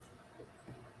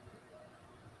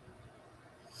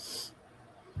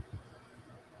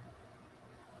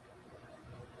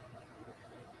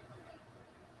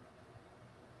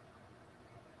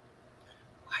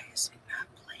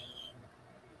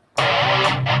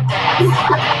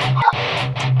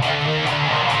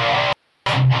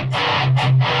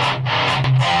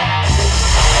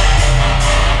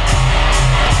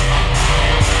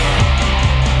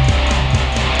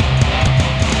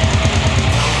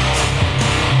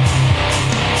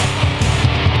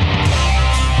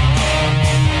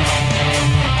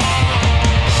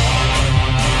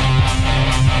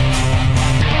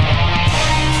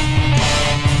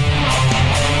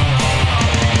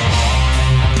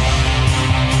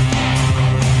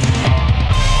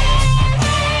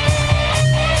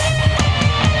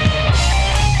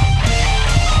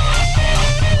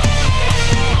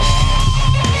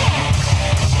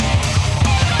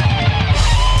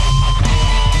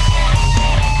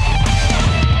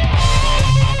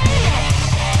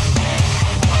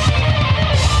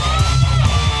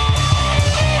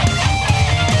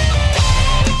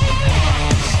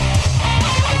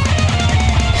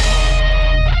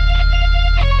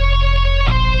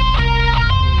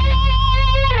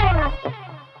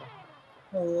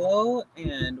Hello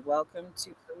and welcome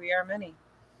to We Are Many.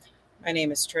 My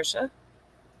name is Trisha.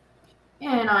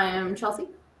 And I am Chelsea.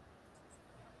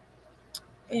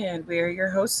 And we are your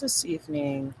hosts this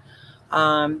evening.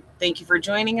 Thank you for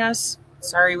joining us.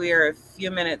 Sorry we are a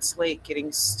few minutes late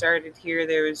getting started here.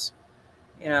 There was,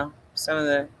 some of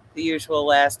the usual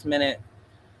last minute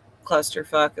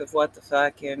clusterfuck of what the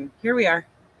fuck, and here we are.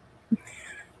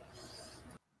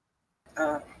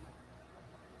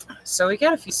 So we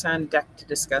got a few on deck to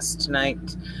discuss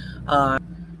tonight.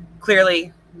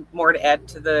 Clearly, more to add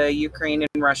to the Ukraine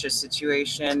and Russia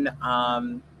situation.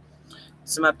 Some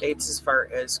updates as far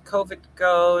as COVID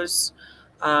goes.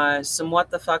 Some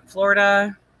what the fuck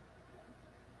Florida.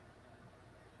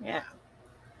 Yeah.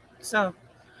 So,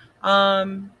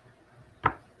 let's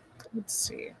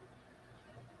see.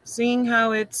 Seeing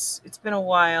how it's been a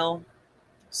while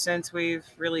since we've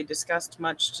really discussed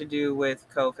much to do with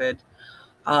COVID.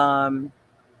 I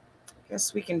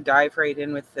guess we can dive right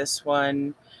in with this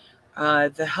one.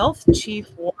 The health chief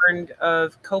warned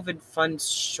of COVID funds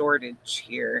shortage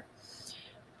here.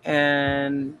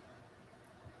 And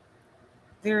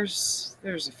there's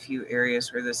a few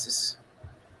areas where this is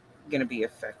going to be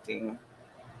affecting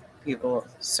people.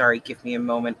 Sorry, give me a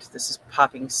moment. This is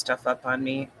popping stuff up on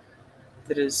me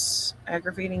that is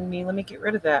aggravating me. Let me get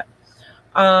rid of that.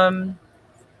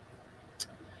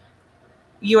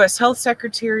 U.S. Health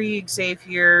Secretary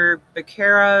Xavier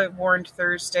Becerra warned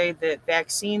Thursday that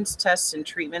vaccines, tests, and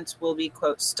treatments will be,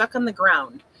 quote, stuck on the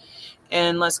ground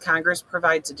unless Congress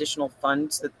provides additional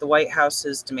funds that the White House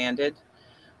has demanded.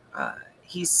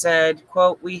 He said,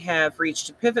 quote, we have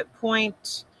reached a pivot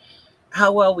point.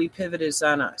 How well we pivot is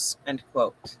on us, end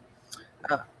quote.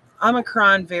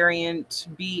 Omicron variant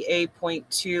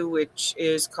BA.2, which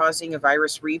is causing a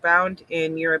virus rebound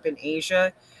in Europe and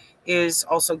Asia, is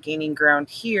also gaining ground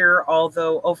here,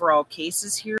 although overall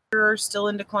cases here are still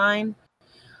in decline.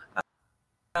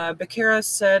 Becerra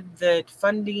said that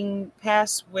funding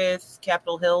pass with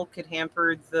Capitol Hill could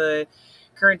hamper the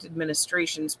current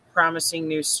administration's promising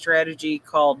new strategy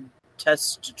called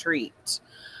Test to Treat.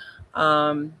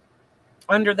 Under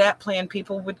that plan,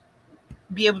 people would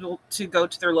be able to go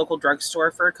to their local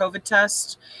drugstore for a COVID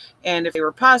test, and if they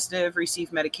were positive,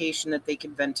 receive medication that they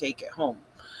could then take at home.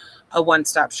 A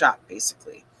one-stop shop,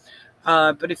 basically.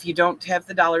 But if you don't have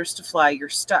the dollars to fly, you're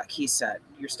stuck, he said.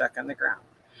 You're stuck on the ground.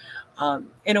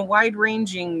 In a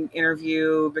wide-ranging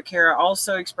interview, Becerra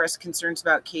also expressed concerns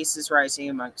about cases rising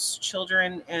amongst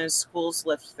children as schools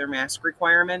lift their mask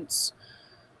requirements,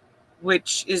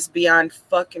 which is beyond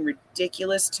fucking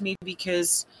ridiculous to me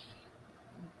because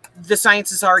the science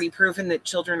has already proven that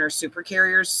children are super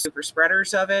carriers, super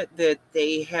spreaders of it, that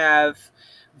they have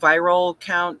viral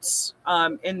counts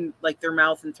in like their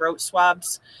mouth and throat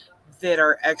swabs that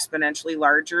are exponentially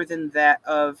larger than that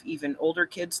of even older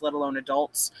kids, let alone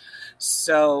adults.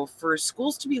 So for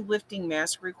schools to be lifting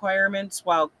mask requirements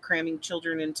while cramming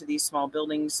children into these small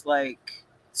buildings like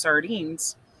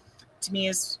sardines, to me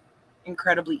is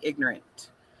incredibly ignorant.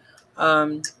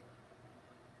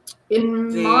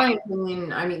 In my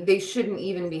opinion, I mean, they shouldn't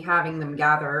even be having them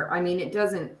gather. I mean, it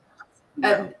doesn't.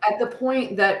 At the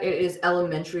point that it is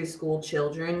elementary school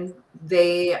children,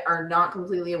 they are not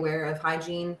completely aware of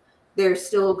hygiene. They're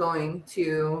still going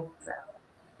to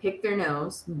pick their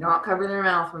nose, not cover their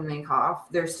mouth when they cough.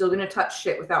 They're still going to touch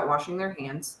shit without washing their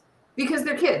hands because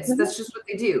they're kids. That's just what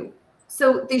they do.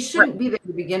 So they shouldn't be there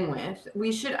to begin with.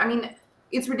 We should, I mean,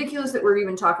 it's ridiculous that we're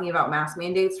even talking about mask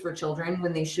mandates for children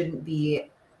when they shouldn't be.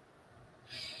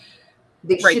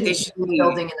 They shouldn't be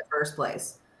building in the first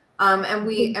place. And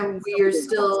we are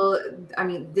still, I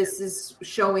mean, this is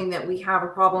showing that we have a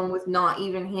problem with not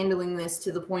even handling this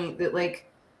to the point that, like,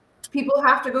 people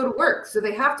have to go to work, so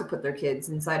they have to put their kids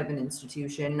inside of an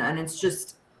institution, and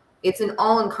it's an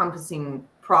all-encompassing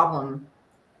problem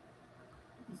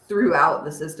throughout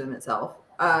the system itself.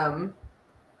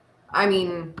 I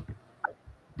mean,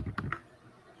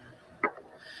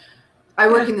 I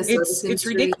work in the service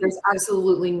industry. Ridiculous. There's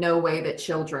absolutely no way that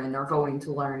children are going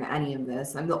to learn any of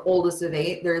this. I'm the oldest of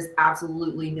 8. There's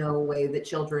absolutely no way that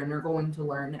children are going to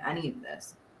learn any of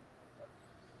this.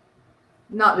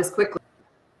 Not as quickly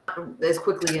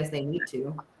as they need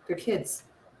to. They're kids.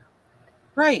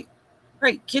 Right.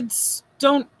 Kids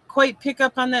don't quite pick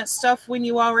up on that stuff when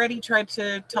you already tried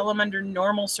to tell them under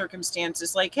normal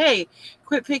circumstances, like, hey,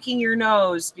 quit picking your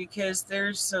nose because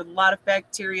there's a lot of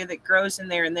bacteria that grows in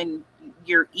there, and then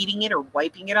you're eating it or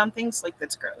wiping it on things. Like,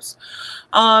 that's gross.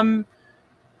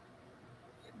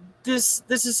 This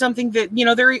is something that,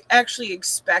 they're actually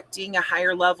expecting a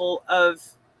higher level of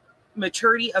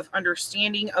maturity, of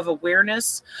understanding, of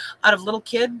awareness out of little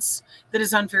kids that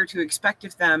is unfair to expect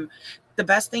of them. The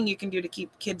best thing you can do to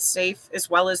keep kids safe, as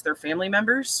well as their family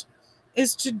members,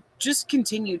 is to just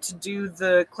continue to do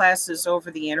the classes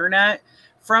over the internet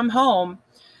from home.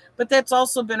 But that's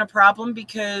also been a problem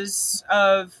because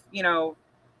of,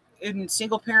 in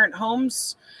single parent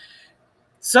homes,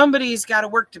 somebody's got to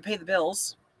work to pay the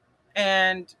bills.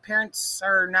 And parents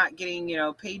are not getting,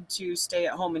 paid to stay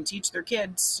at home and teach their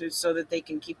kids so that they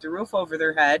can keep the roof over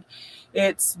their head.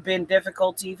 It's been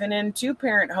difficult even in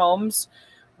 2-parent homes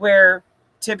where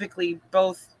typically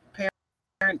both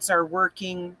parents are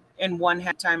working and one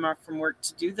had time off from work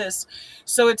to do this.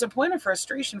 So it's a point of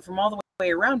frustration from all the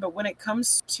way around. But when it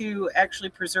comes to actually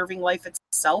preserving life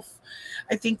itself,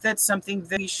 I think that's something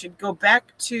that we should go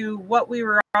back to what we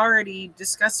were already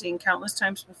discussing countless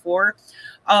times before,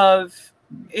 of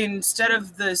instead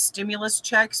of the stimulus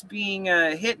checks being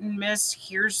a hit and miss,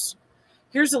 here's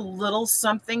a little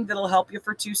something that'll help you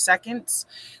for 2 seconds,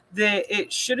 that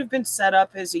it should have been set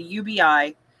up as a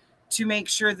UBI to make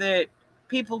sure that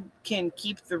people can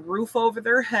keep the roof over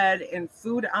their head and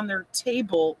food on their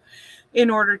table in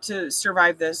order to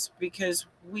survive this, because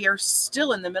we are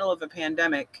still in the middle of a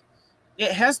pandemic.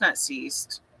 It has not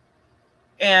ceased.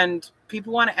 And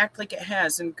people want to act like it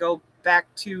has and go back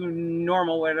to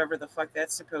normal, whatever the fuck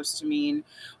that's supposed to mean,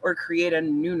 or create a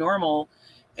new normal.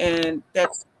 And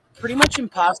that's pretty much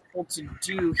impossible to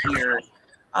do here.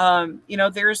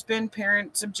 There's been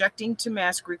parents objecting to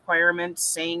mask requirements,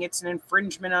 saying it's an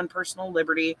infringement on personal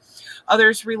liberty.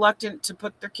 Others reluctant to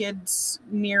put their kids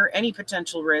near any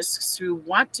potential risks, who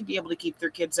want to be able to keep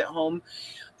their kids at home.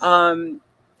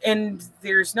 And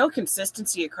there's no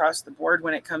consistency across the board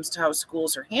when it comes to how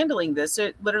schools are handling this.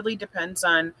 It literally depends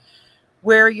on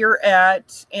where you're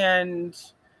at and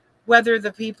whether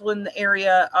the people in the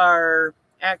area are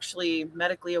actually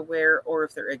medically aware or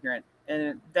if they're ignorant.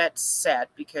 And that's sad,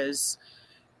 because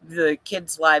the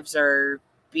kids' lives are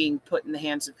being put in the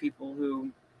hands of people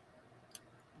who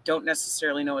don't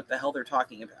necessarily know what the hell they're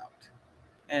talking about.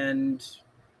 And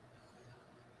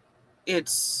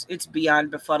it's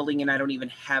beyond befuddling, and I don't even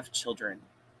have children.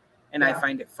 And I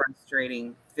find it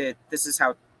frustrating that this is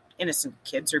how innocent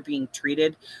kids are being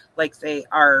treated, like they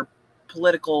are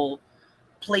political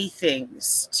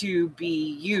playthings to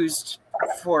be used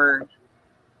for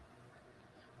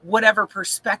whatever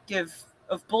perspective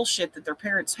of bullshit that their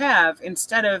parents have,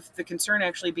 instead of the concern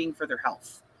actually being for their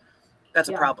health. That's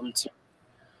a problem too.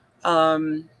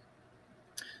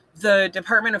 The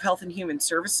Department of Health and Human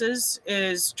Services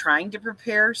is trying to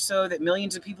prepare so that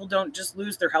millions of people don't just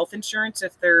lose their health insurance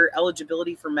if their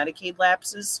eligibility for Medicaid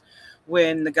lapses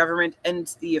when the government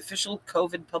ends the official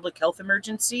COVID public health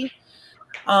emergency.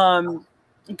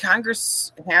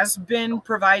 Congress has been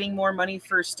providing more money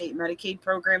for state Medicaid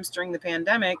programs during the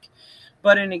pandemic,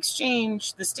 but in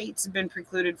exchange, the states have been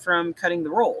precluded from cutting the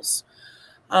rolls.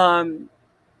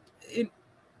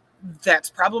 That's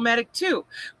problematic too.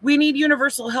 We need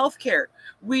universal health care.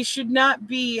 We should not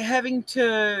be having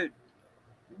to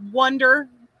wonder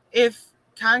if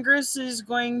Congress is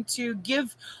going to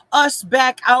give us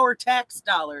back our tax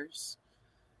dollars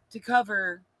to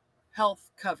cover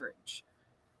health coverage.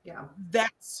 Yeah.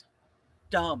 That's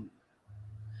dumb.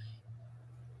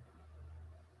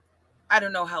 I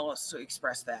don't know how else to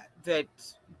express that. That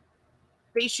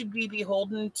they should be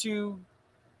beholden to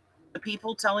the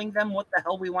people telling them what the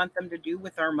hell we want them to do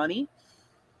with our money.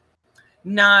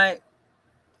 Not,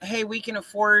 hey, we can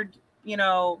afford,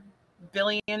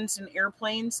 billions in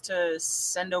airplanes to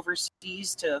send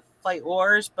overseas to fight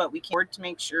wars, but we can't afford to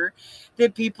make sure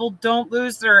that people don't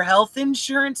lose their health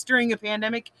insurance during a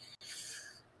pandemic.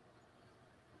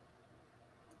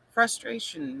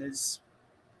 Frustration is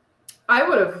I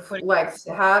would have liked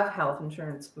to have health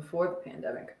insurance before the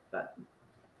pandemic, but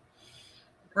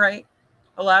right.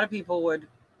 A lot of people would,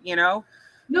 you know.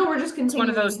 No, we're just continuing.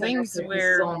 It's one of those things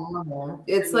where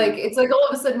it's like all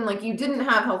of a sudden, like, you didn't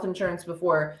have health insurance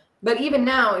before, but even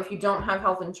now, if you don't have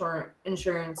health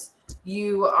insurance,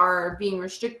 you are being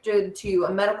restricted to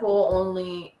a medical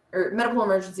only or medical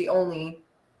emergency only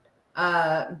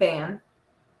ban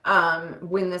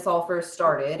when this all first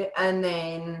started, and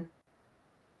then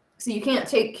so you can't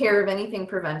take care of anything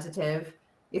preventative.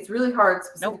 It's really hard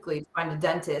specifically to find a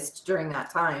dentist during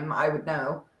that time. I would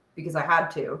know because I had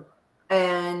to.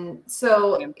 And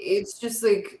so it's just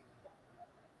like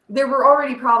there were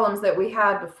already problems that we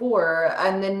had before,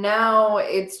 and then now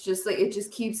it's just like it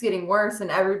just keeps getting worse,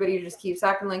 and everybody just keeps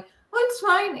acting like, oh, it's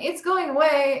fine, it's going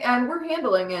away, and we're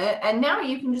handling it. And now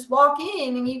you can just walk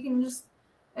in and you can just,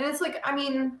 and it's like, I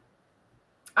mean,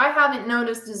 I haven't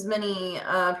noticed as many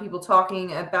people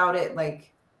talking about it,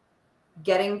 like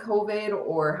getting COVID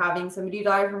or having somebody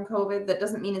die from COVID. That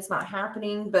doesn't mean it's not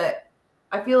happening, but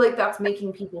I feel like that's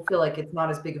making people feel like it's not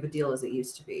as big of a deal as it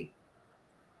used to be.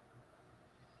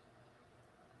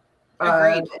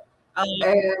 Agreed.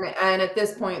 And at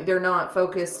this point, they're not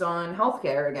focused on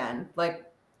healthcare again. Like,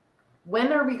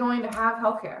 when are we going to have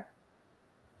healthcare?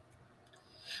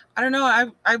 I don't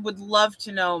know. I would love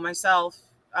to know myself,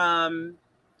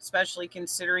 especially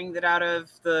considering that out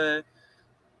of the,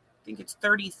 I think it's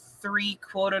 33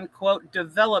 quote unquote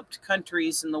developed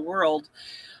countries in the world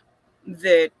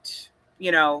that,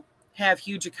 you know, have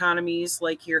huge economies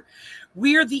like here,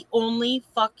 we're the only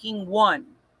fucking one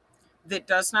that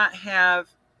does not have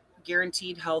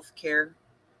guaranteed health care,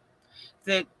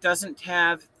 that doesn't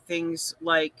have things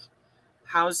like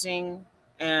housing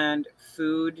and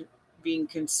food being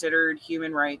considered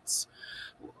human rights.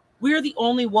 We're the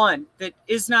only one that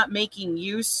is not making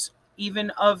use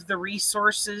even of the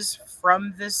resources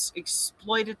from this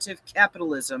exploitative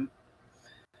capitalism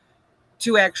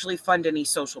to actually fund any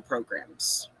social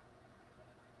programs.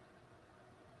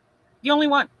 The only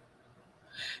one.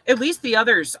 At least the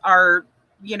others are,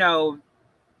 you know,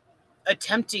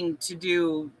 attempting to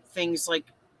do things like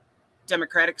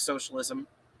democratic socialism.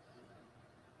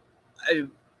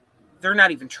 They're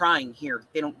not even trying here.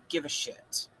 They don't give a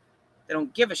shit. They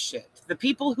don't give a shit. The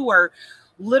people who are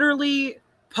literally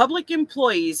public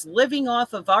employees living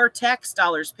off of our tax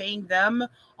dollars, paying them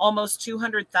almost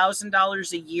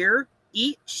 $200,000 a year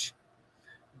each,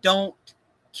 don't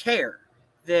care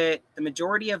that the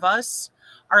majority of us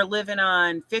are living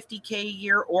on $50K a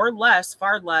year or less,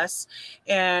 far less.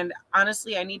 And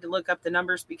honestly, I need to look up the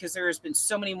numbers because there has been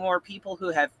so many more people who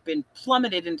have been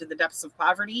plummeted into the depths of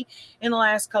poverty in the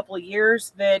last couple of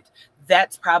years that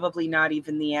that's probably not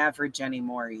even the average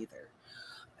anymore either.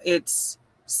 It's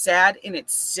sad and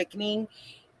it's sickening.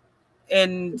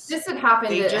 And if this had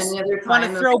happened at any other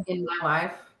time in my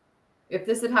life, if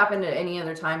this had happened at any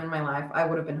other time in my life, I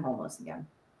would have been homeless again.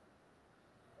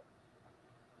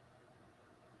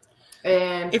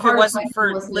 And if it wasn't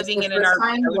for living in an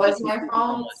RV, was my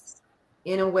fault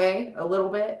in a way, a little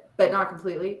bit, but not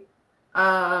completely.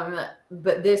 But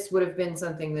this would have been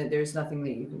something that there's nothing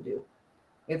that you can do.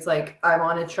 It's like I'm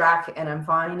on a track and I'm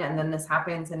fine, and then this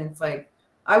happens, and it's like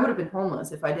I would have been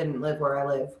homeless if I didn't live where I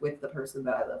live with the person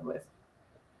that I live with.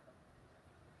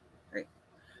 Right.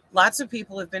 Lots of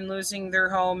people have been losing their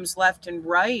homes left and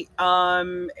right,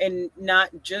 and not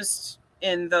just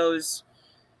in those,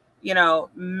 you know,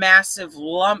 massive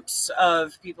lumps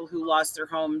of people who lost their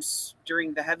homes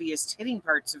during the heaviest hitting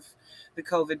parts of the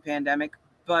COVID pandemic,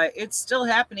 but it's still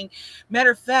happening.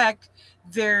 Matter of fact,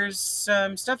 there's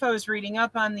some stuff I was reading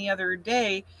up on the other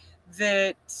day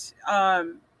that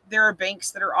there are banks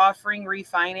that are offering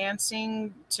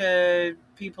refinancing to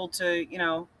people to, you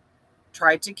know,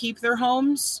 try to keep their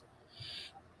homes.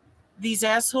 These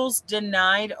assholes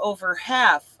denied over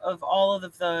half of all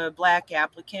of the Black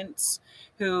applicants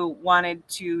who wanted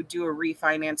to do a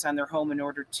refinance on their home in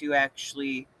order to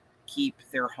actually keep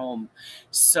their home.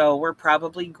 So we're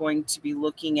probably going to be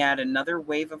looking at another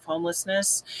wave of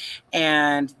homelessness,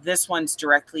 and this one's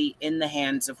directly in the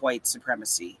hands of white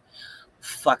supremacy.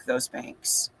 Fuck those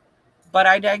banks. But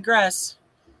I digress.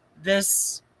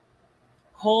 This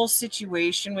whole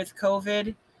situation with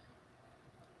COVID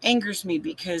angers me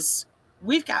because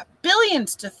we've got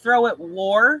billions to throw at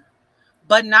war,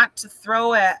 but not to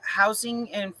throw at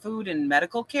housing and food and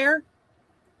medical care,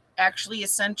 actually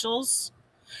essentials.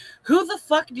 Who the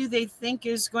fuck do they think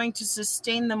is going to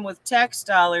sustain them with tax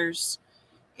dollars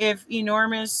if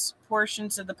enormous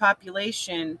portions of the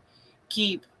population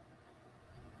keep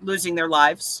losing their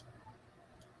lives,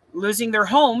 losing their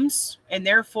homes and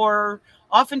therefore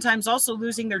oftentimes also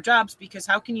losing their jobs, because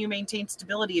how can you maintain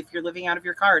stability if you're living out of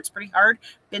your car? It's pretty hard.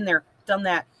 Been there, done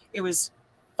that. It was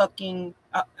fucking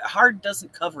hard.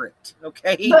 Doesn't cover it.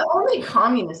 Okay. But only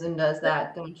communism does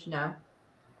that, don't you know?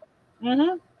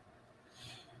 Mm-hmm.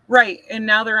 Right. And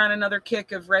now they're on another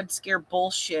kick of Red Scare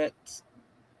bullshit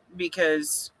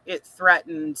because it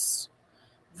threatens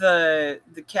the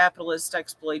capitalist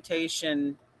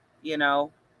exploitation, you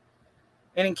know.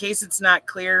 And in case it's not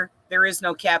clear, there is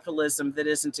no capitalism that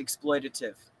isn't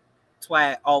exploitative. That's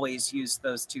why I always use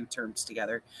those two terms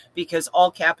together, because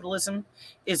all capitalism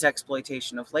is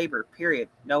exploitation of labor, period.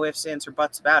 No ifs, ands, or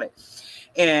buts about it.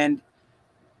 And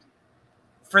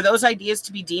for those ideas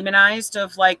to be demonized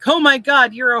of like, oh my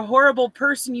God, you're a horrible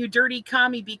person, you dirty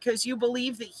commie, because you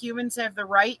believe that humans have the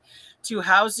right to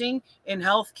housing and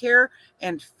healthcare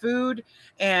and food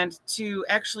and to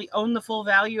actually own the full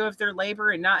value of their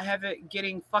labor and not have it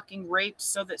getting fucking raped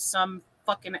so that some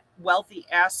fucking wealthy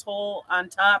asshole on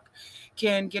top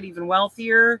can get even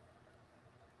wealthier.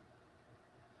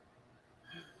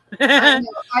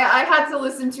 I had to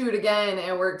listen to it again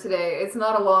at work today. It's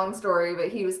not a long story, but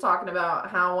he was talking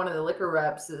about how one of the liquor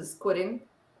reps is quitting,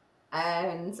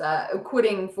 and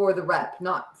quitting for the rep,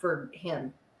 not for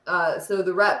him. So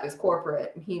the rep is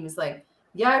corporate. And he was like,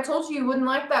 yeah, I told you wouldn't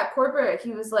like that corporate.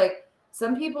 He was like,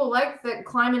 some people like that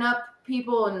climbing up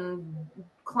people and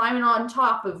climbing on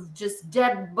top of just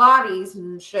dead bodies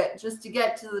and shit just to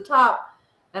get to the top.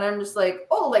 And I'm just like,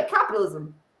 oh, like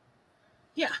capitalism.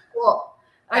 Yeah. Well,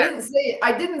 I didn't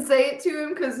say it to him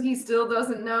because he still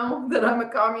doesn't know that I'm a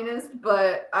communist,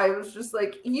 but I was just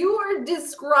like, you are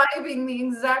describing the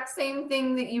exact same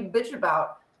thing that you bitch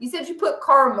about. You said you put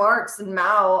Karl Marx and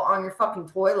Mao on your fucking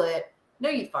toilet. No,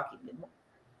 you fucking didn't.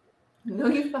 No,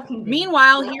 you fucking didn't.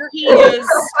 Meanwhile, here he is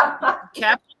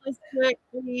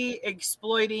capitalistically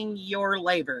exploiting your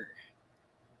labor.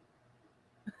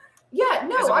 Yeah,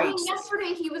 no, I mean,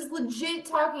 yesterday he was legit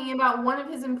talking about one of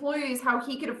his employees, how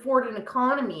he could afford an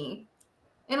economy.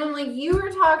 And I'm like, you were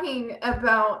talking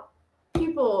about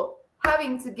people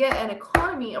having to get an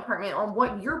economy apartment on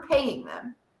what you're paying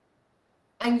them.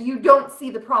 And you don't see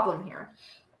the problem here.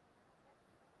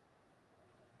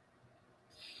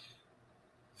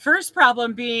 First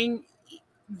problem being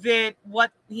that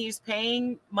what he's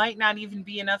paying might not even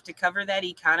be enough to cover that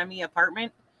economy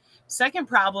apartment. Second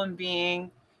problem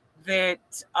being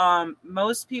that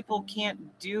most people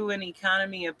can't do an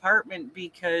economy apartment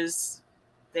because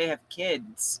they have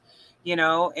kids. You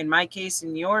know, in my case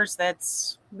and yours,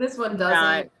 that's this one doesn't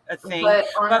not a thing. But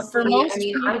honestly, for most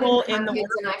people in the world,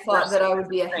 and I thought that I would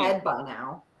be ahead by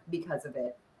now because of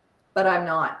it, but I'm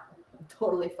not. I'm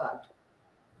totally fucked.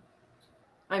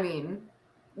 I mean,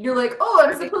 you're like, oh,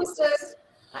 I'm supposed to.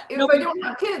 If I don't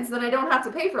have kids, then I don't have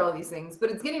to pay for all these things. But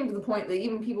it's getting to the point that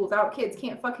even people without kids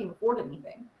can't fucking afford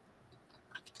anything.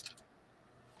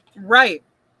 Right.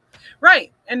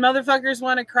 And motherfuckers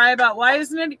want to cry about, why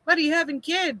isn't anybody having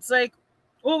kids? Like,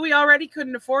 well, we already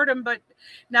couldn't afford them, but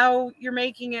now you're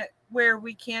making it where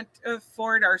we can't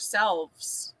afford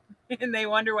ourselves. And they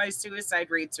wonder why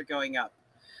suicide rates are going up.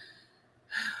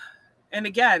 And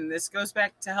again, this goes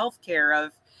back to healthcare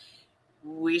of,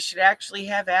 we should actually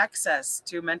have access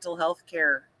to mental health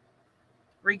care,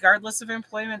 regardless of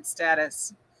employment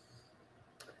status.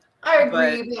 I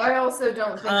agree, but I also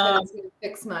don't think that it's going to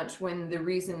fix much when the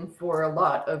reason for a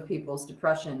lot of people's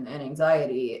depression and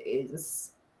anxiety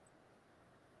is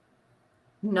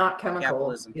not chemical.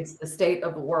 Capitalism. It's the state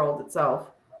of the world itself.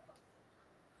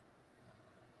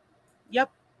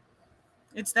 Yep.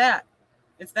 It's that.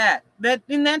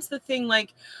 And that's the thing,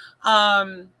 like,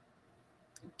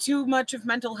 too much of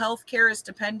mental health care is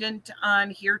dependent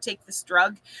on, here, take this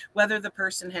drug, whether the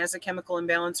person has a chemical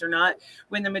imbalance or not,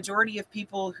 when the majority of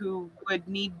people who would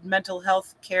need mental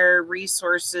health care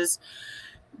resources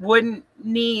wouldn't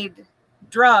need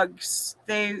drugs.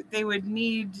 They would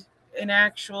need an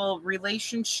actual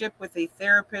relationship with a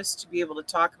therapist to be able to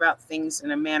talk about things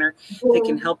in a manner that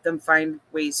can help them find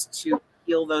ways to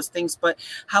heal those things. But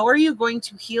how are you going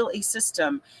to heal a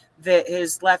system that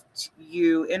has left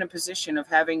you in a position of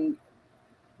having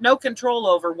no control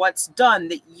over what's done,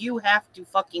 that you have to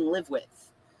fucking live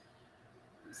with?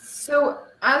 So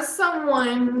as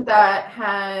someone that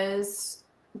has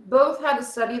both had to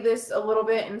study this a little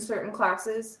bit in certain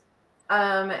classes,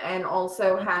 and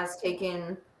also has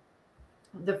taken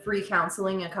the free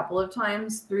counseling a couple of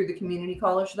times through the community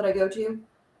college that I go to,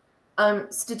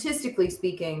 statistically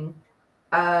speaking,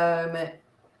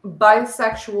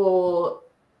 bisexual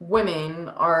women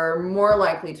are more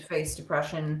likely to face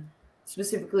depression,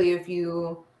 specifically if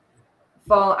you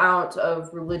fall out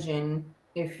of religion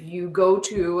if you go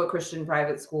to a Christian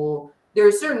private school, there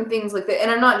are certain things like that.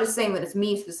 And I'm not just saying that it's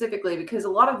me specifically, because a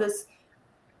lot of this,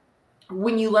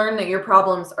 when you learn that your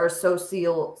problems are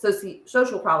social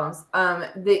problems,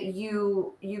 that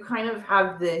you kind of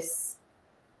have this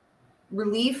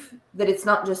relief that it's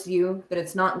not just you, that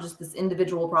it's not just this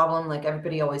individual problem. Like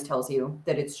everybody always tells you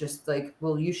that it's just like,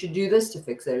 well, you should do this to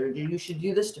fix it, or you should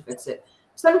do this to fix it.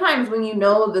 Sometimes when you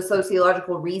know the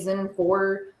sociological reason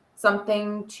for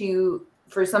something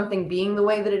being the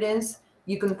way that it is,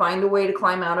 you can find a way to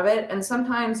climb out of it. And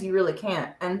sometimes you really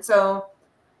can't. And so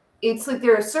it's like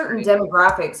there are certain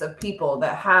demographics of people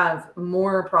that have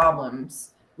more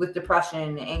problems with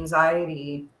depression,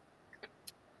 anxiety,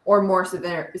 or more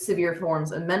severe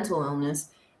forms of mental illness.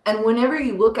 And whenever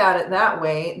you look at it that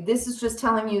way, this is just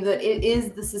telling you that it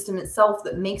is the system itself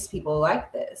that makes people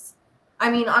like this. I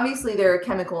mean, obviously there are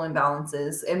chemical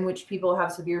imbalances in which people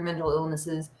have severe mental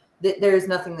illnesses. There is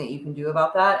nothing that you can do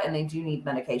about that, and they do need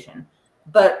medication.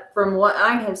 But from what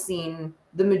I have seen,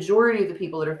 the majority of the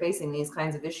people that are facing these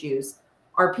kinds of issues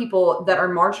are people that are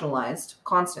marginalized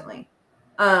constantly.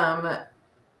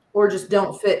 Or just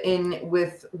don't fit in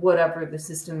with whatever the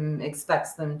system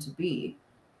expects them to be.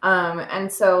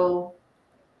 And so,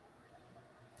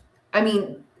 I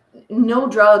mean, no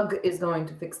drug is going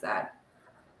to fix that.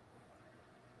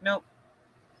 Nope.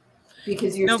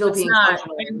 Because you're still being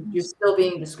marginalized. You're still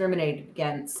being discriminated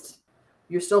against.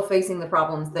 You're still facing the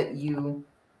problems that you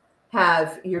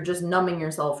have. You're just numbing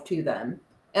yourself to them.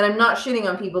 And I'm not shitting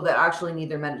on people that actually need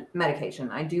their medication.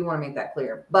 I do want to make that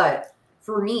clear. But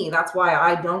for me, that's why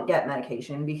I don't get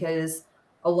medication, because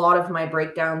a lot of my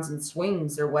breakdowns and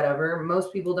swings or whatever,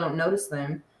 most people don't notice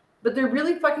them, but they're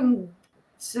really fucking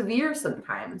severe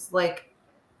sometimes. Like,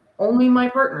 only my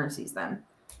partner sees them.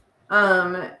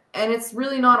 And it's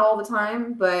really not all the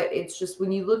time, but it's just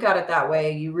when you look at it that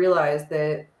way, you realize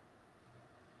that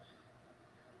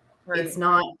right. It's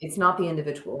not the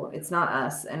individual, it's not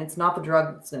us, and it's not the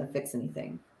drug that's going to fix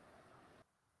anything.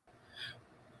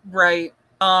 Right.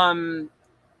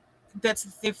 That's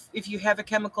if you have a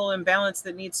chemical imbalance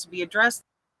that needs to be addressed,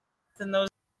 then those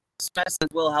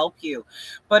medicines will help you.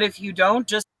 But if you don't,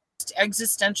 just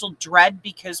existential dread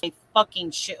because a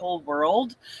fucking shithole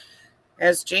world,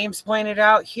 as James pointed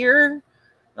out here,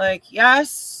 like,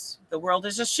 yes, the world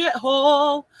is a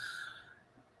shithole.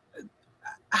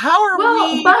 How are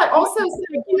we? But also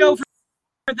get over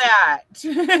that,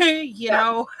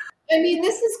 know. I mean,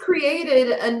 this has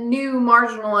created a new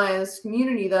marginalized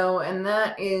community, though, and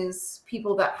that is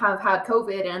people that have had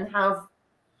COVID and have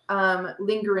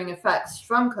lingering effects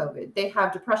from COVID. They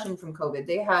have depression from COVID.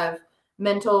 They have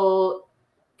mental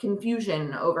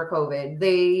confusion over COVID.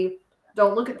 They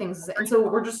don't look at things. And so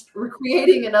we're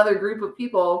creating another group of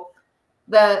people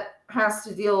that has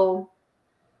to deal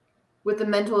with the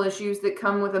mental issues that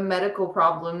come with a medical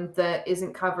problem that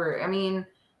isn't covered. I mean,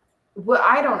 what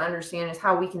I don't understand is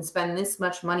how we can spend this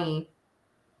much money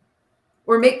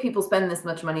or make people spend this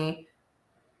much money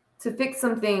to fix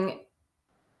something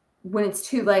when it's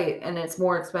too late and it's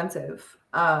more expensive.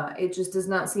 It just does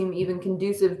not seem even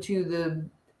conducive to the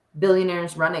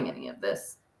billionaires running any of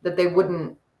this, that they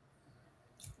wouldn't.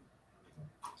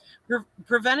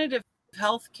 Preventative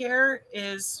health care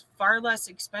is far less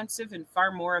expensive and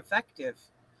far more effective.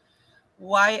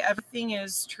 Why everything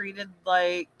is treated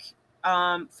like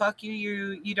fuck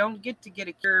you don't get to get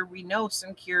a cure. We know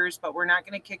some cures, but we're not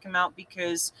going to kick them out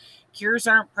because cures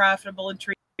aren't profitable and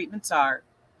treatments are.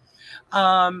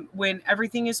 When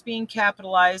everything is being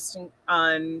capitalized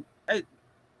on,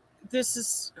 this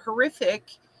is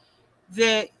horrific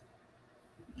that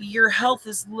your health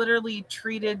is literally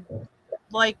treated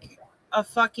like a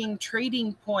fucking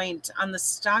trading point on the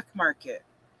stock market.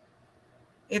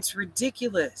 It's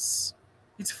ridiculous.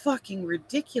 It's fucking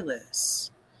ridiculous.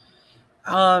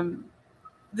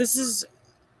 This is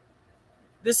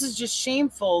just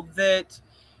shameful that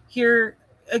here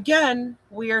again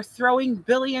we are throwing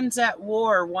billions at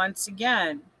war once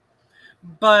again,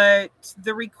 but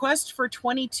the request for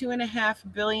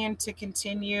 $22.5 billion to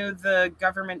continue the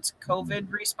government's COVID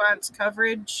response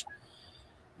coverage,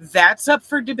 that's up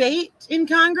for debate in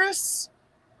Congress.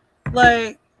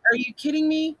 Like, are you kidding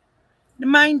me?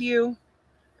 Mind you,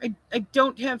 I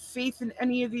don't have faith in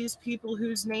any of these people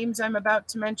whose names I'm about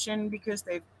to mention because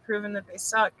they've proven that they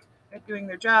suck at doing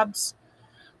their jobs.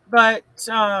 But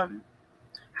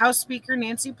House Speaker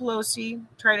Nancy Pelosi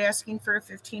tried asking for a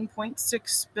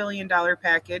 $15.6 billion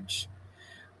package,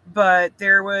 but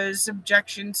there was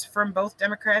objections from both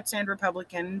Democrats and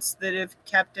Republicans that have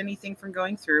kept anything from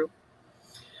going through.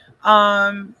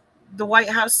 The White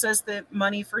House says that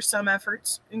money for some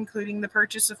efforts, including the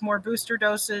purchase of more booster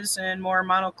doses and more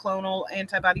monoclonal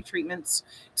antibody treatments,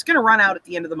 it's going to run out at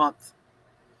the end of the month.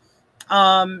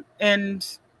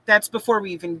 And that's before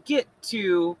we even get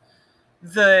to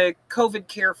the COVID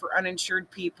care for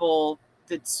uninsured people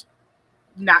that's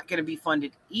not going to be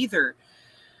funded either.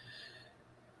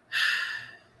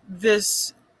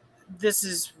 This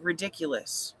is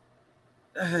ridiculous.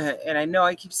 And I know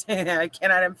I keep saying that, I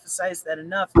cannot emphasize that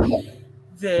enough,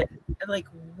 that like,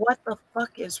 what the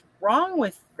fuck is wrong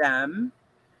with them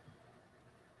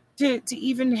to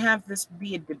even have this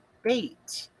be a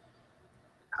debate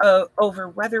over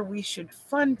whether we should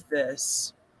fund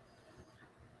this.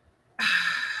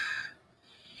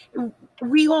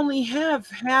 We only have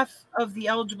half of the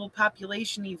eligible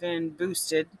population even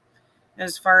boosted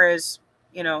as far as,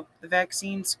 the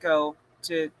vaccines go,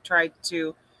 to try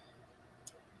to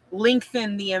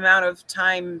lengthen the amount of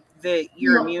time that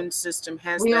your immune system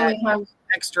has that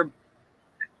extra.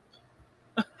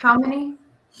 How many?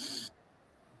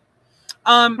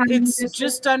 It's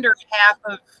just under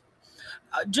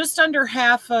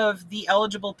half of the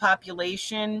eligible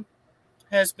population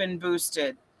has been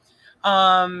boosted.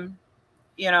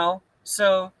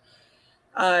 So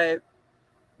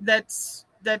that's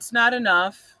not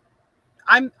enough.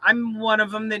 I'm one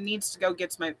of them that needs to go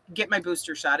get my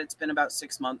booster shot. It's been about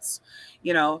 6 months,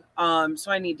 so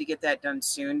I need to get that done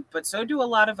soon. But so do a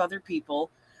lot of other people,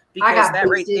 because that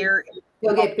right there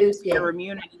will get boosted your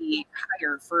immunity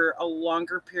higher for a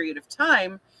longer period of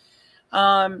time.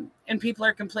 And people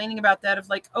are complaining about that, of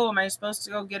like, oh, am I supposed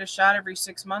to go get a shot every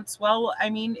 6 months? Well, I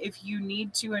mean, if you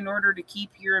need to in order to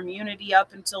keep your immunity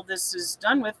up until this is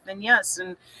done with, then yes.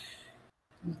 And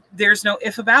there's no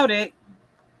if about it.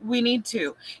 We need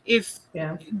to.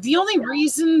 The only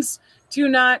reasons to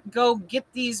not go get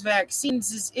these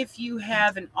vaccines is if you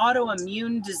have an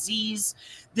autoimmune disease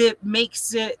that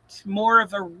makes it more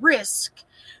of a risk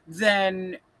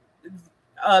than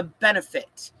a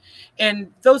benefit.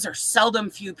 And those are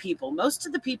seldom few people. Most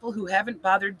of the people who haven't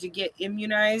bothered to get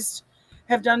immunized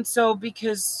have done so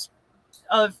because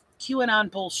of QAnon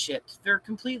bullshit. They're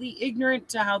completely ignorant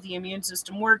to how the immune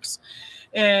system works,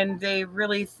 and they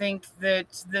really think that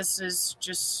this is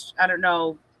just, I don't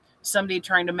know, somebody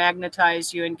trying to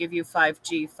magnetize you and give you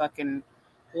 5G fucking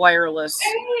wireless.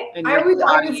 I would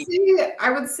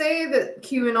say that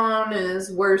QAnon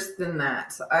is worse than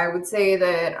that. I would say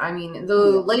that, I mean, the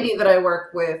lady that I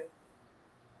work with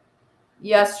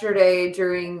yesterday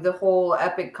during the whole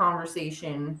epic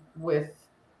conversation with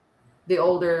the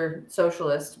older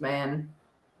socialist man,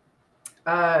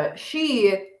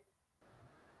 she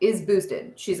is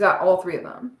boosted. She's got all 3 of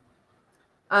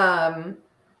them.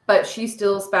 But she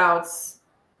still spouts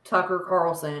Tucker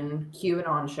Carlson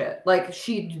QAnon shit. Like,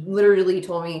 she literally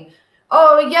told me,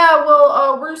 oh yeah,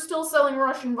 well, we're still selling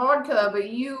Russian vodka, but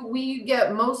we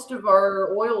get most of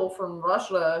our oil from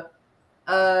Russia.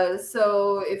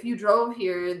 So if you drove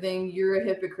here, then you're a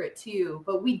hypocrite too.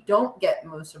 But we don't get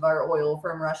most of our oil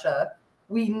from Russia.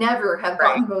 We never have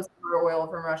gotten most of our oil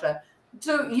from Russia.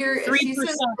 So she said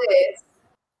this,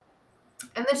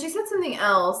 and then she said something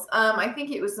else. I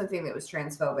think it was something that was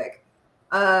transphobic.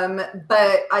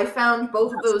 But I found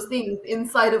both of those things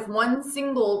inside of one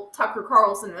single Tucker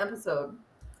Carlson episode.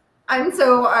 And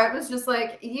so I was just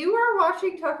like, you are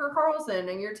watching Tucker Carlson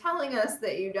and you're telling us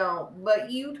that you don't,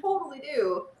 but you totally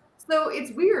do. So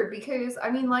it's weird because, I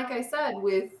mean, like I said,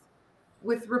 with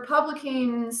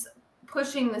Republicans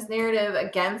pushing this narrative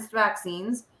against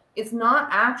vaccines, it's not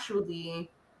actually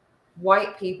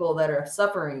white people that are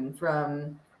suffering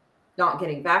from not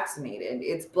getting vaccinated.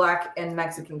 It's Black and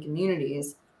Mexican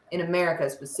communities in America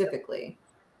specifically.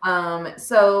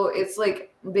 So it's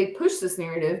like they push this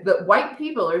narrative, but white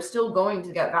people are still going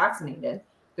to get vaccinated.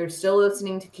 They're still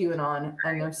listening to QAnon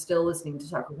and they're still listening to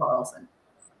Tucker Carlson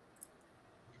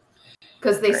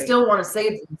because they still want to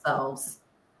save themselves.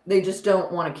 They just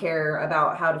don't want to care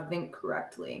about how to think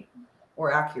correctly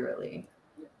or accurately.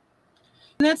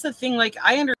 And that's the thing. Like,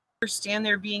 I understand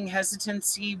there being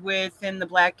hesitancy within the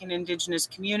Black and Indigenous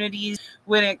communities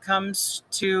when it comes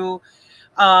to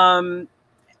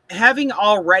having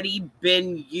already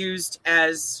been used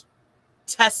as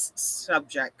test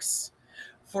subjects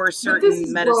for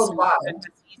certain medicine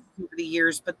over the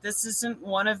years, but this isn't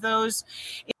one of those.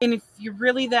 And if you're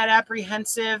really that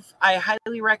apprehensive, I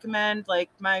highly recommend, like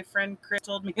my friend Chris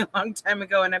told me a long time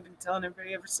ago, and I've been telling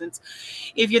everybody ever since,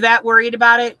 if you're that worried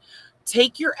about it,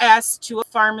 take your ass to a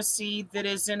pharmacy that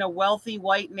is in a wealthy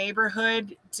white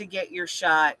neighborhood to get your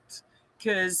shot.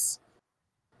 Because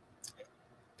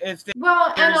and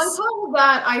on top of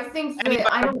that, I think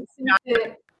that I don't think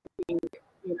that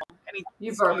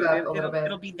You broke up a little bit.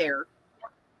 It'll be there.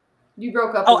 You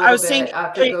broke up a little bit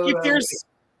after you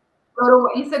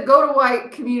said go to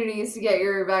white communities to get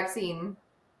your vaccine.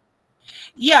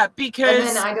 Yeah,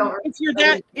 because if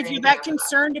you're that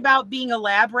concerned about being a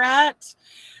lab rat,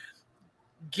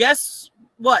 guess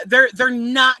what? They're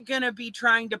not gonna be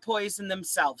trying to poison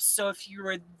themselves. So if you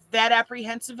were that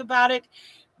apprehensive about it,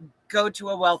 go to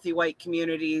a wealthy white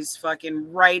community's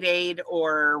fucking Rite Aid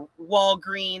or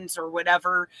Walgreens or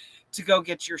whatever to go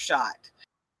get your shot.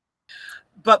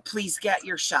 But please get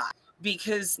your shot,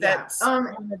 because that's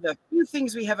one of the few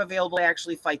things we have available to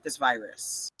actually fight this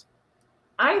virus.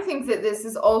 I think that this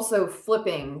is also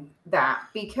flipping that,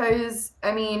 because,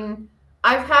 I mean,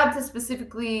 I've had to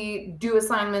specifically do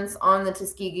assignments on the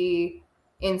Tuskegee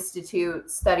Institute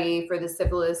study for the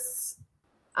syphilis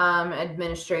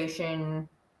administration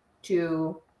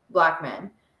to Black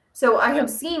men. So I have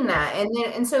seen that.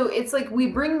 And so it's like we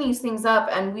bring these things up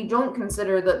and we don't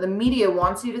consider that the media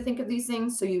wants you to think of these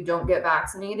things so you don't get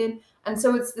vaccinated. And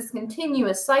so it's this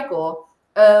continuous cycle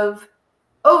of,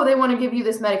 oh, they want to give you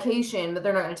this medication, but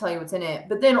they're not going to tell you what's in it.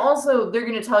 But then also they're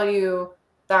going to tell you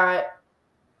that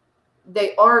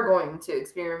they are going to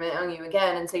experiment on you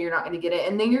again and say you're not going to get it.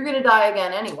 And then you're going to die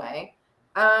again anyway,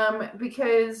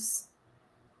 because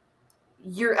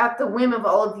you're at the whim of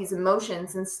all of these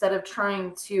emotions instead of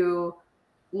trying to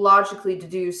logically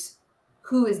deduce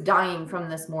who is dying from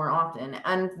this more often.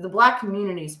 And the Black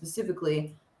community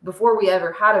specifically, before we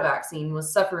ever had a vaccine,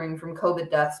 was suffering from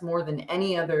COVID deaths more than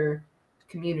any other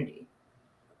community.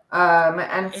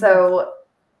 And so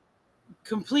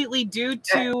completely due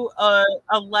to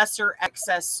a lesser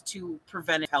access to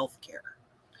preventive health care,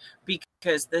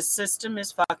 because this system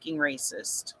is fucking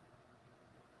racist.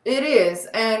 It is.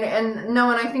 And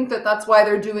I think that that's why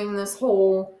they're doing this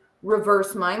whole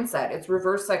reverse mindset. It's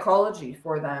reverse psychology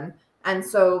for them. And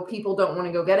so people don't want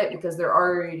to go get it because they're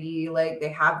already like, they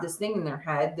have this thing in their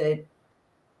head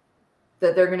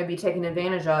that they're going to be taken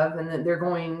advantage of and that they're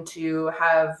going to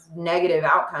have negative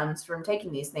outcomes from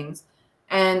taking these things.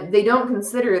 And they don't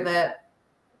consider that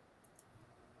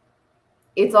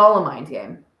it's all a mind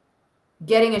game.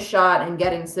 Getting a shot and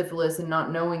getting syphilis and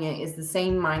not knowing it is the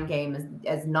same mind game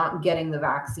as not getting the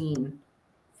vaccine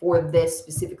for this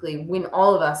specifically, when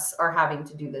all of us are having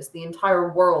to do this. The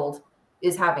entire world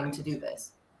is having to do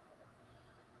this.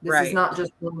 This is not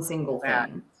just one single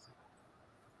thing.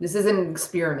 This is an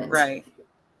experiment. Right.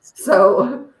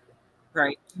 So.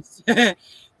 Right.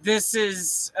 This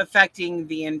is affecting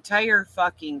the entire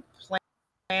fucking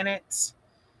planet.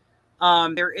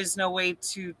 There is no way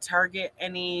to target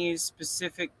any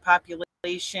specific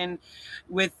population,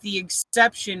 with the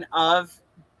exception of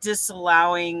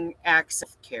disallowing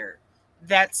access to care.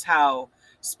 That's how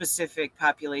specific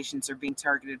populations are being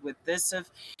targeted with this.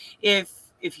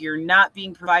 If you're not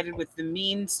being provided with the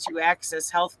means to access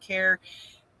health care,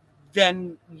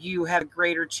 then you have a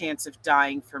greater chance of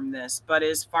dying from this. But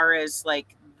as far as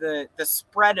like the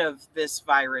spread of this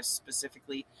virus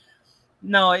specifically,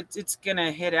 no, it's going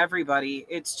to hit everybody.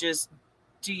 It's just,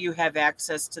 do you have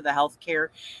access to the healthcare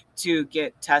to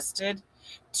get tested,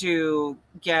 to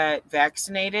get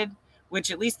vaccinated, which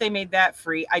at least they made that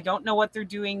free. I don't know what they're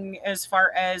doing as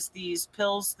far as these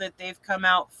pills that they've come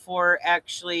out for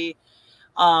actually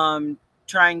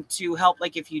trying to help.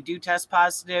 Like if you do test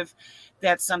positive,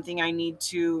 that's something I need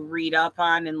to read up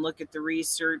on and look at the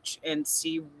research and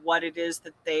see what it is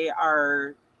that they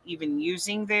are even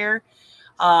using there.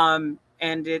 And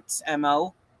its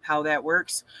MO, how that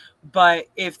works. But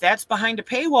if that's behind a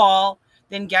paywall,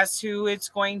 then guess who it's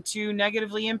going to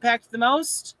negatively impact the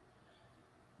most?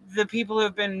 The people who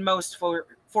have been most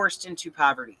forced into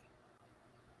poverty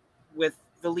with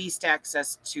the least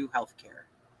access to healthcare.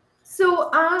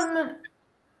 So, are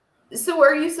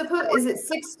you is it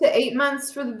 6 to 8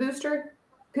 months for the booster?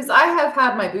 Because I have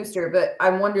had my booster, but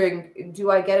I'm wondering,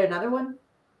 do I get another one?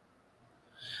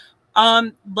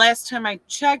 Last time I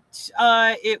checked,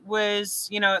 it was,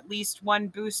 at least one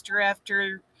booster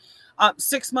after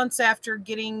 6 months after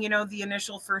getting, the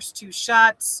initial first 2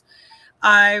 shots.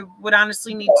 I would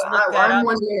honestly need to look that up.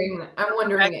 I'm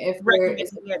wondering if there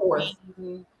is a fourth.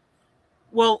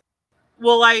 Well,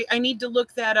 I need to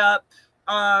look that up.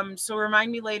 So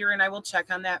remind me later and I will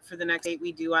check on that for the next date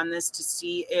we do on this to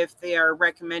see if they are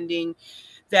recommending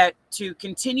that to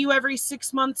continue every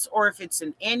 6 months or if it's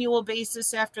an annual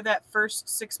basis after that first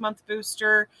 6-month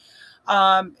booster,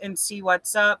 and see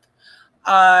what's up.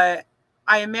 I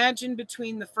imagine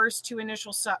between the first 2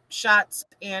 initial shots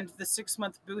and the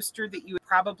 6-month booster that you would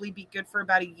probably be good for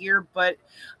about a year, but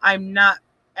I'm not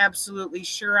absolutely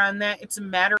sure on that. It's a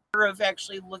matter of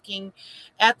actually looking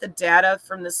at the data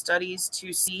from the studies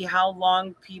to see how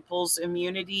long people's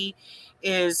immunity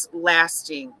is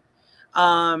lasting.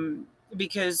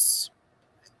 Because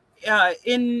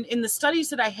in the studies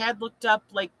that I had looked up,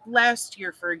 like last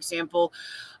year, for example,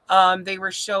 they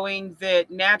were showing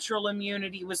that natural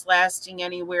immunity was lasting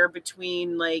anywhere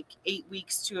between like 8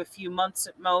 weeks to a few months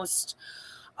at most.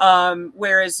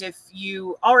 Whereas if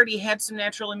you already had some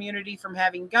natural immunity from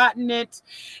having gotten it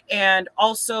and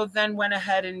also then went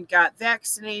ahead and got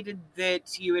vaccinated,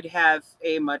 that you would have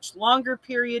a much longer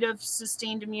period of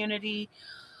sustained immunity.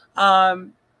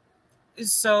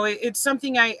 So it's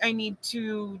something I need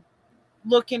to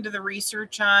look into the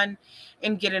research on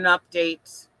and get an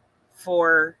update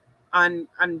for on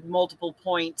multiple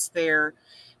points there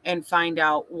and find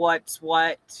out what's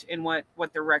what and what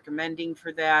they're recommending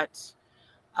for that.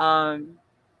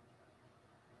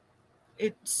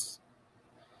 It's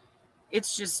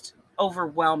just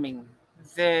overwhelming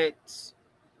that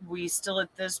we still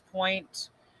at this point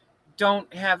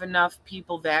don't have enough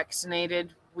people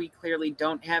vaccinated. We clearly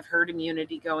don't have herd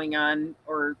immunity going on,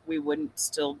 or we wouldn't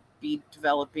still be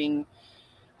developing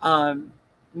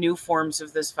new forms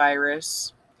of this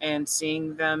virus and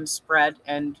seeing them spread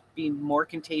and be more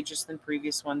contagious than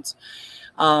previous ones.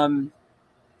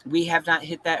 We have not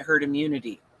hit that herd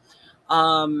immunity.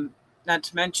 Not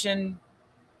to mention,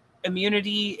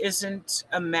 immunity isn't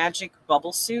a magic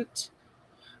bubble suit.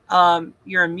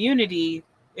 Your immunity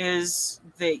is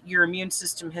that your immune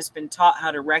system has been taught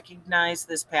how to recognize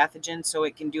this pathogen so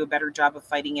it can do a better job of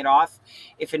fighting it off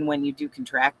if and when you do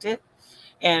contract it,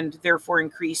 and therefore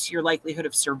increase your likelihood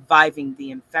of surviving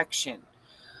the infection.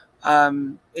 It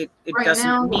right doesn't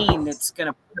now, mean it's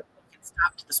going to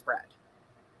stop to the spread.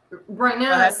 Right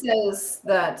now it says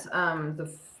that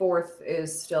the 4th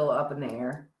is still up in the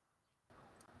air.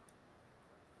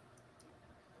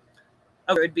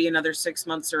 Oh, it would be another 6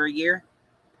 months or a year?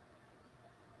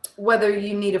 Whether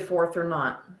you need a 4th or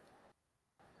not.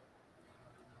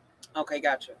 Okay,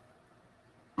 gotcha.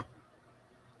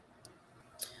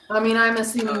 I mean, I'm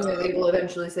assuming that they will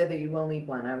eventually say that you will need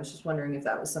one. I was just wondering if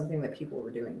that was something that people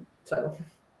were doing. So,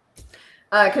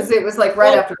 because it was like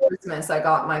right after Christmas, I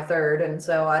got my 3rd, and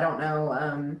so I don't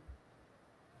know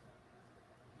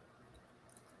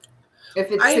if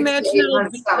it's 6 to 8 months.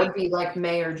 That would be like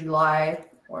May or July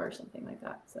or something like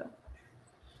that. So,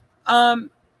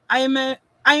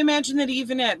 I imagine that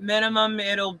even at minimum,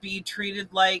 it'll be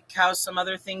treated like how some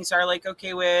other things are. Like,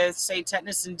 okay, with say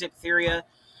tetanus and diphtheria,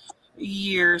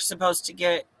 you're supposed to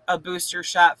get a booster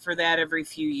shot for that every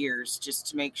few years just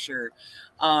to make sure.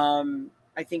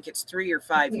 I think it's 3 or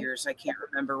 5 years. I can't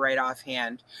remember right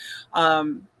offhand.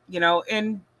 And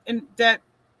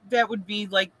that would be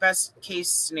like best case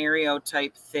scenario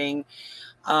type thing,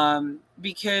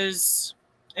 because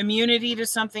immunity to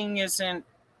something isn't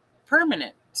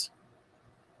permanent.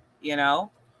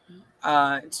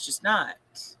 It's just not.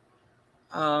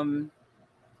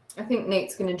 I think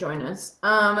Nate's going to join us.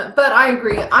 But I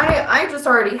agree. I just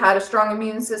already had a strong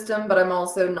immune system, but I'm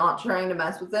also not trying to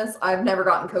mess with this. I've never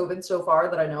gotten COVID so far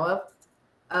that I know of.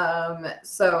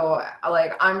 So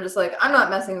like, I'm just like, I'm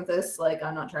not messing with this. Like,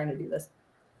 I'm not trying to do this.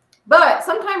 But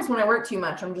sometimes when I work too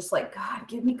much, I'm just like, God,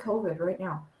 give me COVID right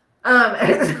now. But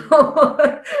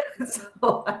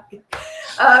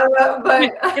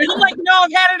you're like, no,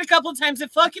 I've had it a couple of times.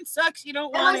 It fucking sucks. You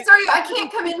don't want it. I'm sorry, I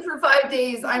can't come in for 5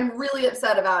 days. I'm really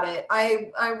upset about it.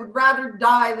 I would rather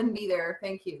die than be there.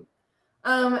 Thank you.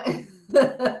 But do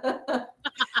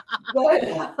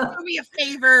me a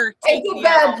favor. It's a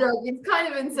bad joke. It's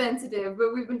kind of insensitive,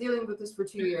 but we've been dealing with this for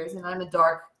 2 years, and I'm a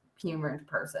dark humored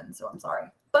person, so I'm sorry.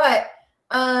 But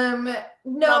no.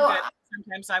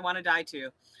 Sometimes I want to die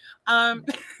too.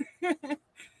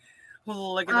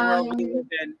 Look at the world we live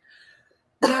in.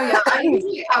 No, yeah, I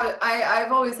usually have it.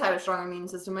 I've always had a strong immune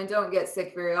system. I don't get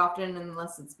sick very often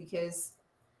unless it's because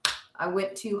I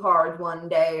went too hard one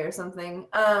day or something.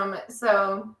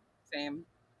 So same.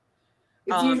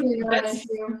 It's usually not an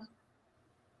issue.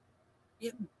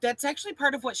 That's actually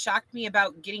part of what shocked me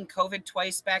about getting COVID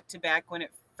twice back to back when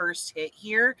it first hit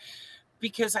here,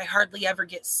 because I hardly ever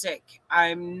get sick.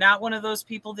 I'm not one of those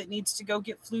people that needs to go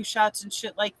get flu shots and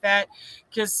shit like that,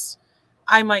 because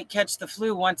I might catch the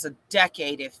flu once a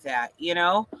decade, if that,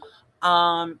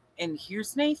 And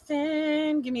here's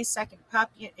Nathan. Give me a second. Pop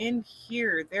you in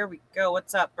here. There we go.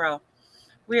 What's up, bro?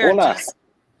 We are just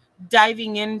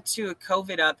diving into a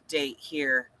COVID update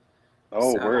here.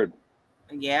 Oh, word.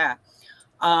 Yeah.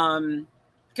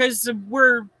 Because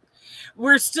we're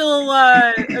still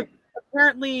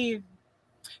apparently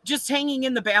just hanging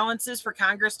in the balances for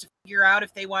Congress to figure out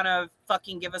if they want to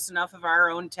fucking give us enough of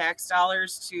our own tax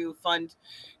dollars to fund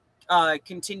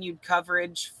continued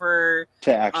coverage for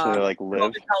to actually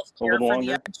live health care for longer.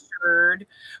 the uninsured,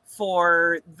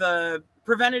 for the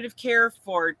preventative care,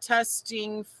 for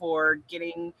testing, for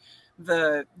getting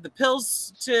the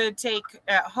pills to take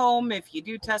at home if you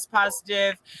do test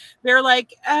positive. They're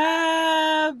like,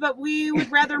 but we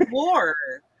would rather war.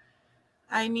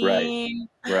 I mean,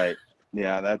 right.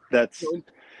 Yeah, that's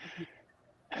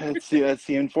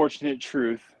the unfortunate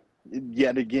truth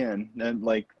yet again. And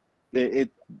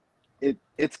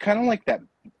it's kind of like that.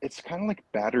 It's kind of like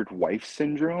battered wife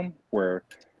syndrome, where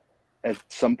at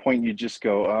some point you just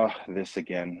go, oh, this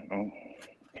again. Oh,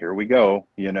 here we go.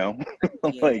 Yeah.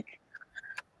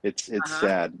 It's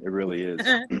sad. It really is.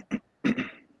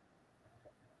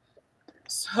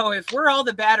 So if we're all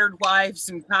the battered wives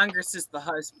and Congress is the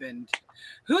husband,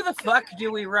 who the fuck do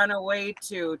we run away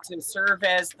to serve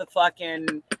as the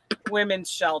fucking women's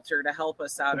shelter to help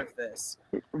us out of this?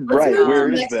 Right.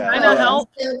 Where is that? Kind of help.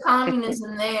 Still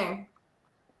communism there.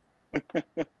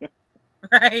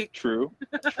 Right. True.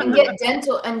 And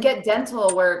get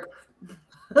dental work.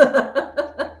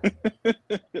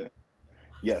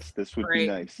 Yes, this would be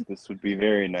nice. This would be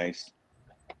very nice.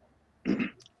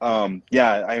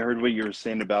 Yeah, I heard what you were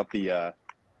saying about the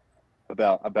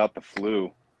about the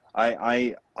flu.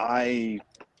 I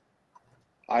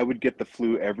would get the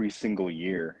flu every single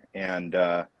year, and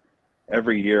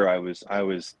every year I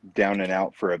was down and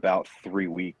out for about 3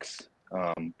 weeks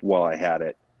while I had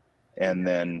it. And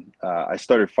then I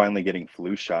started finally getting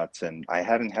flu shots, and I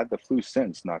haven't had the flu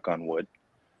since, knock on wood.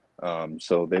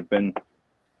 So they've been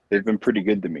pretty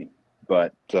good to me,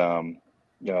 but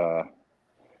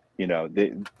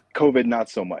COVID not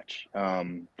so much.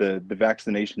 The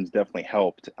vaccinations definitely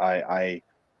helped. I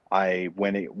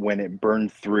when it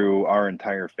burned through our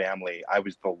entire family, I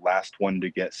was the last one to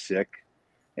get sick,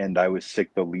 and I was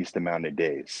sick the least amount of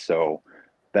days. So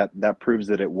that proves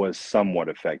that it was somewhat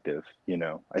effective.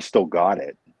 I still got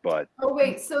it, but oh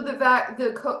wait, so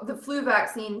the flu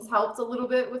vaccines helped a little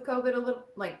bit with COVID, a little,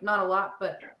 like not a lot,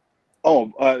 but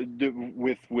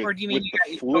with or do you mean with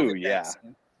the flu, yeah.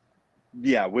 Vaccine?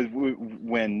 Yeah,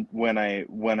 when I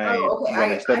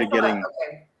started getting.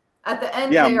 Okay. At the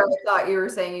end there, I thought you were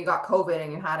saying you got COVID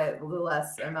and you had it a little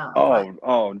less amount.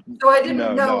 So I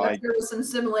didn't know if there were some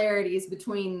similarities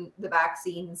between the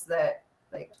vaccines that,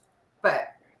 but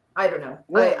I don't know.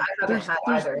 Well, I haven't had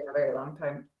either in a very long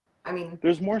time. I mean,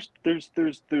 there's more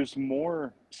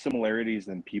similarities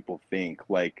than people think.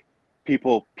 Like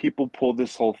people pull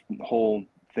this whole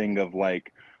thing of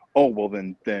like, oh, well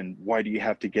then why do you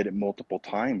have to get it multiple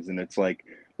times? And it's like,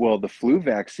 well, the flu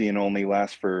vaccine only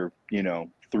lasts for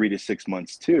 3 to 6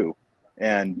 months too,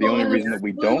 and the only reason that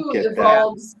we don't get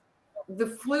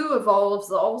the flu evolves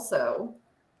also.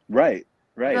 Right.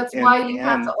 That's why you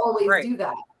have to always do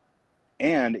that.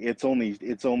 And it's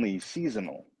only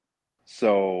seasonal.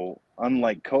 So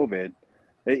unlike COVID,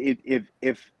 if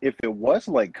it was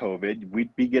like COVID,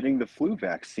 we'd be getting the flu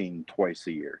vaccine twice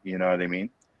a year. You know what I mean?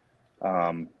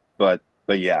 But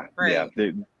yeah, yeah.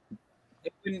 It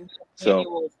wouldn't be an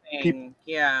annual thing.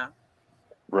 Yeah.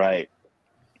 Right.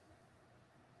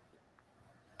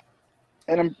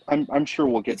 And I'm sure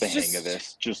we'll get the hang of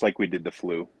this, just like we did the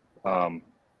flu.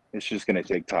 It's just going to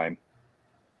take time.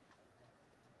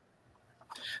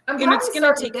 And it's going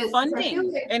to take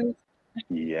funding. And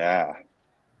yeah,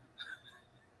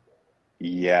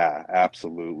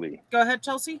 absolutely. Go ahead,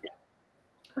 Chelsea.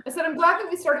 I said I'm glad that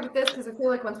we started with this because I feel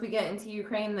like once we get into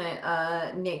Ukraine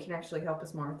that Nate can actually help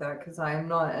us more with that, because I'm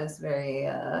not as very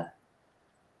I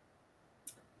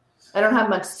don't have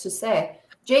much to say.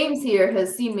 James here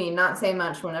has seen me not say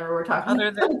much whenever we're talking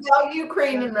about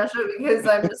Ukraine and Russia, because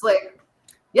I'm just like,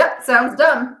 yep, sounds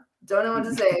dumb. Don't know what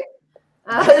to say.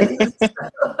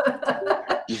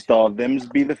 Just all them's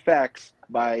be the facts.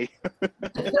 Bye.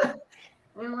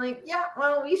 I'm like, yeah,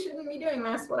 well, we shouldn't be doing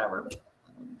this, whatever.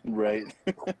 Right.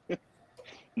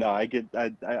 No, I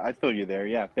feel you there.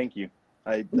 Yeah, thank you.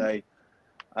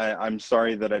 I'm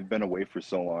sorry that I've been away for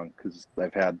so long, because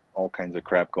I've had all kinds of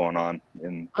crap going on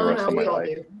in the rest of my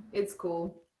life. It's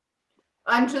cool.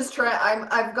 I'm just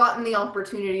I've gotten the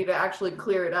opportunity to actually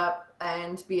clear it up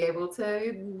and be able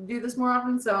to do this more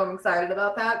often, so I'm excited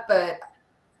about that. But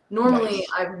normally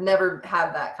I've never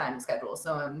had that kind of schedule,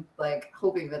 so I'm like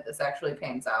hoping that this actually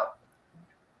pans out.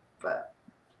 But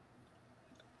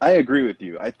I agree with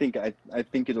you. I think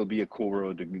it'll be a cool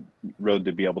road to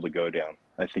be able to go down.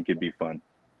 I think it'd be fun.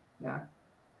 Yeah.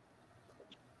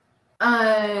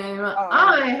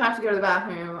 I have to go to the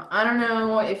bathroom. I don't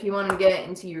know if you wanted to get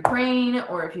into Ukraine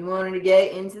or if you wanted to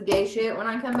get into the gay shit when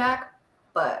I come back,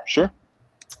 but sure,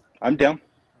 I'm down.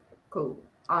 Cool.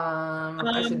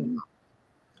 I shouldn't.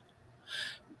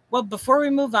 Well, before we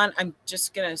move on, I'm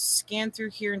just going to scan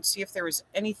through here and see if there was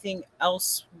anything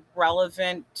else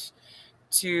relevant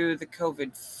to the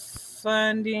COVID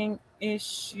funding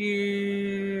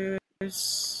issues.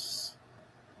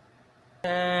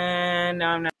 And no,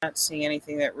 I'm not seeing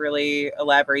anything that really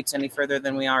elaborates any further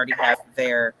than we already have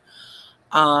there.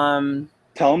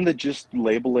 Tell them to just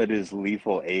label it as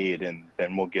lethal aid, and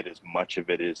then we'll get as much of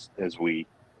it as we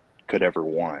could ever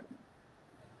want.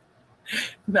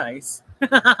 Nice.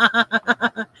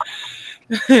 The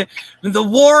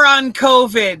war on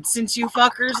COVID. Since you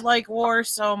fuckers like war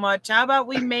so much, how about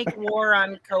we make war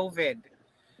on COVID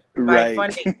by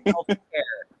funding healthcare?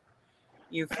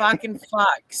 You fucking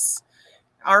fucks.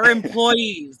 Our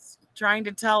employees trying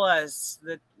to tell us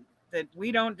that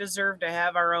we don't deserve to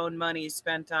have our own money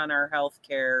spent on our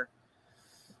healthcare.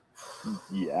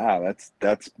 Yeah,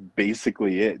 that's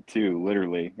basically it too,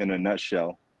 literally, in a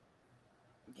nutshell.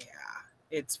 Yeah,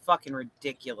 it's fucking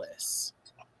ridiculous.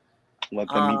 Let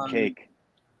them eat cake.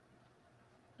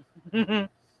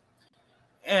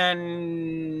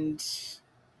 And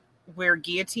wear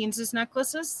guillotines as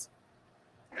necklaces?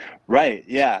 Right,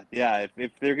 yeah.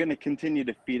 If they're gonna continue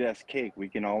to feed us cake, we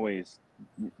can always,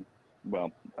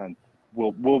 well,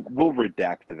 we'll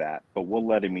redact that, but we'll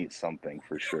let him eat something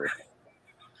for sure.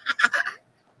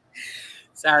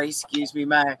 Sorry, excuse me.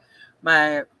 My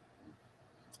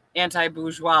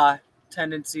anti-bourgeois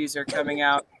tendencies are coming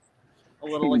out a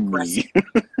little aggressive.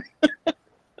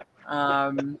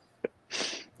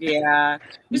 Yeah.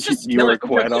 It's just you are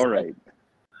quite all right.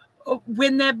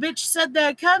 When that bitch said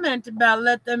that comment about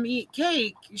let them eat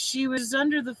cake, she was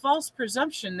under the false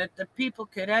presumption that the people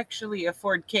could actually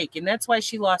afford cake, and that's why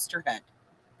she lost her head.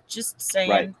 Just saying.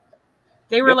 Right.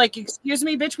 They were like, excuse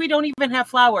me, bitch, we don't even have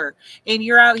flour, and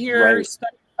you're out here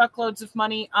spending fuckloads of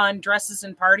money on dresses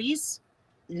and parties?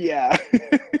 Yeah.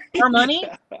 Our money?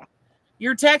 Yeah.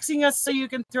 You're taxing us so you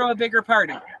can throw a bigger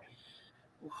party.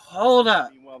 Hold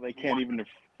up. Meanwhile, they can't even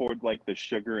afford like the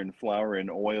sugar and flour and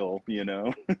oil, you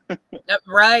know?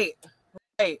 Right.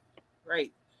 Like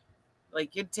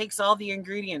it takes all the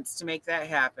ingredients to make that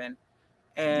happen.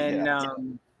 And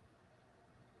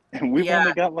and we've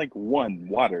only got like one,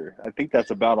 water. I think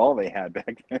that's about all they had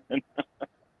back then.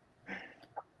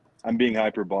 I'm being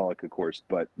hyperbolic, of course,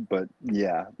 but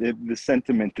yeah, the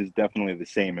sentiment is definitely the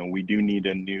same, and we do need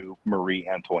a new Marie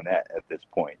Antoinette at this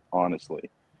point, honestly,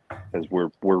 because we're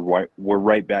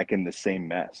right back in the same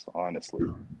mess, honestly.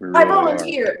 Really I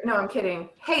volunteer. No, I'm kidding.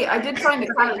 Hey, I did find a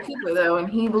Kylie Cooper though, and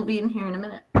he will be in here in a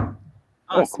minute. Awesome.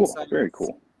 Oh, cool! Science. Very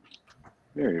cool.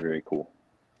 Very, very cool.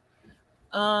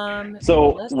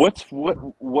 So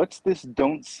what's this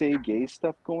don't say gay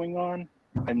stuff going on?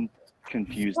 I'm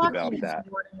confused about that.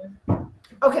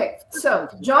 Okay, so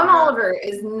John Oliver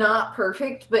is not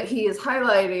perfect, but he is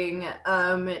highlighting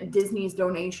Disney's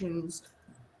donations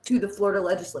to the Florida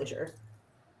legislature.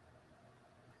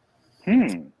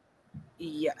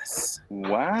 Yes.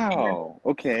 Wow.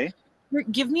 Okay.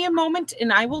 Give me a moment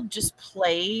and I will just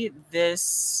play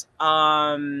this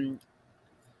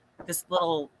this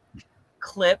little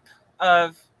clip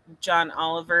of John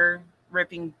Oliver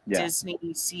ripping Disney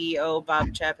CEO Bob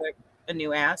Chapek a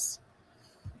new ass.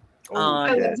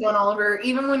 I love John Oliver,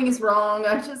 even when he's wrong.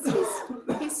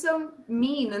 He's so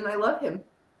mean, and I love him.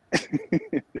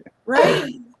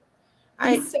 Right.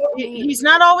 He's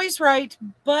not always right,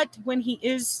 but when he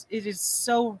is, it is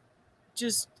so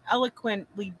just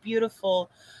eloquently beautiful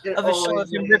of a show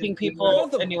of him ripping people a new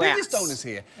ass. One of the biggest donors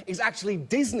here is actually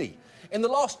Disney. In the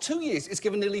last 2 years, it's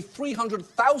given nearly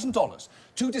 $300,000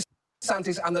 to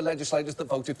DeSantis and the legislators that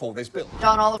voted for this bill.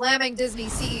 John Oliver slamming Disney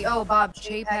CEO Bob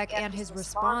Chapek and his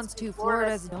response to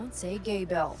Florida's Don't Say Gay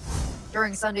bill.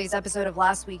 During Sunday's episode of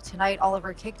Last Week Tonight,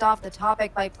 Oliver kicked off the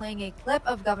topic by playing a clip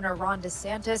of Governor Ron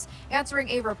DeSantis answering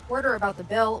a reporter about the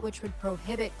bill, which would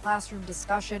prohibit classroom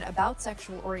discussion about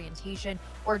sexual orientation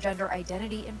or gender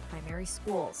identity in primary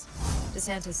schools.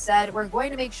 DeSantis said, "We're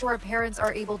going to make sure parents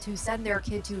are able to send their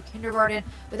kid to kindergarten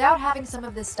without having some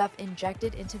of this stuff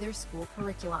injected into their school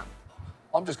curriculum."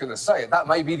 I'm just going to say it, that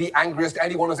may be the angriest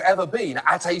anyone has ever been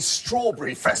at a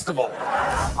strawberry festival.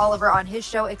 Oliver on his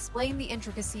show explained the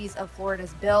intricacies of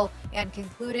Florida's bill and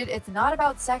concluded it's not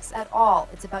about sex at all.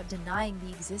 It's about denying the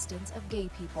existence of gay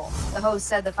people. The host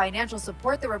said the financial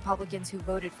support the Republicans who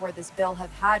voted for this bill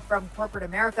have had from corporate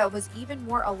America was even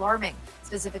more alarming,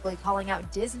 specifically calling out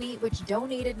Disney, which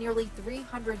donated nearly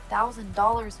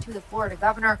 $300,000 to the Florida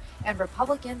governor, and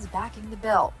Republicans backing the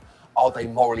bill. Are they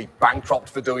morally bankrupt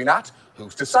for doing that?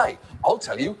 Who's to say? I'll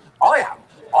tell you, I am.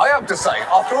 I am to say.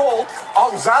 After all,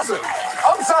 I'm Zazu.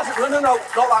 No, not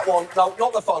that one. No,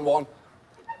 not the fun one.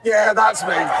 Yeah, that's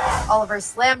me. Oliver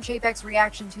slammed Chapek's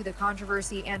reaction to the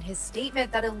controversy and his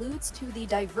statement that alludes to the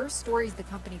diverse stories the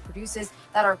company produces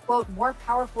that are, quote, more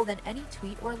powerful than any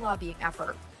tweet or lobbying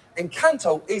effort.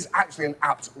 Encanto is actually an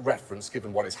apt reference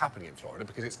given what is happening in Florida,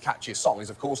 because its catchiest song is,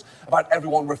 of course, about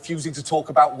everyone refusing to talk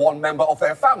about one member of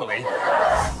their family.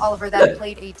 Oliver then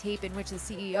played a tape in which the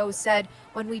CEO said,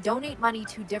 "When we donate money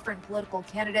to different political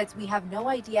candidates, we have no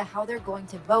idea how they're going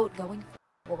to vote going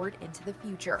forward into the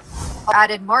future."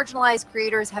 Added, marginalized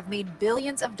creators have made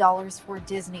billions of dollars for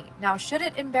Disney. Now, should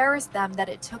it embarrass them that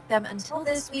it took them until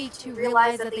this week to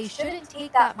realize that they shouldn't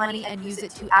take that money and use it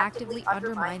to actively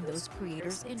undermine those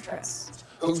creators' interests?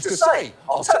 Who's to say?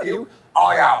 I'll tell you,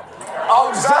 I am.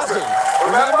 I'm Zazu,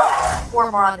 remember?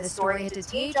 For more on this story, head to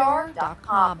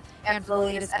thr.com. And for the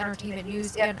latest entertainment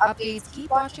news and updates,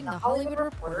 keep watching the Hollywood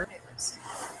Reporter News.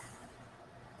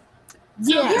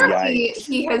 So apparently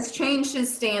he has changed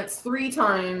his stance 3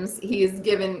 times. He's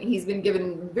been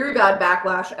given very bad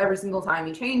backlash every single time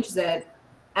he changes it.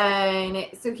 And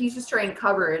so he's just trying to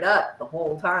cover it up the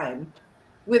whole time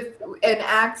and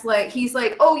act like he's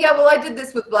like, oh yeah, well I did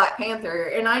this with Black Panther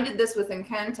and I did this with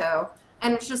Encanto.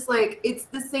 And it's just like, it's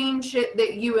the same shit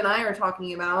that you and I are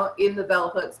talking about in the Bell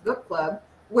Hooks book club,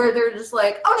 where they're just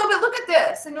like, oh no, but look at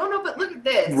this. And no, but look at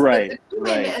this. Right. But the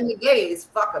women and the gays,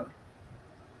 fuck them.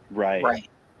 Right.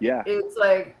 Yeah. It's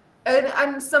like,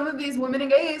 and some of these women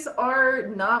and gays are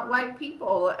not white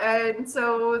people, and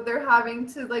so they're having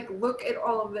to like look at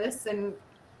all of this. And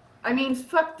I mean,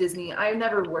 fuck Disney. I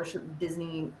never worshipped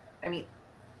Disney. I mean,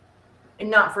 and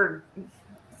not for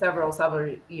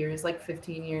several years, like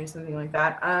 15 years, something like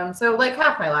that. So like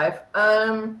half my life.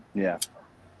 Yeah.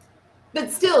 But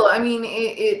still, I mean,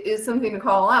 it is something to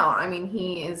call out. I mean,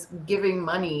 he is giving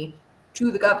money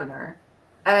to the governor.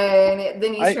 And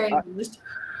then he's trying to just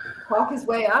talk his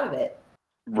way out of it.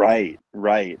 Right,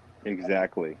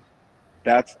 exactly.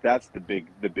 That's the big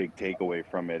takeaway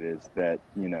from it, is that,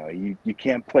 you know, you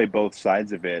can't play both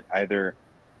sides of it. Either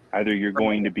you're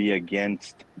going to be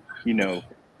against, you know,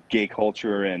 gay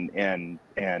culture and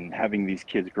having these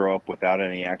kids grow up without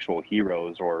any actual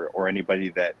heroes or anybody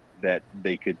that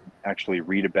they could actually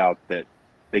read about that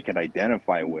they can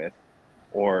identify with,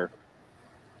 or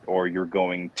you're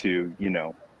going to, you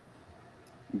know,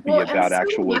 be about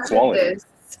actual equality.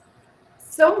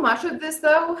 So much of this,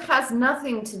 though, has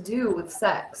nothing to do with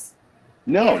sex.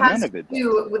 No, none of it. It has to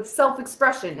do with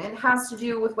self-expression. It has to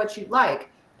do with what you like.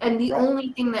 And the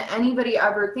only thing that anybody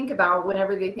ever think about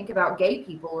whenever they think about gay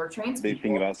people or trans people, they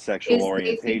think about sexual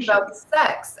orientation. They think about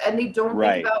sex, and they don't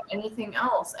think about anything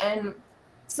else. And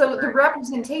so the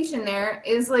representation there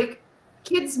is like,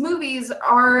 kids' movies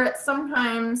are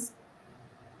sometimes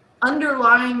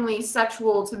underlyingly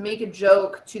sexual to make a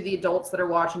joke to the adults that are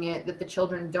watching it that the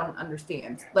children don't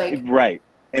understand. Like, right.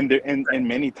 And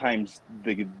many times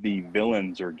the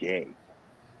villains are gay.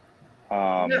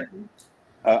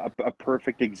 A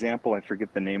perfect example, I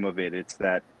forget the name of it. It's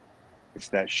that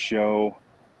show.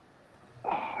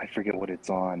 I forget what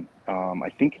it's on. I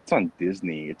think it's on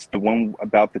Disney. It's the one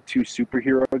about the 2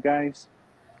 superhero guys.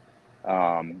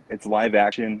 It's live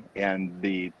action, and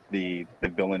the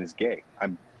villain is gay.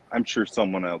 I'm sure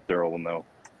someone out there will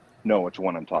know which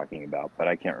one I'm talking about, but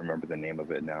I can't remember the name of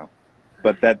it now.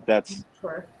 But that's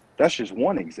just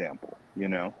one example, you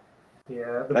know.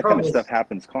 Yeah, that kind of stuff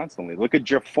happens constantly. Look at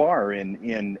Jafar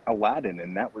in Aladdin,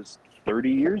 and that was 30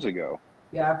 years ago.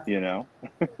 Yeah. You know.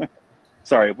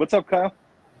 Sorry, what's up, Kyle?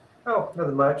 Oh,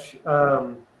 nothing much.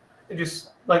 It just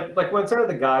like when some of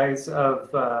the guys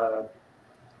of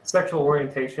sexual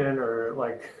orientation or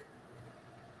like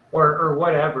or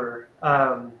whatever.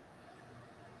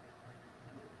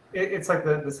 It's like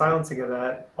the silencing of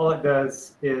that. All it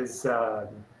does is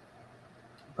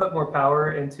put more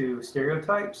power into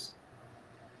stereotypes,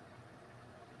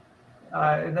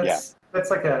 and that's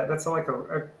like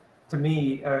a to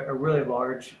me a really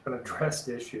large unaddressed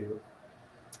issue.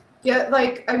 Yeah,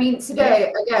 like I mean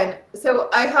today again. So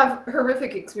I have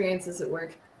horrific experiences at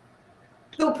work.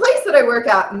 The place that I work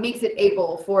at makes it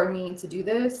able for me to do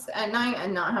this at night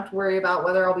and not have to worry about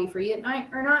whether I'll be free at night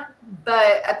or not.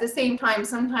 But at the same time,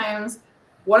 sometimes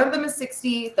one of them is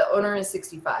 60, the owner is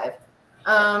 65.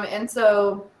 And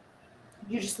so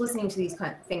you're just listening to these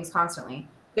kind of things constantly.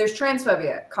 There's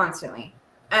transphobia constantly.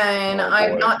 And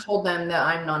I've not told them that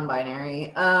I'm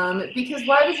non-binary. Because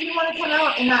why would you want to come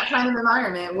out in that kind of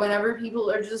environment whenever people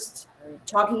are just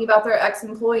talking about their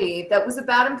ex-employee that was a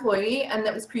bad employee and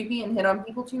that was creepy and hit on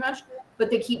people too much, but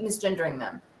they keep misgendering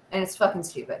them, and it's fucking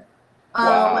stupid.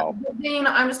 But then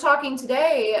I was talking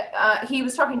today, he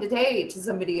was talking today to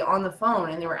somebody on the phone,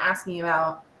 and they were asking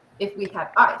about if we had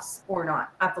ice or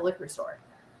not at the liquor store.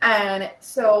 And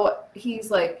so he's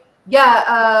like,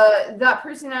 yeah, that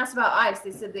person asked about ICE.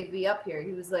 They said they'd be up here.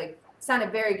 He was like,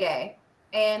 sounded very gay.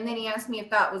 And then he asked me if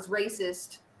that was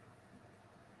racist.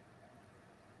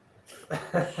 And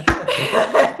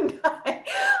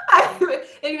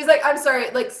he was like, I'm sorry,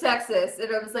 like sexist.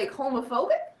 And I was like,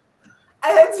 homophobic?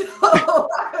 And so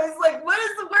I was like, what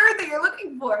is the word that you're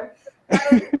looking for?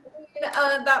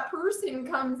 And that person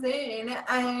comes in,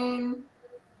 and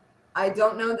I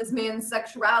don't know this man's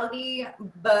sexuality,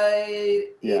 but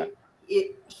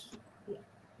he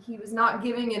was not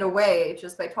giving it away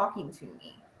just by talking to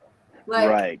me. Like,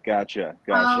 right, gotcha.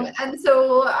 And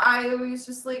so I was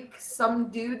just like, some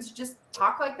dudes just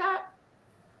talk like that,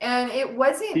 and it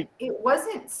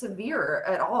wasn't severe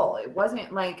at all. It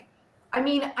wasn't like, I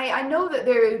mean, I know that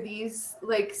there are these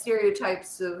like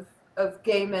stereotypes of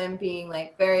gay men being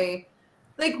like very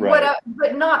like what,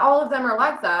 but not all of them are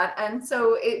like that, and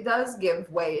so it does give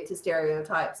way to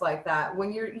stereotypes like that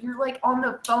when you're like on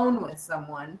the phone with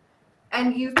someone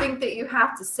and you think that you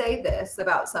have to say this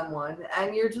about someone,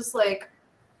 and you're just like,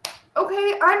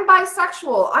 okay, I'm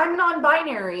bisexual, I'm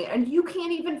non-binary, and you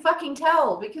can't even fucking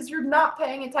tell because you're not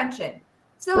paying attention.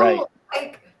 So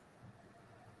like,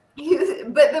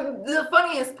 but the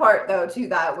funniest part though to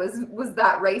that was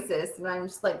that racist, and I'm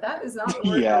just like, that is not the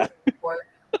word you're looking for.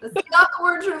 That's not the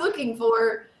word you're looking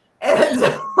for. And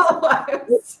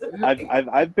so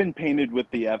I've been painted with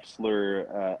the F slur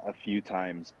a few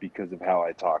times because of how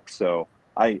I talk, so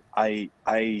I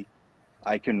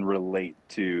can relate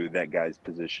to that guy's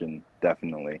position,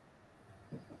 definitely.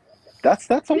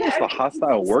 That's almost a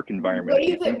hostile work environment if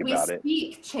you think about it. The way that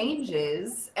we speak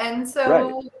changes, and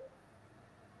so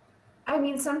I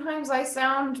mean, sometimes I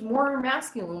sound more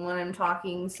masculine when I'm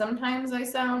talking. Sometimes I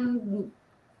sound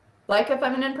like a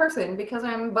feminine person because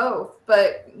I'm both,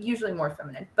 but usually more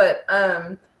feminine. But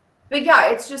yeah,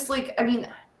 it's just like, I mean,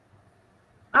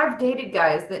 I've dated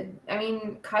guys that, I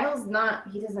mean, Kyle's not,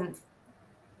 he doesn't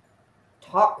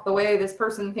talk the way this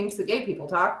person thinks that gay people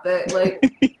talk, but like,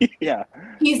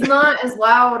 he's not as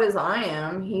loud as I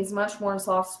am. He's much more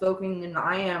soft-spoken than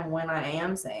I am when I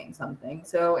am saying something.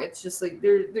 So it's just like,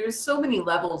 there's so many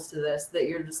levels to this that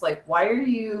you're just like, why are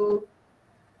you...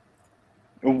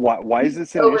 Why is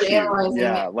this an issue?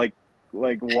 Yeah, like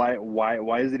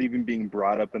why is it even being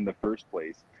brought up in the first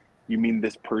place? You mean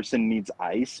this person needs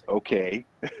ice? Okay.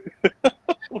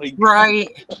 Like,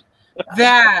 right.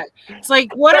 That. It's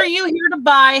like, what are you here to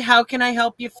buy? How can I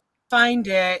help you find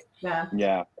it?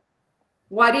 Yeah.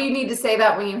 Why do you need to say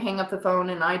that when you hang up the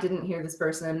phone and I didn't hear this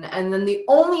person? And then the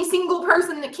only single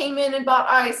person that came in and bought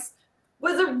ice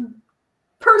was a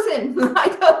person. I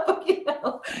don't fucking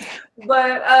know.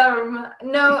 But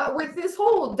no, with this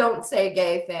whole don't say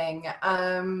gay thing,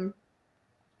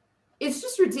 it's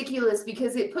just ridiculous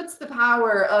because it puts the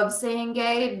power of saying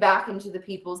gay back into the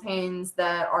people's hands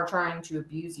that are trying to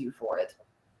abuse you for it.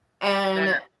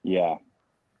 And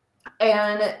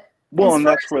and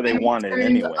that's where they want it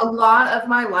anyway. A lot of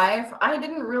my life, I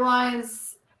didn't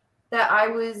realize that I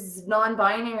was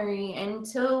non-binary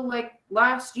until like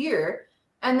last year.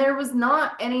 And there wasn't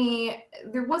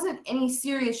any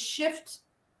serious shift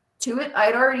to it.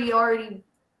 I'd already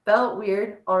felt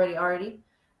weird, already.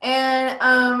 And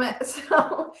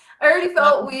so I already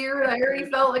felt weird. I already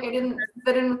felt like I didn't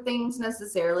fit in with things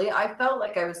necessarily. I felt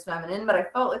like I was feminine, but I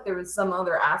felt like there was some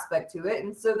other aspect to it.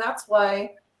 And so that's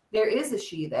why there is a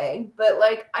she, they. But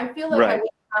like, I feel like I would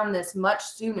have found this much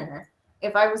sooner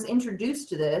if I was introduced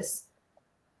to this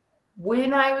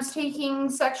when I was taking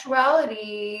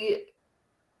sexuality.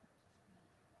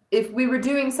 If we were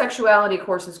doing sexuality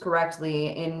courses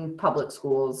correctly in public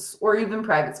schools or even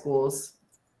private schools,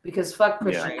 because fuck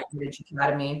Christian College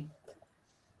Academy.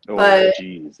 Oh,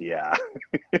 geez, yeah.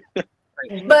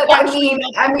 But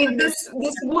I mean, this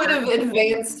would have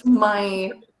advanced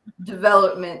my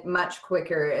development much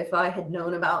quicker if I had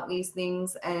known about these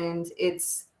things, and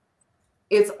it's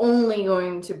only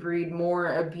going to breed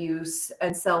more abuse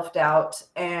and self-doubt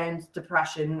and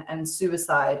depression and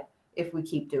suicide if we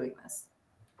keep doing this.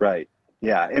 Right.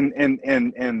 Yeah.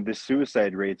 And the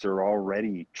suicide rates are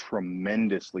already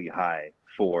tremendously high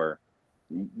for,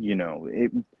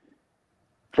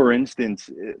 for instance,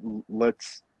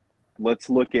 let's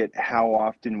look at how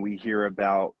often we hear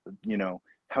about,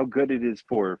 how good it is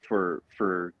for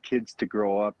kids to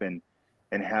grow up and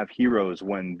have heroes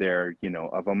when they're,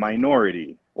 of a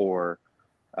minority or,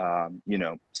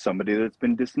 somebody that's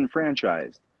been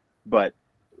disenfranchised. But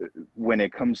when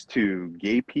it comes to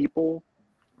gay people,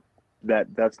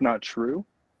 that's not true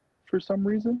for some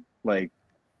reason. Like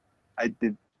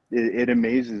it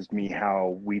amazes me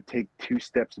how we take 2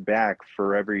 steps back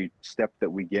for every step that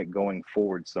we get going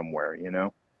forward somewhere,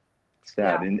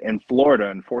 sad. Yeah. And Florida,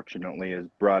 unfortunately, has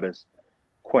brought us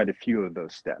quite a few of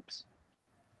those steps.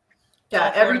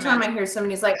 Yeah, every time I hear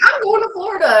somebody's like, I'm going to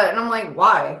Florida, and I'm like,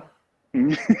 why?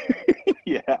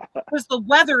 Yeah. Because the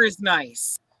weather is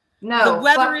nice. No, the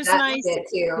weather fuck is that nice. shit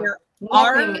too. There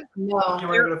Nothing, You no, want to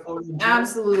go to Florida in June?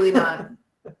 absolutely not.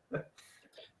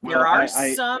 There are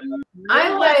some.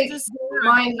 I like leftists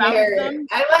my proud of hair. them.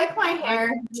 I like my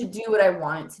hair to do what I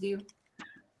want it to do.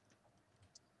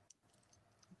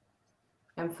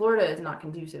 And Florida is not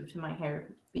conducive to my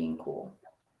hair being cool.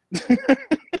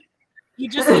 You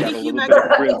just Got need a to little humidity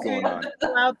bit of frizz going on.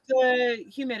 out the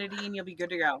humidity, and you'll be good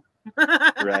to go.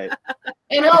 Right.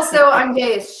 And also, I'm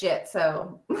gay as shit,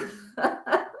 so.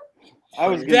 I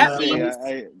was going That to say, means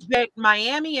that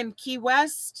Miami and Key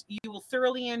West you will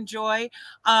thoroughly enjoy.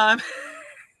 See,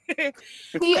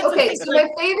 okay, so my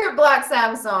favorite Black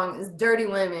Sabbath song is Dirty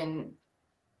Women.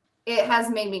 It has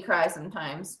made me cry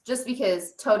sometimes, just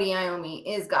because Tony Iommi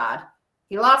is God.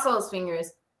 He lost all his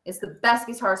fingers. It's the best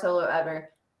guitar solo ever.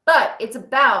 But it's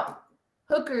about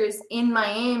hookers in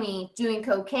Miami doing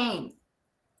cocaine.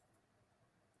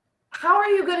 How are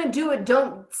you going to do a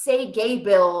Don't Say Gay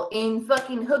bill in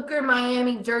fucking Hooker,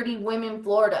 Miami, Dirty Women,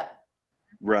 Florida?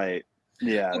 right.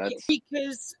 Yeah, Okay, that's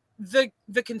because the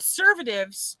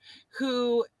conservatives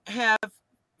who have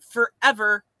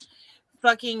forever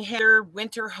fucking had their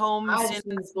winter homes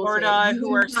in Florida,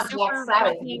 who are super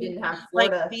fucking,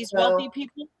 like these wealthy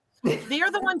people, they are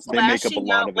the ones They make up a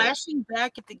lot of it. lashing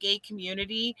back at the gay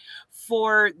community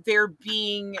for there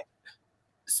being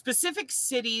specific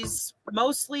cities,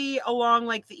 mostly along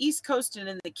like the East Coast and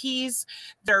in the Keys,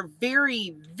 they're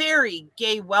very, very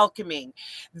gay welcoming.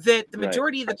 That the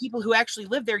majority of the people who actually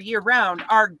live there year round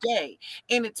are gay,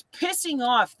 and it's pissing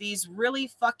off these really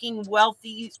fucking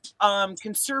wealthy,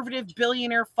 conservative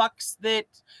billionaire fucks that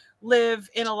live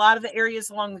in a lot of the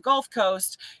areas along the Gulf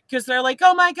Coast, because they're like,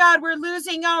 oh my God, we're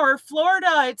losing our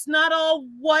Florida. It's not all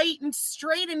white and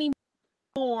straight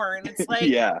anymore. And it's like,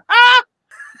 yeah.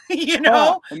 you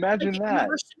know, imagine that.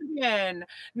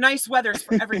 Nice weathers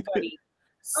for everybody.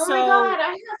 Oh my God, I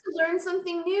have to learn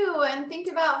something new and think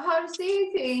about how to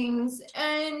say things.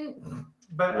 And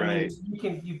but I mean,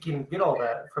 you can get all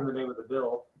that from the name of the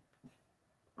bill.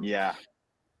 Yeah.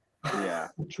 Yeah.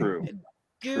 True.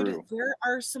 Dude, True. there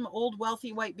are some old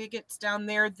wealthy white bigots down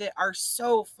there that are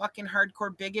so fucking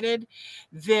hardcore bigoted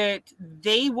that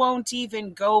they won't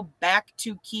even go back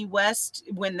to Key West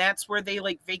when that's where they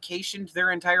like vacationed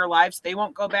their entire lives. They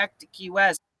won't go back to Key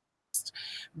West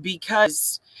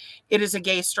because it is a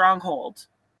gay stronghold.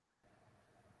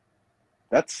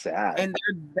 That's sad. And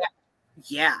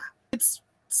yeah, it's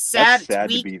sad. That's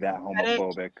sad to be that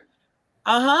homophobic.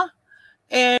 Uh-huh.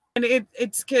 And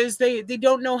it's because they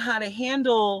don't know how to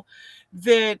handle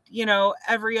that, you know,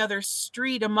 every other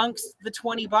street amongst the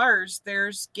 20 bars,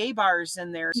 there's gay bars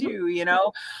in there too, you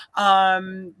know,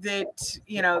 that,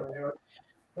 you know,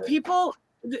 people,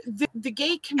 the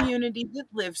gay community that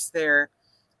lives there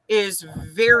is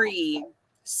very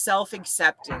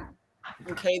self-accepting.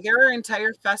 Okay. There are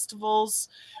entire festivals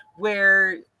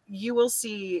where you will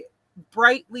see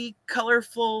brightly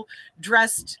colorful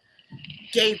dressed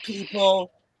gay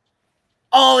people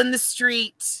all in the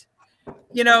street,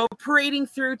 you know, parading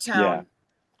through town,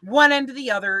 one end to the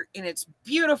other, and it's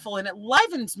beautiful and it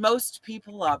livens most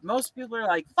people up. Most people are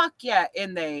like, fuck yeah,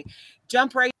 and they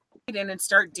jump right in and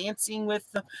start dancing with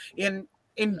them and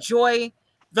enjoy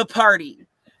the party.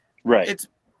 Right. It's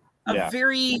a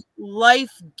very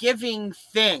life-giving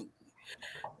thing.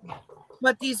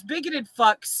 But these bigoted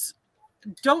fucks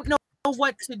don't know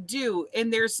what to do,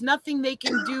 and there's nothing they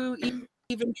can do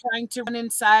even trying to run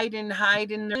inside and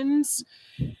hide in their rooms,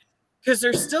 because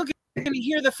they're still going to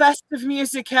hear the festive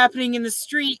music happening in the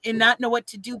street and not know what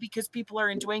to do because people are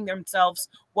enjoying themselves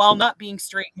while not being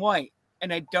straight and white.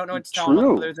 And I don't know what to tell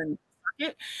them other than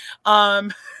it.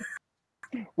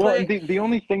 Well, the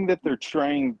only thing that they're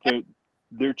trying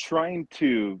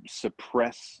to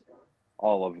suppress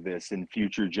all of this in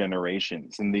future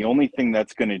generations, and the only thing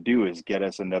that's going to do is get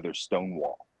us another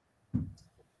Stonewall.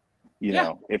 You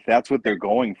know, if that's what they're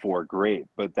going for, great.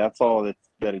 But that's all that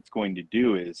it's going to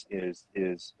do is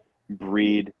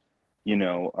breed, you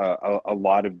know, a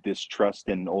lot of distrust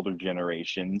in older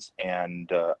generations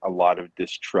and a lot of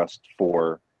distrust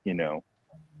for, you know,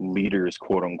 leaders,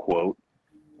 quote unquote.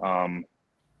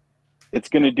 It's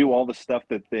going to do all the stuff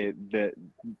that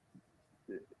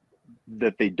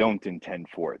they don't intend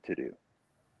for it to do.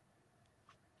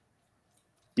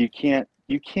 You can't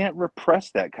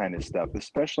repress that kind of stuff,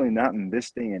 especially not in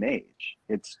this day and age.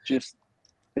 It's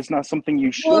not something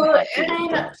you should have to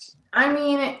repress. I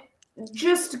mean,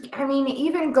 I mean,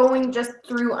 even going just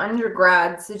through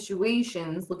undergrad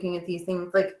situations, looking at these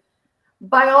things like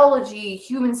biology,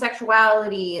 human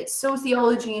sexuality,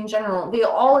 sociology in general, they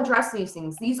all address these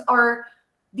things. These are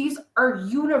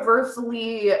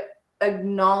universally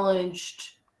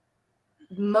acknowledged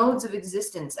modes of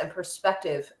existence and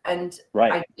perspective and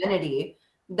identity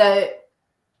that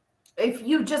if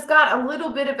you just got a little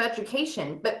bit of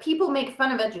education, but people make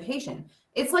fun of education.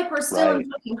 It's like we're still in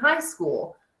fucking high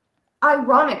school.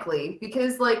 Ironically,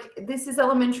 because like this is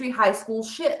elementary high school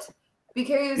shit.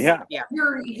 Because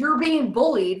you're being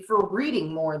bullied for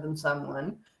reading more than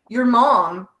someone. Your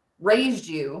mom raised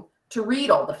you to read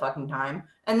all the fucking time.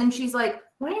 And then she's like,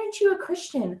 why aren't you a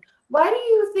Christian? Why do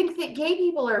you think that gay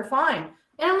people are fine?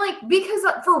 And I'm like, because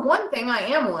for one thing, I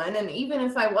am one. And even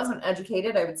if I wasn't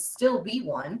educated, I would still be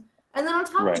one. And then on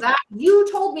top of that, you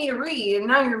told me to read, and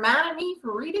now you're mad at me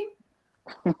for reading?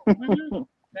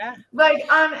 Like,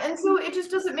 and so it just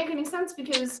doesn't make any sense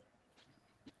because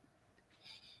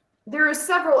there are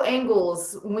several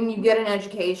angles when you get an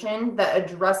education that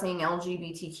addressing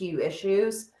LGBTQ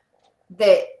issues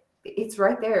that it's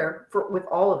right there with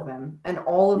all of them. And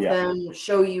all of them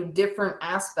show you different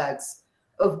aspects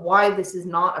of why this is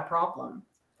not a problem.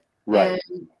 Right.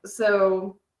 And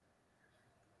so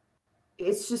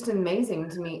it's just amazing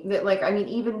to me that, like, I mean,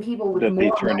 even people with that more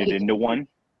they turn it into one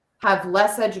have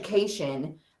less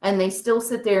education and they still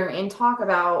sit there and talk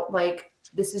about like,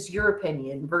 this is your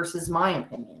opinion versus my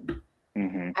opinion.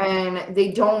 And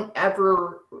they don't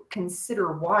ever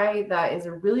consider why that is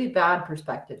a really bad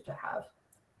perspective to have.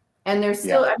 And they're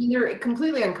still, I mean, they're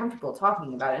completely uncomfortable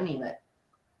talking about any of it.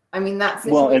 I mean, that's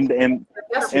and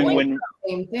when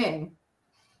same thing.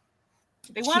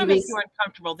 They want to make you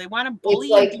uncomfortable. They want to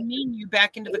bully and demean you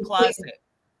back into the closet.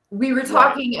 We were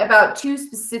talking about two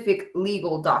specific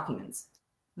legal documents.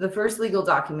 The first legal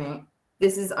document,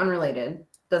 this is unrelated,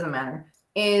 doesn't matter,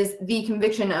 is the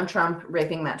conviction of Trump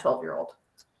raping that 12-year-old.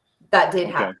 That did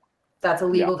happen. That's a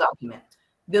legal document.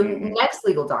 The next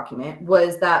legal document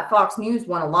was that Fox News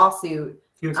won a lawsuit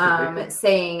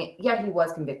saying, he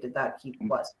was convicted. That he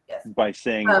was, yes. By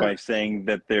saying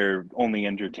that they're only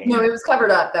entertaining. No, it was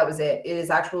covered up. That was it.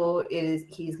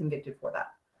 He's convicted for that.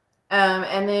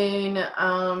 And then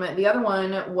the other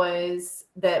one was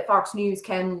that Fox News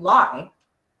can lie.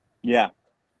 Yeah.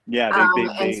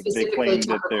 They specifically claim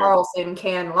Tucker that Carlson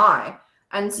can lie.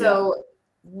 And so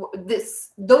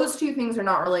those two things are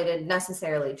not related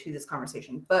necessarily to this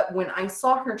conversation. But when I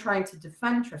saw her trying to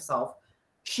defend herself,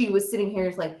 she was sitting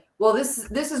here like, well, this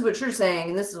is what you're saying,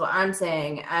 and this is what I'm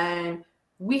saying, and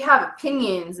we have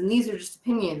opinions, and these are just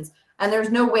opinions, and there's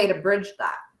no way to bridge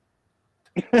that.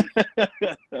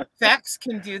 Facts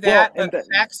can do that, but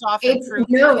facts often prove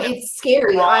it's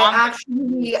scary. I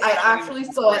actually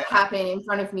saw it happen in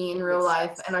front of me in real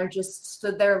life, and I just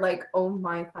stood there like, oh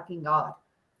my fucking God.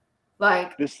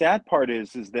 Like, the sad part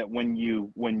is that when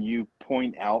you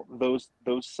point out those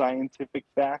scientific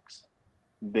facts,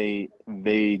 they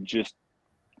just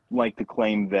like to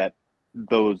claim that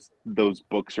those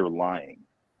books are lying.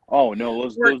 Oh no,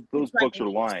 those books are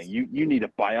lying. You need a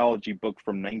biology book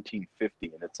from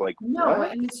 1950, and it's like, no,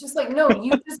 what? and it's just like, no,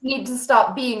 you just need to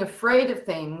stop being afraid of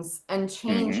things and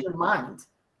change your mind.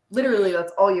 Literally,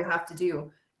 that's all you have to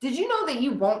do. Did you know that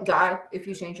you won't die if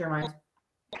you change your mind?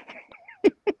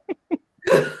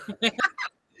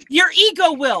 Your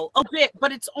ego will a bit,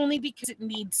 but it's only because it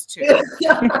needs to.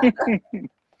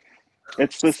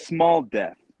 It's the small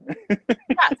death.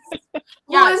 Yes.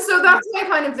 Well, so that's my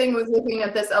kind of thing with looking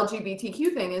at this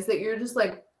LGBTQ thing, is that you're just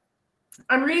like,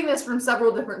 I'm reading this from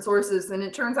several different sources, and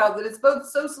it turns out that it's both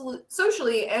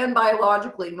socially and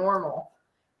biologically normal.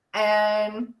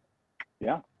 And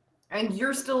and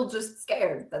you're still just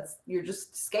scared. You're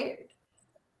just scared.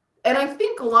 And I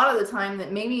think a lot of the time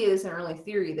that maybe it isn't really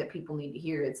theory that people need to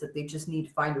hear. It's that they just need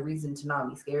to find a reason to not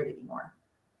be scared anymore.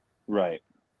 Right.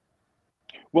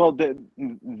 Well,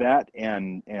 that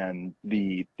and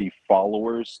the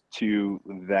followers to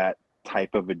that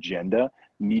type of agenda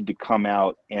need to come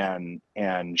out and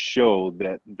show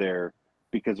that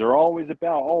because they're always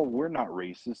about, oh, we're not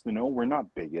racist, we're not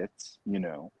bigots,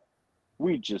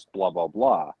 we just blah blah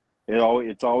blah.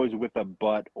 It's always with a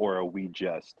but or a we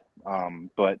just.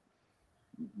 But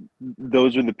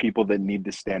those are the people that need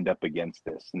to stand up against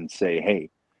this and say, hey,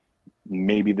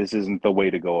 maybe this isn't the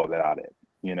way to go about it,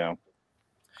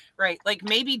 Right. Like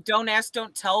maybe don't ask,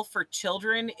 don't tell for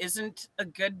children isn't a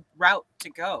good route to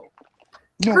go.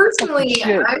 No, personally,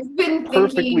 I've been thinking.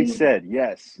 Perfectly said,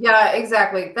 yes. Yeah,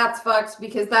 exactly. That's fucked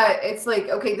because it's like,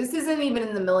 okay, this isn't even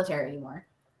in the military anymore.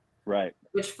 Right.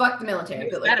 Which fuck the military.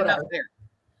 But like, whatever.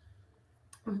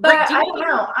 But Right, do I you don't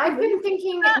know. I've been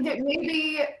thinking that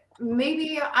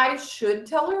maybe I should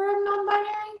tell her I'm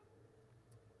non-binary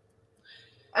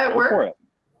at Go work for it.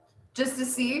 just to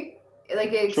see,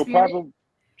 like,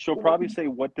 She'll probably say,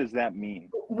 "What does that mean?"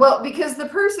 Well, because the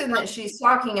person that she's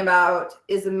talking about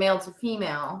is a male to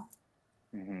female.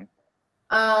 Mm-hmm.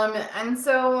 And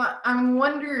so I'm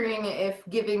wondering if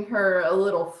giving her a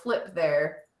little flip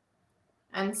there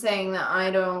and saying that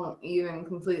I don't even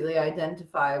completely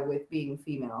identify with being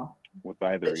female, With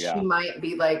either, that yeah, she might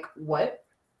be like, "What?"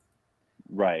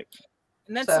 right.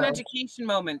 And that's an So- education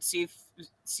moment. See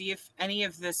if any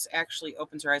of this actually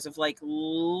opens her eyes of like,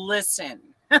 listen,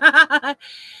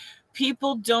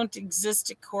 people don't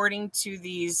exist according to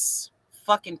these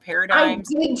fucking I paradigms.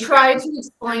 did You try guys to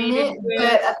explain created it, with-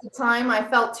 but at the time I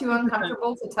felt too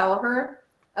uncomfortable to tell her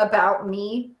about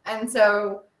me. And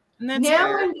so And that's now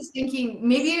fair. I'm just thinking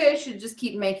maybe I should just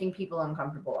keep making people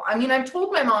uncomfortable. I mean, I've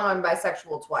told my mom I'm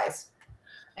bisexual twice,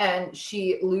 and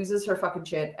she loses her fucking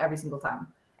shit every single time.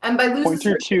 And by loses Point her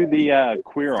her to shit, the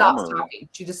queer stops armor. talking.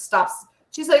 She just stops.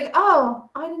 She's like, "Oh,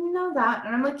 I didn't know that,"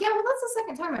 and I'm like, "Yeah, well, that's the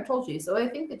second time I told you, so I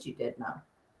think that you did know."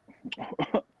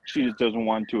 She just doesn't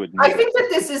want to admit I it. think that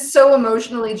this is so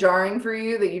emotionally jarring for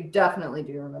you that you definitely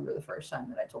do remember the first time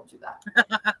that I told you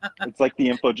that. It's like the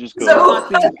info just goes. So,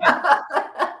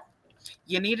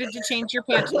 You needed to change your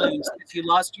pantaloons because you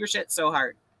lost your shit so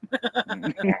hard.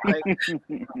 Like,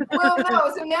 well,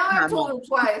 no. So now I've told her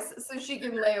twice, so she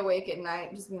can lay awake at night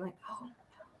and just be like, "Oh."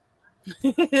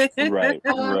 Right,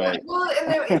 right. Well,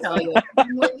 and then it's Hell like,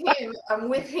 yeah. I'm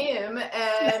with him,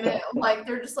 and like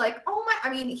they're just like, "Oh my!"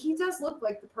 I mean, he does look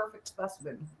like the perfect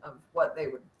specimen of what they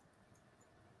would.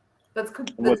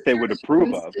 What they would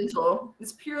approve of.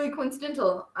 It's purely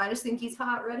coincidental. I just think he's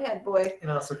hot redhead boy. And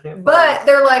also can't. But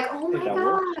they're like, "Oh Hey, my that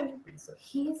works. god,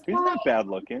 he's He's not white. bad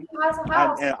looking. He has a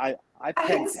house." And I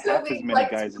pegged so half they as many like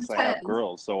to guys as I have pretend.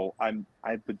 girls, so I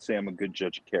would say I'm a good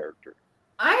judge of character.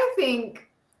 I think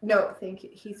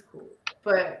he's cool,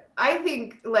 but I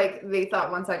think like they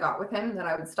thought once I got with him that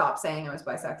I would stop saying I was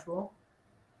bisexual.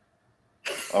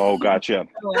 Oh, gotcha,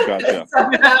 gotcha. So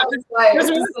that was why I was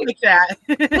It just was like, like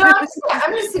that. no,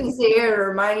 I'm just gonna say it to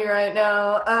remind you right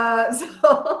now.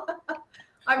 So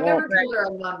I've never told her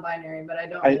I'm non-binary, but I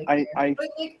don't. Really care. I But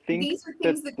like think these are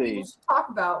things that that people should talk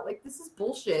about. Like this is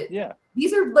bullshit. Yeah,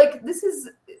 These are like this is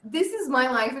my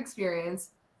life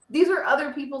experience. These are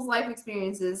other people's life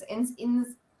experiences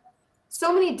in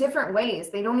so many different ways.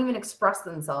 They don't even express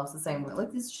themselves the same way.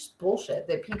 Like this is just bullshit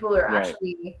that people are Right.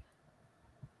 actually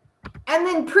and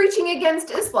then preaching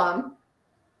against Islam.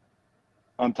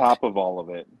 on top of all of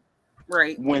it,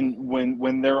 Right.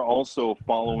 when they're also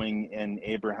following an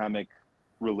Abrahamic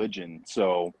religion,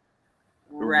 so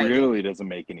Right. it really doesn't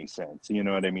make any sense. You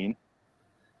know what I mean?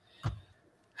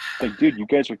 Like, dude, you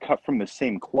guys are cut from the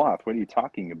same cloth. What are you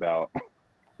talking about?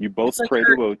 You both It's like, pray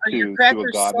are your to a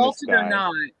crackers God in the salted or sky.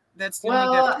 not? That's the only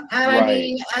Well, difference. and I Right.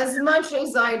 mean, as much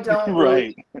as I don't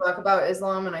Right. really talk about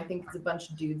Islam and I think it's a bunch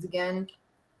of dudes again,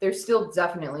 they're still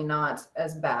definitely not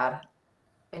as bad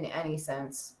in any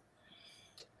sense.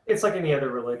 It's like any other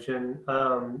religion.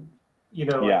 You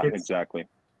know, Yeah, like it's exactly.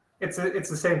 it's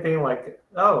the same thing. Like,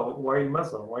 oh, why are you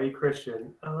Muslim? Why are you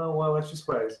Christian? Oh, well, that's just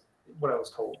what I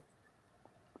was told.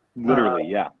 Literally,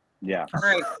 yeah.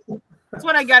 Right. That's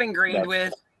what I got ingrained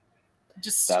with.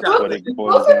 Just That's stuff. what it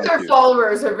boils Both of down their to.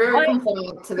 followers are very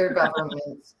compliant to their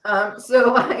government.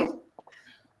 So like,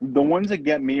 The ones that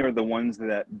get me are the ones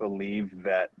that believe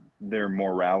that their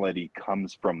morality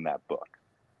comes from that book,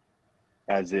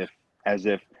 as if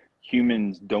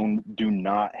humans do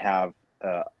not have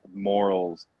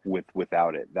morals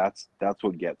without it. That's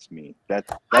what gets me. That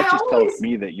just tells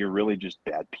me that you're really just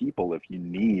bad people if you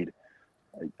need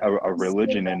a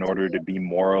religion in order to be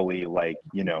morally, like,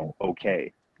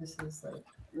 okay. this is like,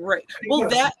 Right. Well,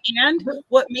 that and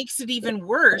what makes it even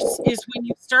worse is when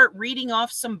you start reading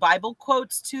off some Bible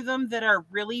quotes to them that are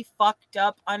really fucked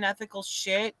up, unethical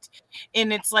shit.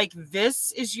 And it's like,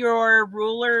 this is your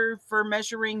ruler for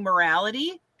measuring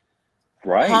morality?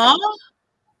 Right. Huh?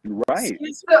 Right.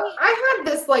 Excuse so me? I had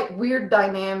this like weird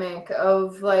dynamic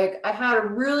of like I had a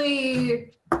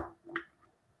really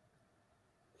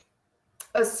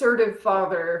assertive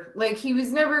father. Like he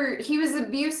was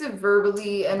abusive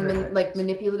verbally and like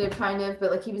manipulative kind of,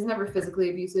 but like he was never physically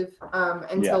abusive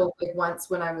until like once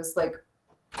when I was like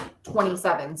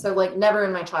 27, so like never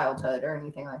in my childhood or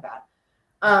anything like that.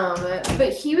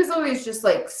 But he was always just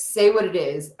like, say what it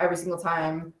is every single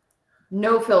time,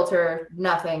 no filter,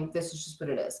 nothing, this is just what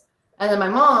it is. And then my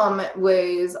mom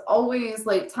was always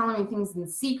like telling me things in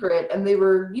secret, and they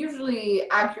were usually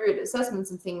accurate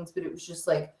assessments of things, but it was just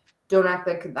like, don't act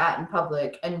like that in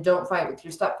public, and don't fight with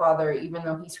your stepfather, even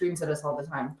though he screams at us all the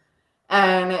time.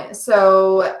 And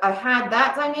so I had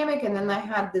that dynamic, and then I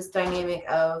had this dynamic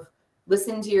of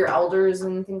listen to your elders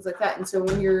and things like that. And so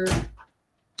when you're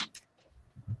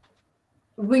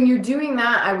doing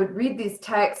that, I would read these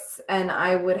texts, and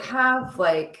I would have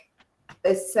like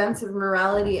a sense of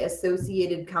morality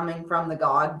associated coming from the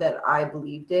God that I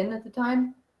believed in at the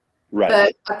time. Right.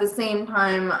 But at the same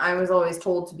time, I was always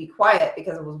told to be quiet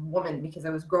because I was a woman, because I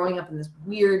was growing up in this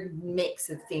weird mix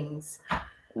of things.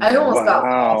 I almost got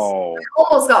lost. I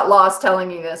almost got lost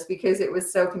telling you this because it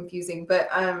was so confusing. But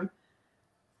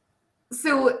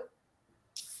so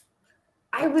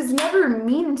I was never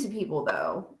mean to people,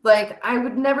 though. Like, I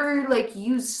would never like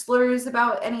use slurs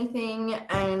about anything,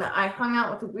 and I hung out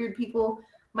with the weird people.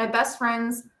 My best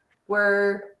friends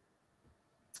were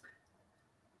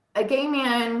a gay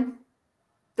man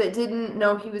that didn't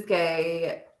know he was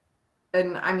gay,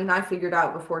 and I mean, I figured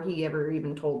out before he ever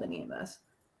even told any of us.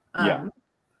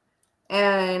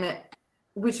 And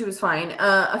which was fine.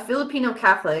 A Filipino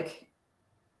Catholic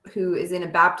who is in a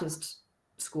Baptist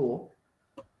school.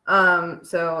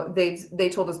 So they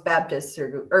told us Baptists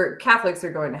or Catholics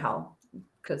are going to hell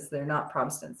because they're not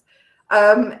Protestants.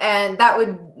 And that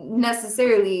is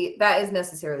necessarily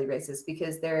racist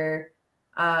because they're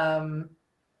saying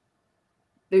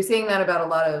that about a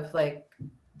lot of like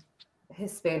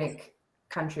Hispanic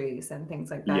countries and things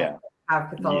like that. Yeah. Have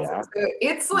Catholicism. Yeah. So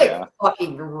it's like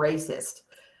fucking racist.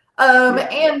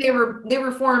 And they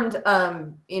were formed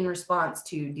in response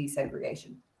to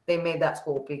desegregation. They made that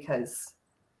school because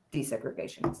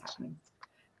desegregation was happening.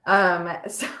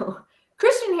 So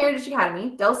Christian Heritage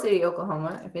Academy, Del City,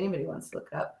 Oklahoma, if anybody wants to look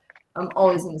it up. I'm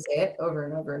always going to say it over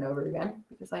and over and over again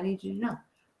because I need you to know.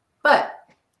 But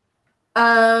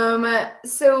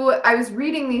so I was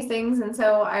reading these things, and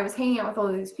so I was hanging out with all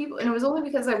of these people, and it was only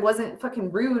because I wasn't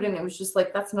fucking rude, and it was just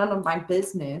like, that's none of my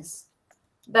business,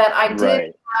 that I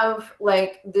did have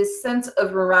like this sense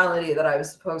of morality that I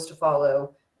was supposed to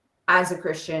follow as a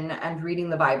Christian and reading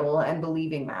the Bible and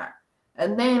believing that.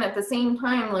 And then at the same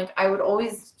time, like I would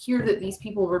always hear that these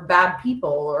people were bad people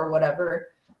or whatever,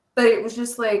 but it was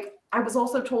just like, I was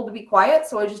also told to be quiet,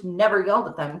 so I just never yelled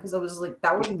at them because I was like,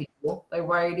 that wouldn't be cool. Like,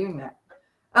 why are you doing that?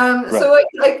 So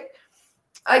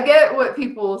I get what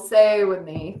people say when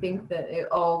they think that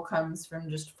it all comes from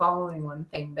just following one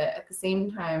thing, but at the same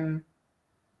time,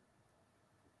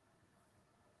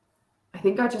 I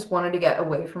think I just wanted to get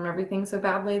away from everything so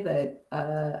badly that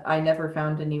I never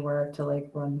found anywhere to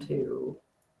like run to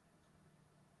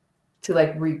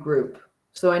like regroup.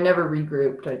 So I never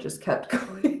regrouped. I just kept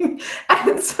going.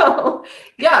 And so,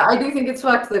 yeah, I do think it's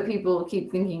fucked that people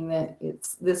keep thinking that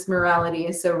this morality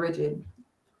is so rigid.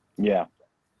 Yeah.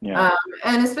 Yeah.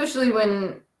 And especially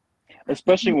when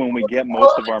we get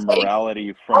most of our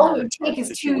morality from all it would take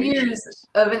is 2 years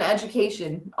of an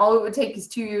education. All it would take is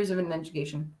 2 years of an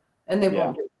education, and they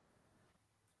won't do it.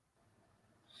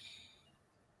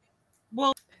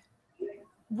 Well,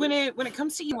 when it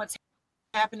comes to what's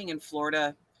happening in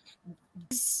Florida,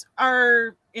 these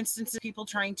are instances of people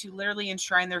trying to literally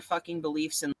enshrine their fucking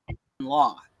beliefs in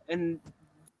law, and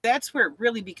that's where it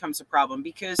really becomes a problem,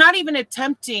 because not even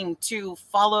attempting to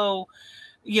follow,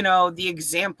 the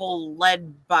example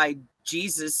led by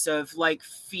Jesus of like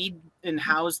feed and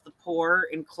house the poor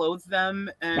and clothe them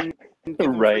and give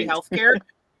them free healthcare.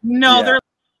 No, they're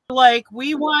like,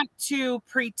 we want to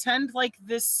pretend like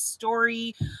this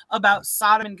story about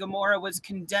Sodom and Gomorrah was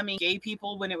condemning gay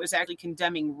people when it was actually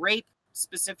condemning rape,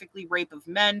 specifically rape of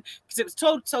men, because it was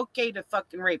told it's okay to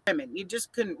fucking rape women. You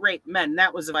just couldn't rape men.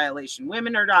 That was a violation.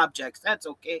 Women are objects. That's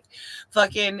okay.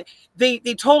 Fucking, they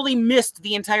totally missed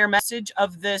the entire message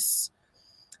of this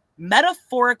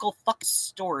metaphorical fuck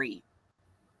story,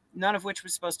 none of which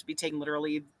was supposed to be taken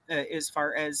literally, as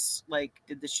far as like,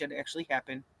 did this shit actually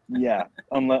happen? Yeah,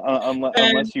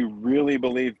 unless you really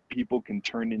believe people can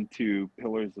turn into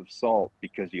pillars of salt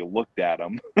because you looked at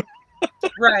them.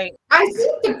 Right. I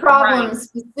think the problem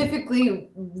specifically,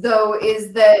 though,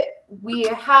 is that we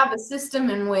have a system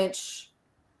in which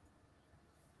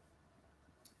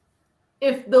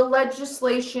if the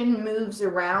legislation moves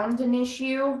around an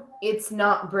issue, it's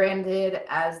not branded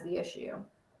as the issue.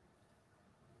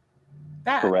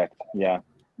 Correct. Yeah.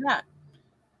 Yeah.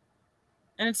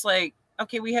 And it's like,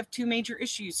 okay, we have two major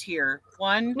issues here.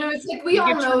 One, no, it's like we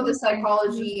all know the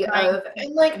psychology of,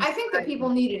 and like I think that people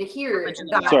needed to hear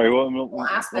that. Sorry, one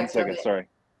second. Sorry,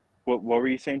 what were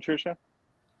you saying, Trisha?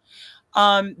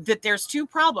 That there's two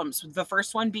problems. The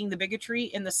first one being the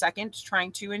bigotry, and the second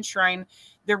trying to enshrine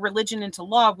their religion into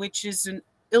law, which is an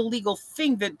illegal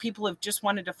thing that people have just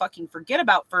wanted to fucking forget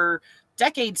about for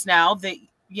decades now. That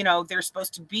there's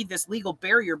supposed to be this legal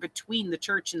barrier between the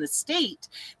church and the state,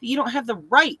 that you don't have the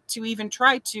right to even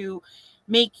try to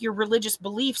make your religious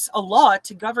beliefs a law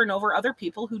to govern over other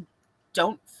people who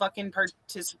don't fucking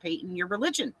participate in your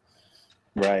religion.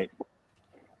 Right.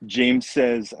 James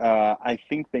says, I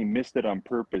think they missed it on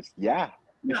purpose. Yeah.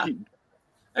 Yeah.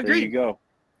 There Agreed. you go.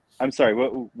 I'm sorry.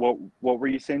 What were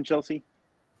you saying, Chelsea?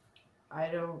 I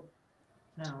don't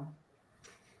know.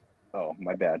 Oh,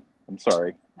 my bad. I'm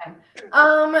sorry. No,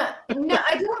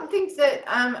 I don't think that.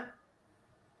 I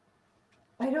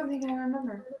don't think I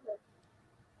remember.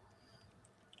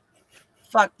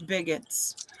 Fuck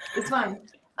bigots. It's fine.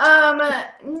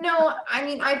 No, I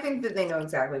mean, I think that they know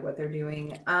exactly what they're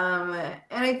doing. And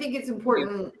I think it's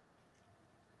important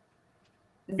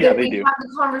that they we do. have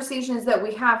the conversations that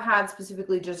we have had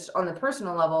specifically just on the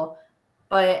personal level.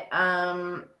 But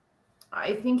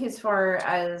I think as far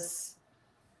as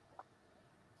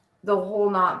the whole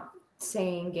not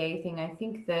saying gay thing, I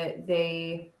think that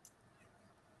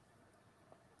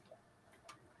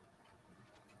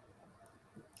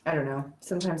I don't know.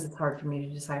 Sometimes it's hard for me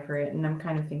to decipher it, and I'm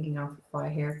kind of thinking off the fly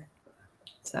here.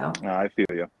 So I feel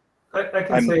you. I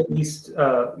can say at least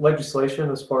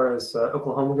legislation as far as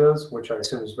Oklahoma goes, which I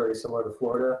assume is very similar to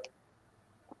Florida.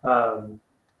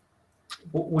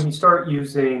 When you start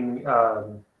using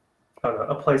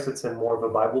a place that's in more of a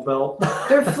Bible Belt,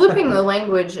 they're flipping the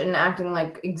language and acting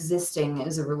like existing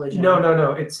is a religion.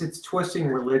 No. It's twisting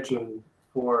religion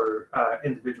for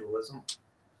individualism.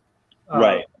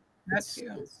 Right.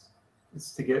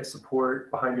 It's to get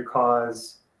support behind your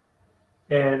cause,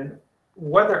 and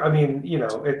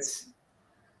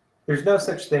there's no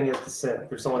such thing as dissent.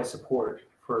 There's only support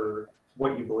for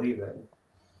what you believe in.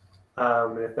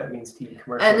 And if that means TV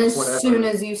commercials, and as whatever. soon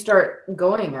as you start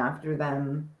going after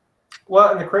them,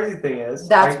 well, and the crazy thing is,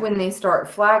 that's when they start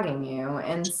flagging you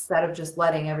instead of just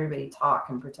letting everybody talk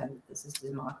and pretend that this is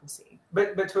democracy.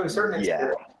 But to a certain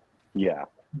extent, yeah,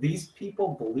 these people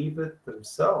believe it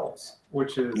themselves,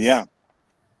 which is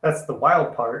that's the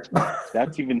wild part.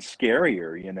 That's even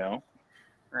scarier,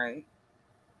 Right.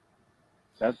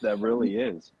 That really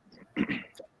is.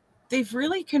 They've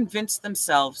really convinced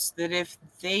themselves that if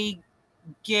they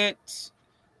get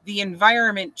the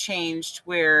environment changed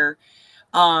where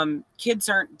kids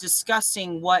aren't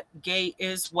discussing what gay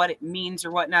is, what it means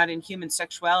or whatnot in human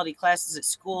sexuality classes at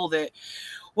school, that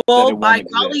by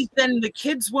golly, then the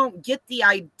kids won't get the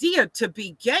idea to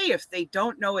be gay if they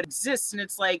don't know it exists. And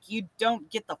it's like, you don't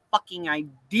get the fucking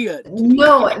idea.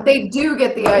 No, they do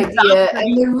get the idea.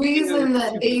 And the reason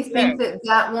that they think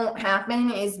that won't happen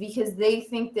is because they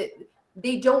think that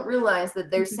they don't realize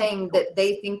that they're saying that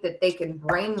they think that they can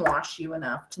brainwash you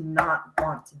enough to not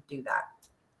want to do that.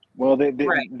 Well,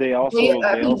 they also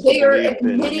they are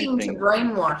admitting to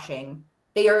brainwashing.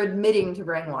 They are admitting to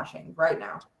brainwashing right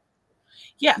now.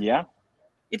 Yeah.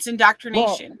 It's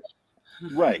indoctrination.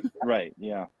 Well, right.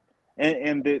 Yeah.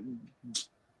 And the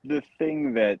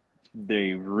thing that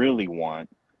they really want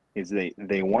is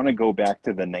they want to go back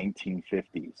to the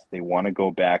 1950s. They want to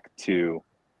go back to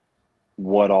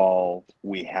what all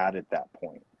we had at that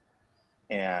point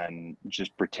and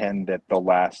just pretend that the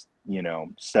last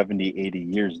 70, 80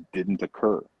 years didn't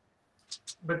occur.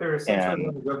 But they're essentially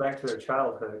going to go back to their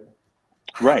childhood.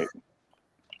 Right.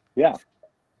 Yeah.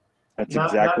 That's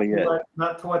exactly it.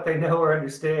 Not to what they know or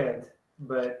understand,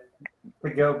 but to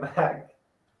go back.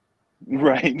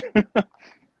 Right.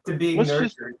 To being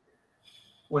nurtured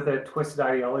with a twisted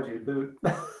ideology to boot.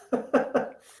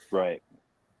 Right.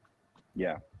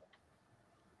 Yeah.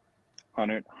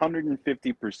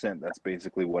 150%. That's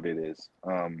basically what it is.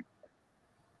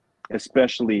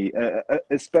 Especially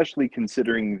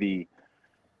considering the,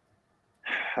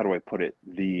 how do I put it?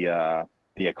 The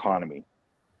economy.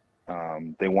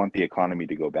 They want the economy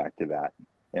to go back to that,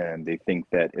 and they think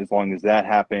that as long as that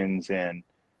happens, and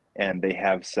they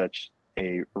have such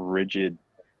a rigid,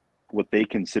 what they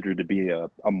consider to be a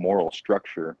moral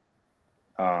structure,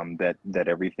 that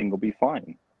everything will be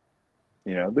fine.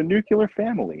 The nuclear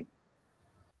family,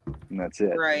 and that's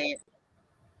it. Right.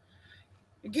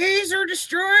 The gays are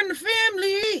destroying the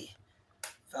family.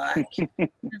 Fuck.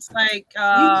 It's like you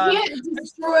can't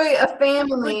destroy a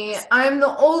family. I'm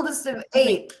the oldest of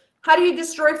 8. How do you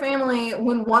destroy family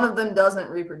when one of them doesn't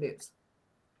reproduce?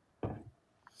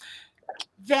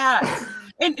 That,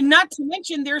 and not to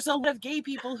mention, there's a lot of gay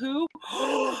people who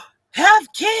have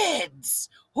kids.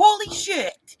 Holy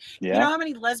shit! Yeah. You know how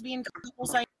many lesbian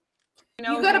couples I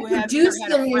know? You got to produce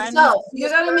them yourself. You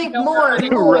got to make more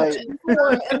and more and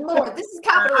more and more. This is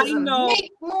capitalism.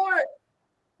 Make more.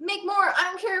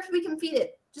 I don't care if we can feed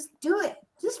it. Just do it.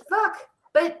 Just fuck.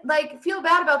 But feel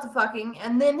bad about the fucking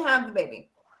and then have the baby.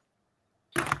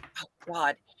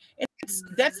 God,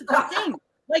 that's the thing.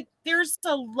 Like, there's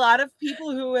a lot of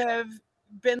people who have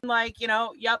been like,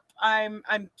 yep, I'm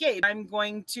gay. I'm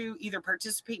going to either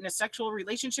participate in a sexual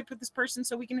relationship with this person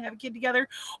so we can have a kid together,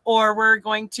 or we're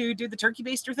going to do the turkey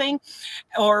baster thing,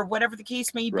 or whatever the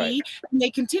case may be. And they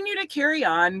continue to carry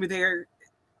on with their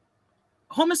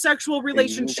homosexual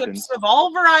relationships of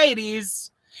all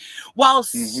varieties while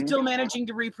still managing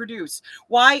to reproduce.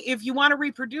 Why? If you want to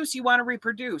reproduce, you want to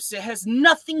reproduce. It has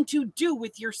nothing to do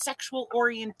with your sexual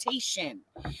orientation.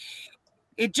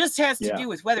 It just has to do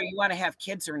with whether you want to have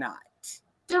kids or not.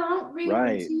 Don't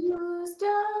reproduce,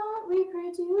 don't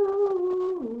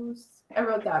reproduce. I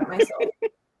wrote that myself.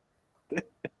 It's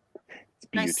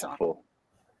beautiful. Nice song.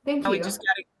 Thank you. We just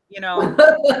got to,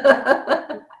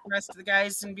 the rest of the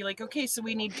guys and be like, okay, so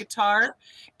we need guitar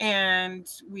and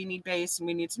we need bass and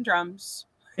we need some drums.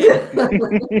 I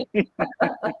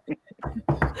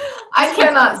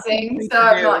cannot sing, so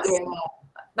I'm not doing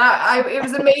that. It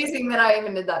was amazing that I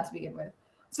even did that to begin with.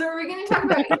 So are we going to talk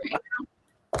about Ukraine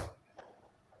now?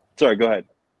 Sorry, go ahead.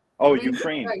 Oh,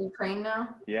 Ukraine. About Ukraine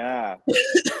now? Yeah.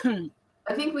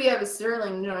 I think we have a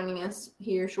Sterling joining us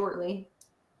here shortly.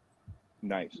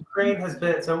 Nice. Ukraine has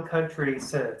been its own country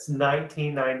since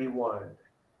 1991.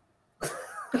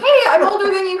 Hey, I'm older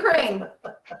than Ukraine.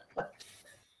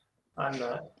 I'm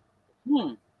not.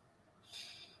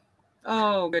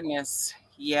 Oh, goodness.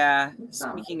 Yeah.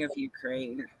 Speaking of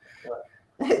Ukraine.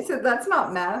 I said that's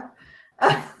not math.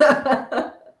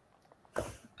 I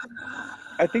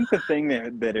think the thing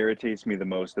that irritates me the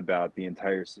most about the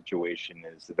entire situation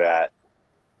is that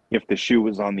if the shoe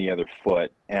was on the other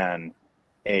foot and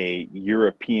a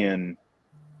European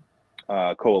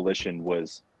coalition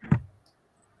was,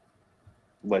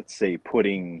 let's say,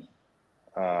 putting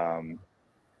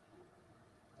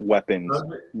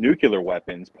nuclear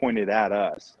weapons pointed at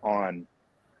us on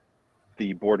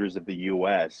the borders of the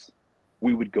U.S.,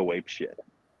 we would go apeshit.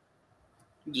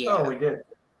 Yeah. Oh, we did.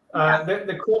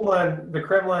 The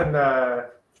Kremlin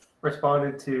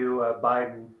responded to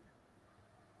Biden.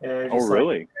 And just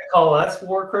really? Call us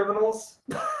war criminals?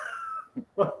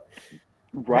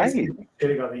 Right.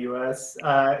 Shitting on the U.S.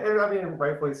 And I mean,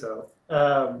 rightfully so.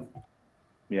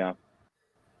 Yeah.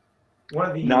 One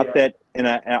of the that, and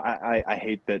I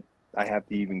hate that I have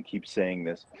to even keep saying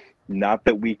this. Not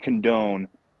that we condone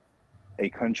a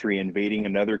country invading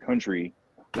another country,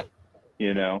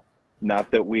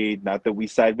 not that we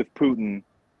side with Putin.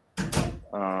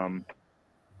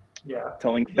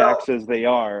 Telling facts as they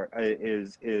are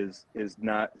is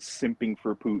not simping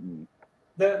for Putin.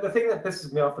 The thing that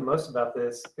pisses me off the most about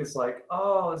this is like,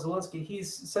 oh, Zelensky,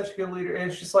 he's such a good leader. And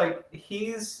it's just like,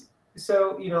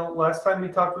 last time we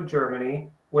talked with Germany,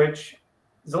 which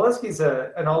Zelensky's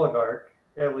an oligarch,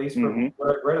 at least from what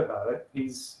I've read about it.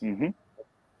 He's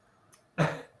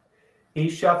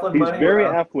he's shuffling money. He's very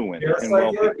around, affluent, just and like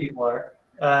wealthy. the other people are.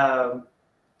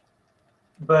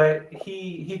 But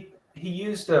he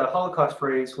used a Holocaust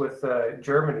phrase with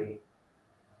Germany,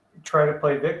 trying to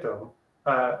play victim.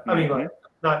 I mean,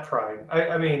 not trying.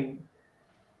 I mean,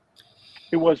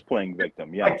 he was playing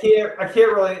victim. Yeah. I can't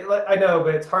really. I know,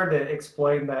 but it's hard to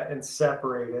explain that and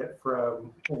separate it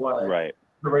from what. Right.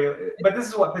 But this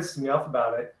is what pisses me off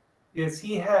about it: is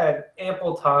he had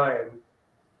ample time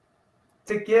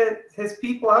to get his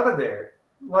people out of there.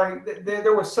 Like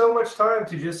there was so much time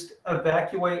to just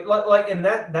evacuate. And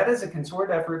that is a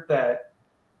concerted effort that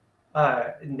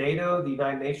NATO, the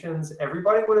United Nations,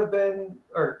 everybody would have been,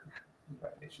 or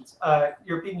United Nations,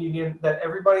 European Union, that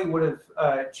everybody would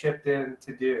have chipped in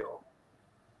to do.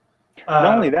 Not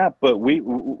only that, but we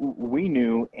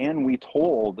knew and we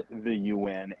told the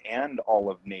UN and all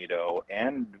of NATO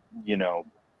and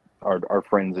our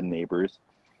friends and neighbors,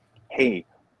 hey,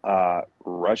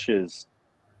 Russia's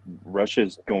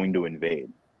going to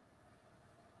invade.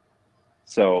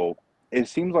 So it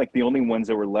seems like the only ones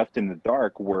that were left in the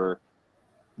dark were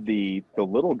the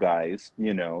little guys,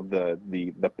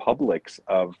 the publics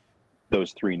of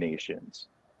those three nations.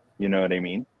 You know what I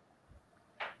mean?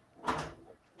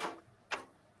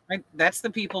 Right. That's the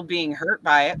people being hurt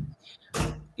by it.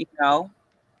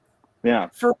 Yeah.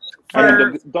 For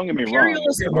don't get me wrong.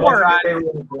 Imperialist war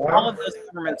on all of those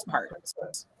governments'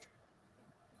 parts.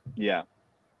 Yeah.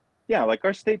 Yeah, like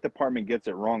our State Department gets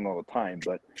it wrong all the time,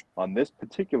 but on this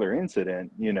particular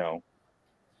incident,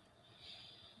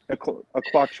 a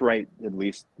clock's right at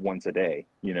least once a day,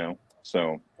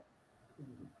 so.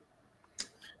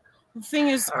 The thing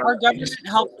is, our government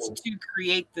helped to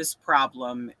create this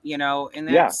problem, and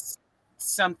that's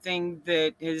something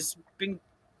that has been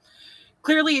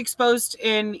clearly exposed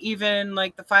in even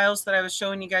like the files that I was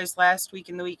showing you guys last week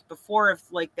and the week before of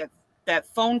like that that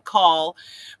phone call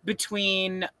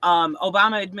between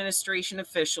Obama administration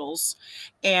officials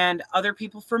and other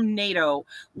people from NATO,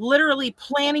 literally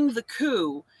planning the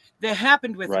coup that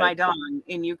happened with Maidan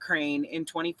in Ukraine in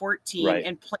 2014,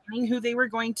 and planning who they were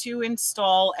going to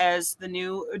install as the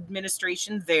new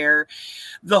administration there,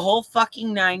 the whole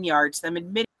fucking 9 yards, them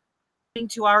admitting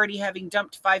to already having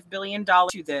dumped $5 billion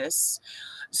to this.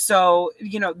 So,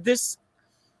 you know, this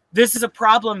is a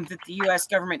problem that the U.S.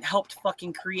 government helped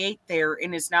fucking create there,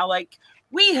 and is now like,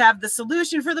 we have the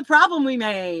solution for the problem we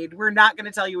made. We're not going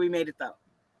to tell you we made it, though.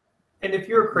 And if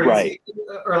you're crazy,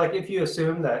 or like if you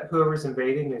assume that whoever's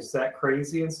invading is that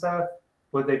crazy and stuff,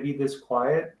 would they be this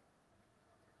quiet?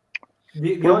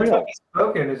 The only time he's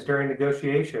spoken is during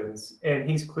negotiations, and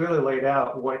he's clearly laid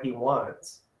out what he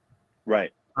wants.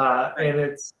 Right. And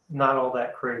it's not all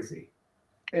that crazy.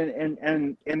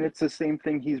 And it's the same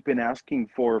thing he's been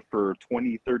asking for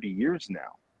 20, 30 years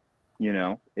now. You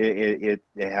know, it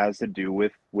has to do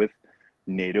with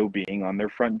NATO being on their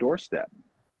front doorstep.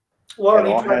 Well, it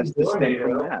all has to stem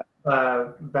from that.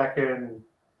 Back in,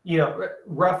 you know,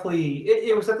 roughly,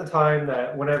 it was at the time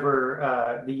that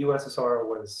whenever the USSR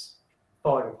was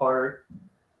falling apart,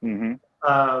 mm-hmm.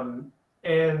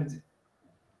 And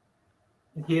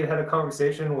he had a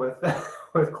conversation with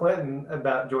Clinton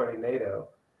about joining NATO.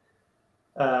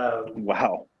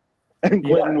 Wow. And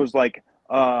Clinton was like,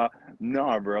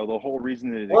 nah, bro, the whole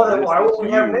reason it exists then why would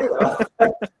we have NATO?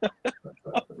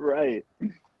 Right.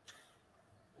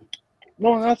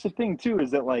 Well, and that's the thing too,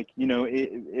 is that, like, you know, it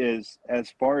is,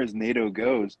 as far as NATO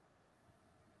goes,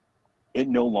 it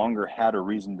no longer had a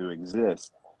reason to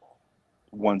exist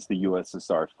once the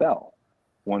USSR fell.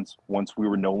 Once we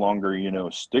were no longer, you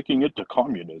know, sticking it to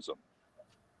communism.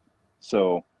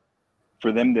 So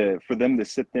for them to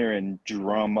sit there and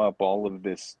drum up all of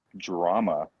this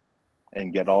drama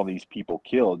and get all these people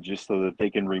killed just so that they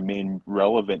can remain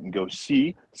relevant and go,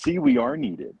 see we are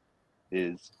needed,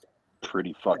 is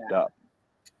pretty fucked up.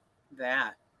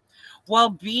 That, while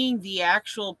being the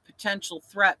actual potential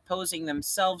threat posing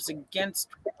themselves against,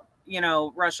 you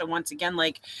know, Russia once again,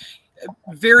 like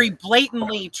very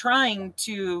blatantly trying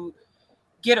to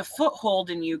get a foothold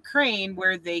in Ukraine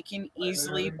where they can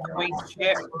easily point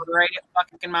shit right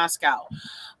at fucking Moscow.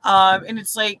 And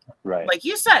it's like, like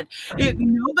you said,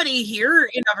 nobody here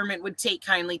in government would take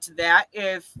kindly to that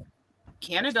if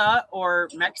Canada or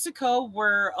Mexico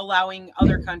were allowing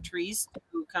other countries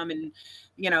to come and,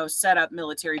 you know, set up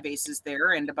military bases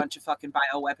there and a bunch of fucking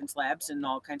bioweapons labs and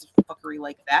all kinds of fuckery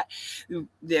like that.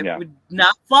 That would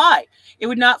not fly. It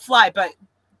would not fly, but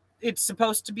it's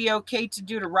supposed to be okay to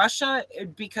do to Russia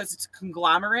because it's a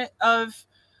conglomerate of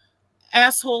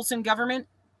assholes in government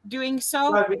doing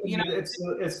so. I mean, you know,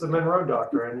 it's the Monroe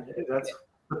Doctrine. That's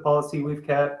the policy we've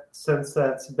kept since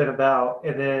that's been about.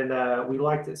 And then we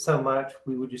liked it so much,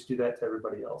 we would just do that to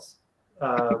everybody else.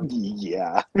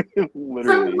 Yeah,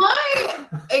 literally. From my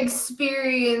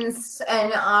experience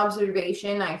and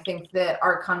observation, I think that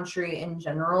our country in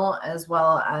general, as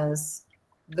well as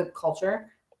the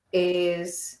culture,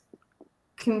 is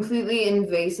completely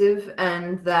invasive,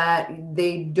 and that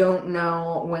they don't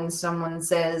know when someone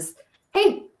says,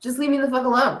 hey, just leave me the fuck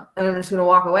alone, and I'm just going to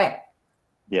walk away.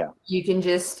 Yeah. You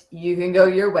can go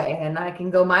your way and I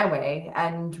can go my way,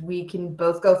 and we can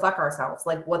both go fuck ourselves.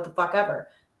 Like, what the fuck ever.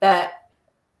 That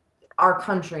our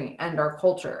country and our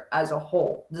culture as a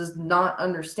whole does not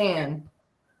understand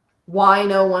why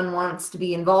no one wants to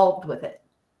be involved with it.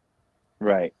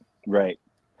 Right.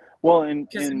 Well,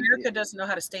 because America doesn't know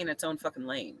how to stay in its own fucking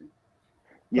lane.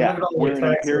 Yeah, we're an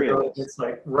imperialist. It's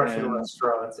like Russian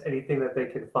restaurants, anything that they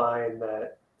can find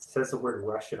that says the word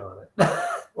Russian on it,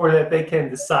 or that they can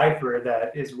decipher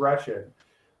that is Russian.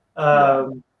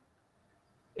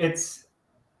 It's,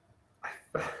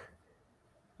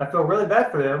 I feel really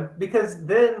bad for them, because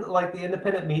then, like, the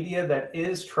independent media that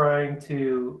is trying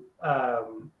to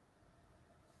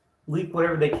leak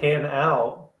whatever they can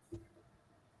out,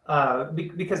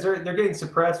 because they're getting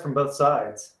suppressed from both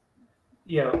sides.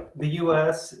 You know, the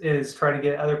U.S. is trying to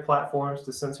get other platforms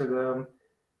to censor them.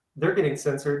 They're getting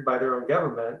censored by their own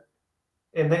government,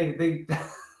 and they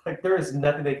like, there is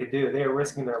nothing they could do. They are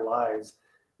risking their lives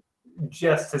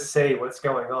just to say what's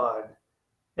going on,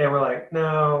 and we're like,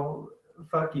 no,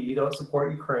 fuck you. You don't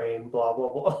support Ukraine. Blah blah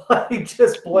blah. Like,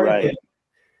 just blanket.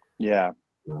 Yeah.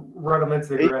 Run them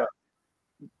into the ground.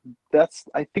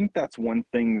 I think that's one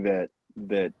thing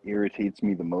that irritates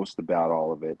me the most about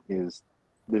all of it, is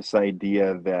this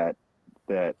idea that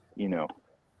you know,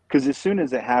 because as soon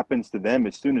as it happens to them,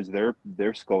 as soon as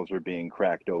their skulls are being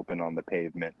cracked open on the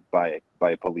pavement by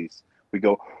police, we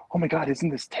go, oh my God, isn't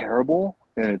this terrible?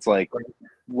 And it's like,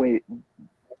 wait,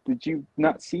 did you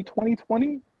not see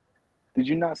 2020? Did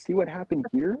you not see what happened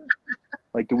here?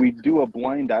 Like, do we do a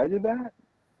blind eye to that?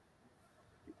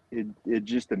 It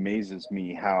just amazes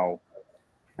me how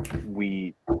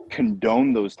we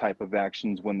condone those type of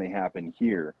actions when they happen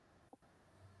here,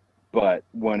 but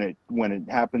when it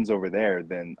happens over there,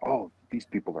 then these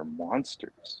people are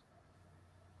monsters.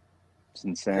 It's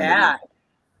insanity.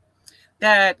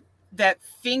 That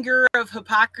finger of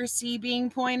hypocrisy being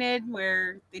pointed,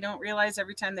 where they don't realize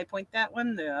every time they point that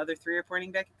one, the other three are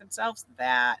pointing back at themselves.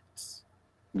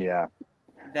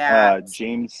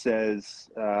 James says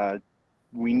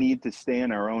we need to stay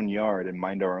in our own yard and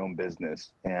mind our own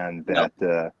business, and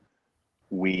that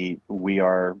we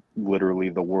are literally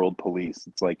the world police.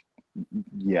 It's like,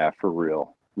 yeah, for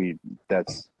real.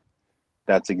 That's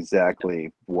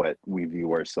exactly what we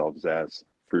view ourselves as,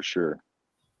 for sure.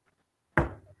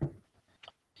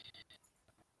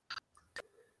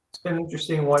 It's been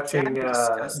interesting watching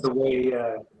the way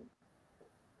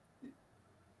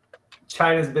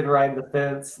China's been riding the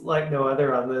fence like no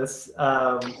other on this.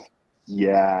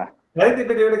 Yeah. I think they've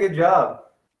been doing a good job.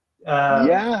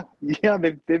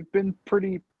 They've been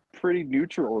pretty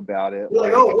neutral about it.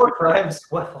 Like, war crimes.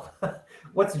 Well,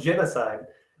 what's genocide?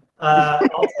 I'll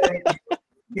say.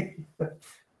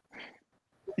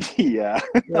 Yeah.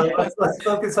 Let's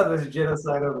focus on this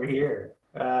genocide over here.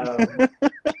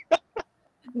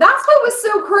 That's what was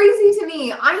so crazy to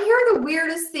me. I hear the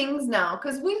weirdest things now,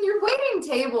 because when you're waiting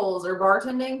tables or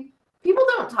bartending, people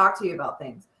don't talk to you about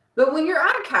things. But when you're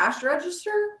at a cash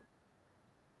register,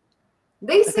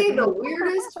 they say the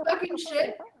weirdest fucking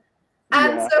shit.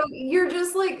 And so you're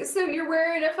just like, so you're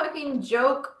wearing a fucking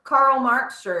joke Karl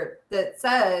Marx shirt that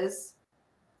says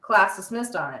class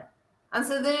dismissed on it. And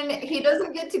so then he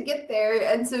doesn't get there.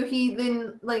 And so he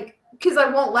then, like, because I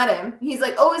won't let him. He's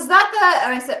like, oh, is that?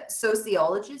 And I said,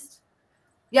 sociologist?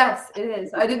 Yes, it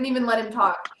is. I didn't even let him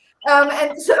talk. But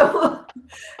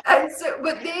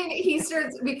then he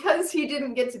starts, because he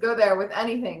didn't get to go there with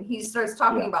anything, he starts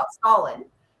talking about Stalin.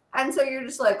 And so you're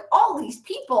just like, all these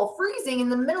people freezing in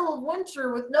the middle of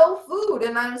winter with no food.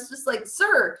 And I was just like,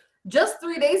 sir, just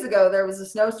 3 days ago, there was a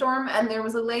snowstorm and there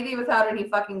was a lady without any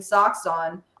fucking socks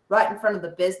on right in front of the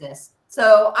business.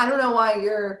 So I don't know why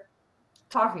you're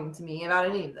talking to me about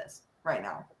any of this right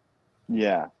now.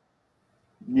 Yeah.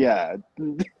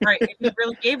 Right. If he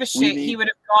really gave a shit, he would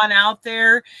have gone out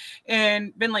there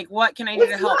and been like, what can I do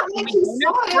to help? Like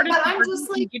but I'm just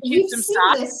like, you've seen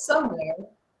this somewhere.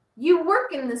 You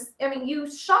work in this,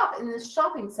 you shop in this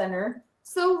shopping center.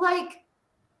 So, like,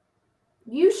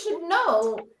 you should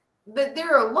know that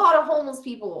there are a lot of homeless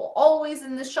people always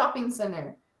in this shopping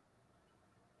center.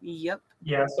 Yep.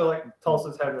 Yeah, so like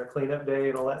Tulsa's having their cleanup day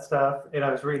and all that stuff, and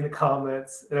I was reading the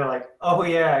comments, and they're like, "Oh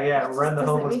yeah, run the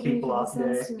homeless people off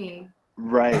day."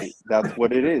 Right, that's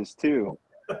what it is too.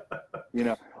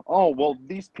 Oh well,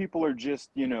 these people are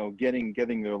just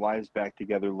getting their lives back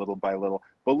together little by little,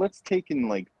 but let's take and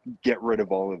like get rid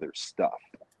of all of their stuff,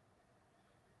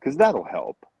 because that'll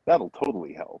help. That'll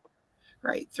totally help.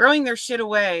 Right, throwing their shit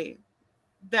away,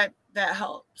 that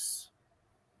helps.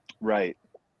 Right.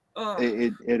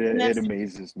 It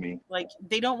amazes me. Like,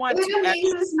 they don't want to. It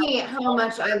amazes me how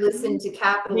much I listen to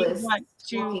capitalists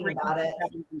talking about it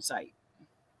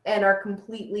and are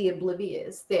completely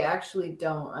oblivious. They actually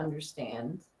don't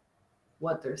understand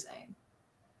what they're saying.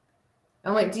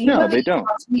 I'm like, do you really talk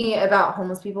to me about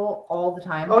homeless people all the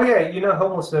time? Oh yeah,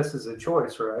 homelessness is a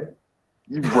choice, right?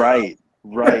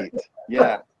 Right.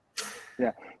 Yeah.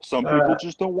 Some people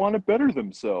just don't want to better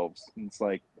themselves. And it's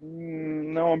like,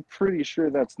 no, I'm pretty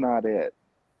sure that's not it.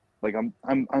 Like, I'm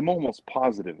almost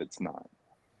positive it's not.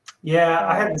 Yeah,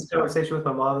 I had this conversation with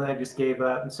my mom, and I just gave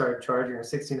up and started charging her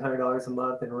 $1,600 a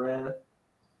month in rent,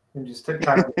 and just took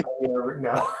time to pay over it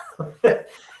now.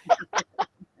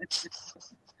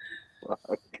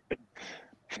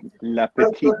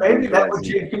 Maybe that would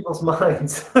change people's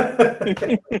minds.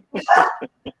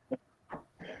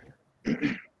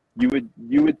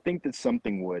 You would think that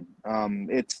something would.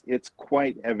 It's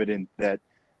quite evident that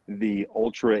the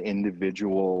ultra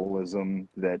individualism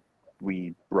that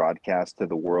we broadcast to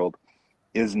the world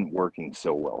isn't working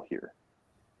so well here.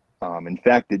 In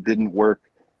fact, it didn't work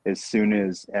as soon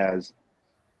as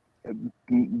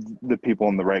the people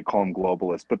on the right call them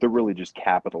globalists, but they're really just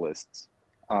capitalists,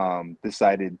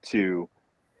 decided to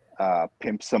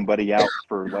pimp somebody out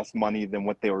for less money than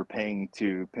what they were paying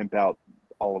to pimp out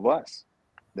all of us.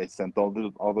 They sent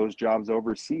all those jobs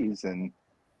overseas, and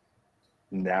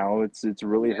now it's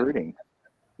really hurting.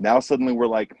 Now suddenly we're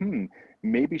like,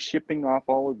 maybe shipping off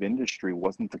all of industry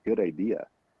wasn't a good idea.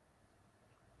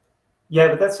 Yeah,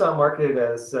 but that's not marketed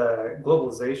as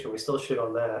globalization. We still shit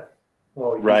on that.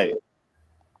 Well, Right.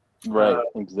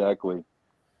 Exactly.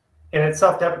 And it's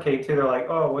self-deprecating too. They're like,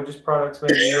 "Oh, we're just products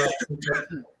made in Europe."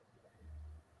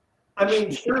 I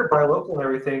mean, sure, buy local and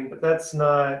everything, but that's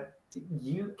not.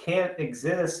 You can't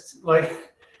exist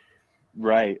like.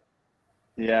 Right.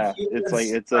 Yeah.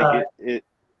 Humans,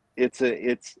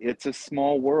 It's a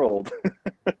small world.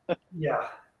 Yeah.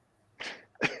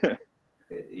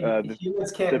 The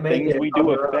Humans can't make things it. we on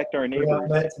do their own. affect our We're not neighbors.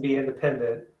 meant to be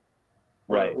independent.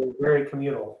 Right. We're very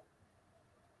communal,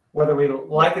 whether we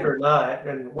like it or not,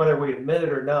 and whether we admit it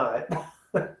or not.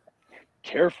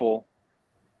 Careful.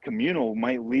 Communal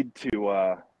might lead to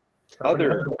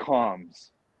other comms.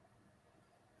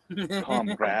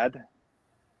 Comrade.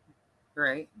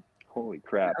 Right. Holy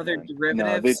crap. Other man.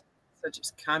 derivatives such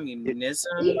as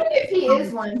communism. Even if he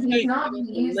is one, he's not going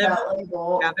to use live that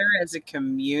label. together as a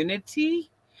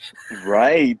community.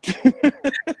 Right.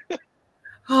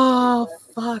 Oh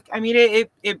fuck! I mean, it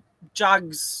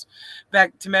jogs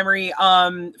back to memory.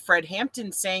 Fred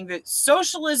Hampton saying that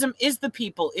socialism is the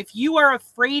people. If you are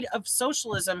afraid of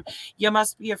socialism, you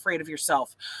must be afraid of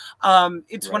yourself.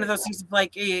 It's one of those things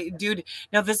like, dude.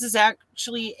 Now this is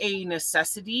actually a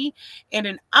necessity and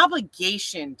an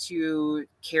obligation to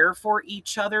care for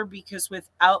each other, because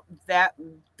without that,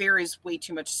 there is way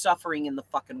too much suffering in the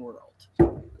fucking world.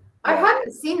 I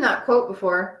hadn't seen that quote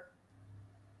before.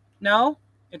 No,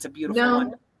 it's a beautiful No.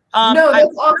 one. No,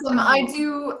 that's awesome. I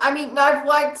do. I mean, I've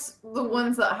liked the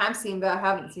ones that I have seen, but I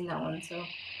haven't seen that one. So,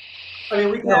 I mean,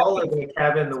 we can all live in a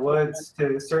cabin in the woods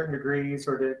to certain degrees,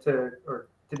 or to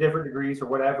different degrees, or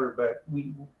whatever. But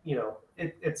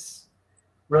it's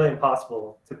really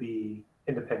impossible to be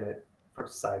independent from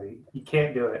society. You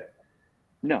can't do it.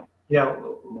 No.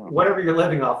 Whatever you're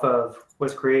living off of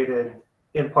was created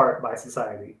in part by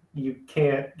society. You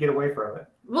can't get away from it.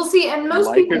 Well, see, and most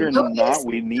Like people it or know not, this,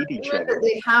 we need each other. that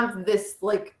they have this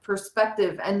like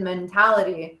perspective and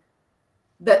mentality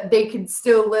that they could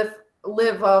still live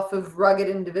off of rugged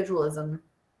individualism.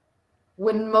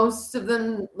 When most of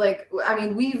them,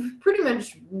 we've pretty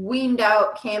much weaned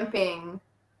out camping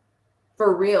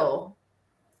for real,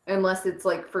 unless it's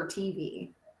like for TV.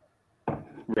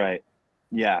 Right.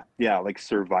 Yeah, like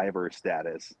survivor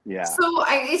status. Yeah. So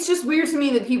it's just weird to me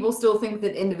that people still think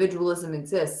that individualism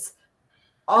exists.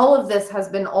 All of this has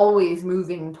been always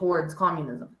moving towards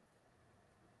communism.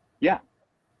 Yeah.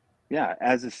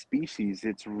 As a species,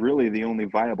 it's really the only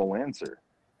viable answer.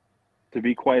 To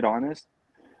be quite honest,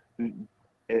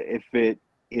 if the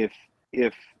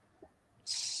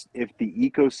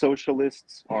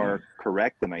eco-socialists are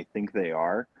correct, and I think they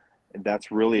are,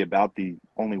 that's really about the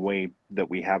only way that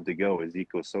we have to go is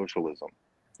eco-socialism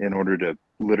in order to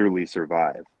literally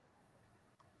survive.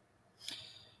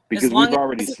 Because we've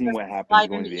already seen what happens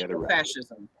going to the other route.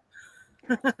 Fascism.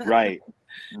 Right.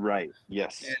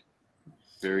 Yes. Yeah.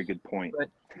 Very good point. But,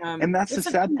 and that's the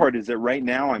sad part, is that right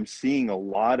now I'm seeing a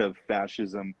lot of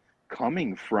fascism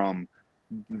coming from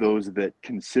those that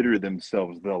consider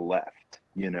themselves the left,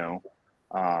 the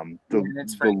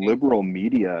liberal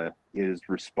media is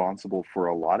responsible for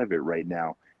a lot of it right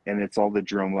now. And it's all the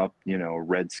drum up,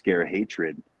 Red Scare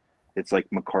hatred. It's like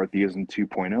McCarthyism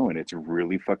 2.0, and it's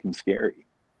really fucking scary.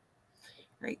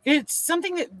 Right. It's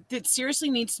something that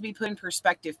seriously needs to be put in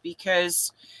perspective,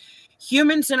 because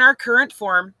humans in our current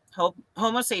form,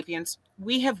 Homo sapiens,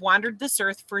 we have wandered this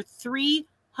earth for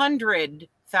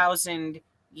 300,000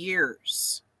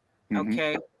 years. Mm-hmm.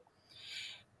 Okay.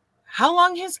 How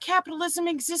long has capitalism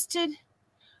existed?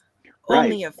 Right.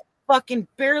 Only a fucking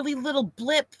barely little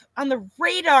blip on the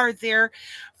radar there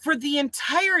for the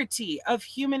entirety of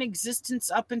human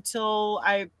existence up until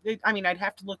I'd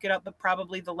have to look it up, but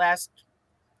probably the last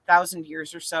 1,000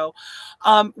 years or so.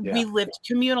 We lived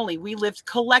communally, we lived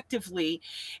collectively,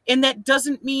 and that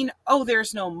doesn't mean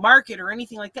there's no market or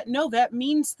anything like that. No, that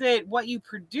means that what you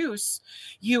produce,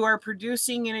 you are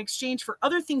producing in exchange for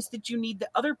other things that you need that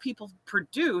other people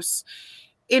produce,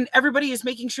 and everybody is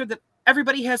making sure that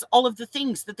everybody has all of the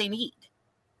things that they need.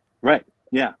 Right.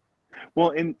 Yeah.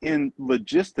 Well, in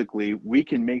logistically, we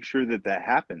can make sure that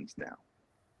happens now.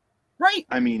 Right.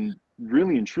 I mean,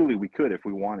 really and truly, we could if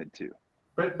we wanted to.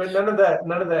 But none of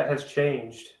that has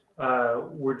changed.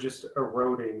 We're just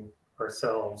eroding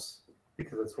ourselves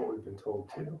because that's what we've been told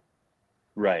to.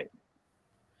 Right.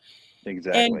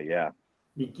 Exactly. And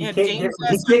you can't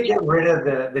get rid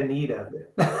of the need of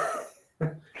it.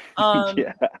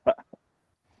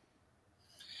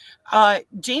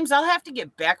 James, I'll have to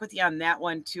get back with you on that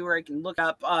one too, or I can look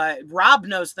up. Rob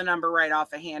knows the number right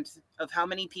off a hand of how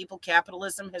many people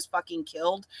capitalism has fucking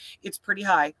killed. It's pretty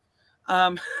high.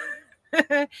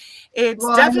 It's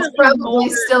definitely probably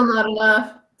still not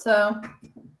enough. So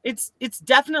It's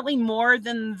definitely more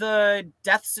than the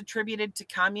deaths attributed to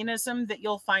communism that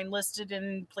you'll find listed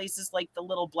in places like the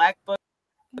Little Black Book,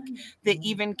 that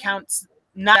even counts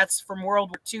not deaths from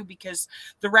World War II, because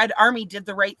the Red Army did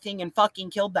the right thing and fucking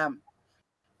killed them.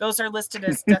 Those are listed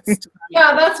as deaths to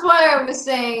Yeah, that's why I was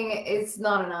saying it's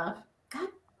not enough. God,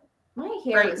 my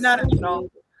hair Right, is not so at all.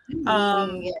 bleeding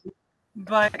again.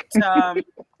 But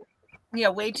yeah,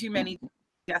 way too many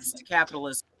deaths to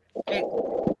capitalism.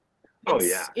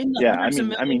 It's in the hundreds of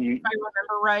millions, if I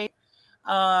remember right.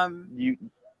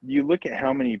 You look at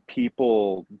how many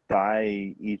people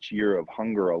die each year of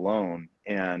hunger alone,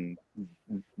 and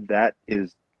that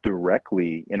is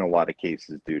directly, in a lot of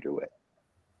cases, due to it.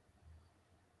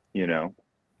 You know,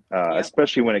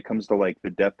 especially when it comes to like the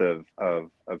death of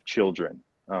children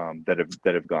that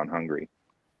have gone hungry.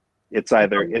 It's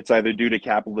either due to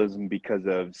capitalism because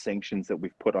of sanctions that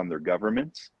we've put on their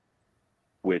governments,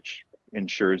 which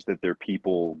ensures that their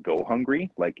people go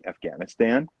hungry, like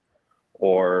Afghanistan,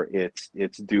 or it's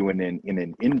due in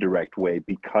an indirect way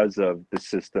because of the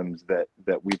systems that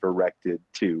we've erected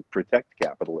to protect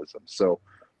capitalism. So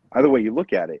either way you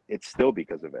look at it, it's still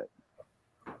because of it.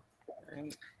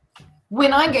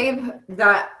 When I gave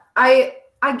that,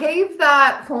 I gave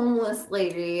that homeless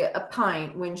lady a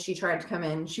pint when she tried to come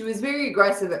in. She was very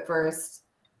aggressive at first,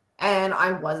 and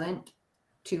I wasn't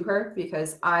to her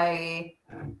because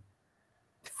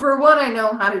for one, I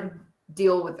know how to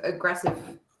deal with aggressive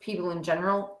people in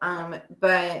general.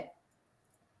 But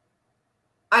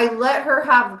I let her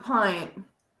have the pint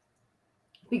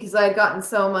because I had gotten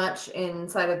so much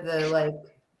inside of the like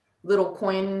little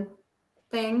coin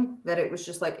thing that it was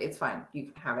just like, it's fine,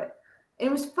 you can have it. And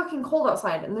it was fucking cold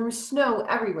outside and there was snow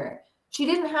everywhere. She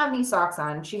didn't have any socks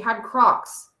on. She had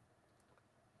Crocs,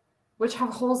 which have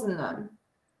holes in them.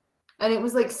 And it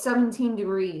was like 17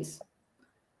 degrees.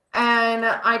 And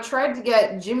I tried to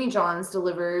get Jimmy John's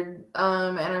delivered,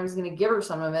 and I was going to give her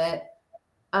some of it.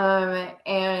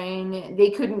 And they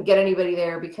couldn't get anybody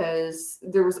there because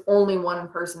there was only one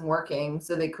person working,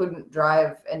 so they couldn't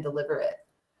drive and deliver it.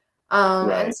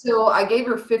 Right. And so I gave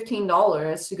her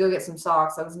 $15 to go get some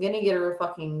socks. I was going to get her a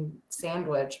fucking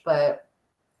sandwich, but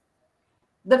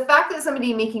the fact that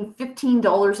somebody making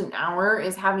 $15 an hour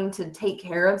is having to take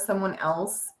care of someone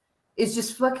else is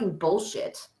just fucking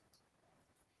bullshit.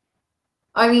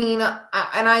 I mean,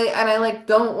 I like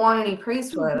don't want any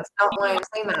praise for it. That's not why I'm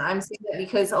saying that. I'm saying that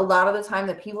because a lot of the time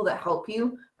the people that help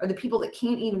you are the people that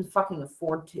can't even fucking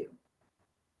afford to.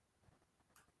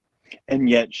 And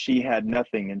yet she had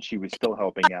nothing and she was still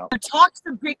helping out. Talks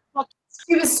the big fucking.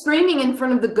 She was screaming in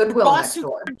front of the Goodwill next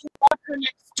door. Her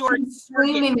next door,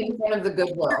 screaming in front of the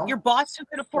Goodwill. Your boss who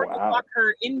could afford to lock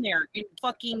her in there in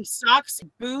fucking socks,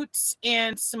 boots,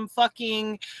 and some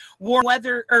fucking warm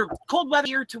weather or cold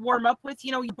weather to warm up with.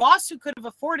 You know, your boss who could have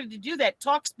afforded to do that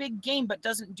talks big game but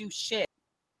doesn't do shit.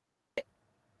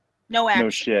 No action. No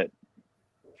shit.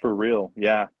 For real.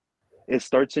 Yeah. It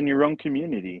starts in your own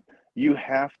community. You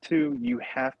have to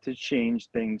change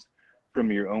things from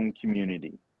your own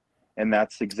community. And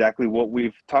that's exactly what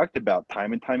we've talked about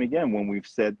time and time again when we've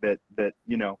said that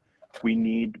you know, we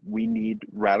need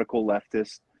radical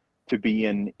leftists to be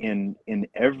in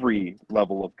every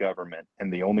level of government,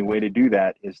 and the only way to do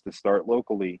that is to start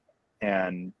locally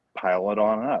and pile it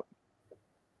on up.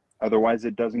 Otherwise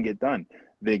it doesn't get done.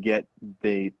 They get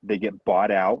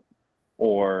bought out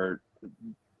or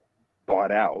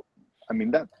bought out. I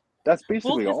mean, that's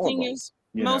basically all of them. The thing is,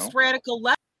 most radical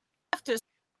leftists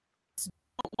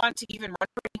don't want to even run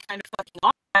for any kind of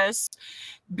fucking office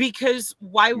because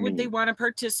why would they want to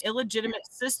purchase illegitimate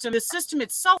system? The system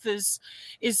itself is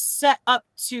set up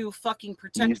to fucking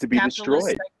protect needs to be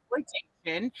destroyed.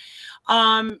 Exploitation.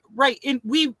 Right, and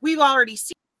we've already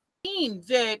seen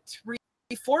that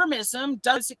reformism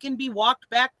it can be walked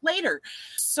back later.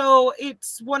 So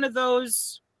it's one of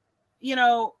those, you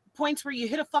know, points where you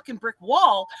hit a fucking brick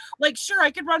wall. Like, sure, I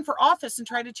could run for office and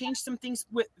try to change some things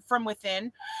from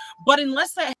within, but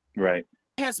unless that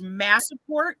has mass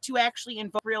support to actually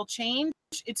invoke real change,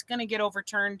 it's going to get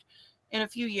overturned in a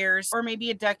few years or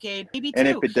maybe a decade, maybe two. And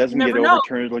if it doesn't get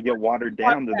overturned, it'll get watered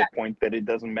down to the point that it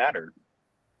doesn't matter.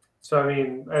 So I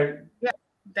mean, yeah,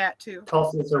 that too.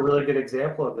 Tulsa is a really good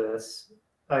example of this.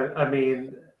 I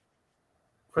mean,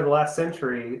 for the last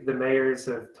century, the mayors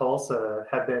of Tulsa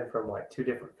have been from like two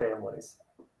different families.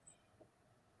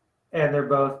 And they're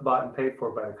both bought and paid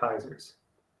for by the Kaisers.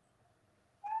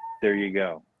 There you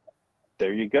go.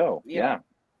 There you go. Yeah.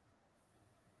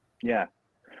 Yeah.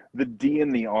 The D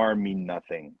and the R mean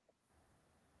nothing.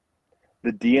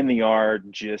 The D and the R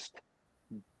just,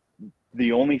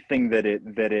 the only thing that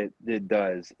it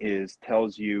does is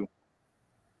tells you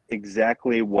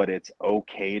exactly what it's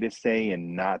okay to say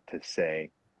and not to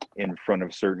say in front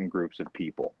of certain groups of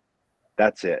people.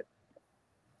 That's it.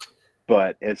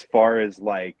 But as far as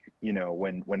like, you know,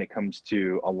 when it comes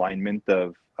to alignment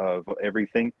of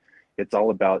everything, it's all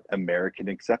about American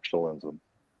exceptionalism.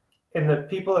 And the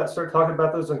people that start talking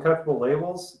about those uncomfortable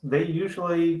labels, they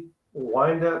usually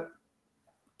wind up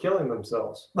killing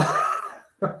themselves.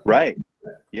 Right.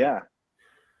 Yeah.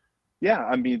 Yeah.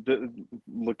 I mean,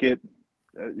 look at,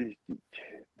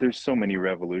 there's so many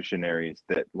revolutionaries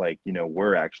that, like, you know,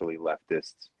 were actually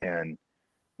leftists, and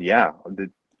yeah,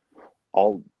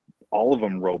 all of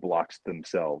them Robloxed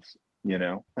themselves, you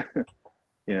know.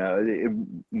 You know,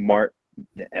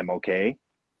 MLK,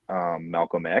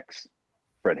 Malcolm X,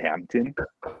 Fred Hampton.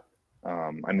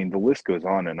 I mean, the list goes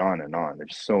on and on and on.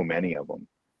 There's so many of them,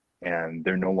 and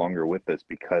they're no longer with us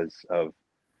because of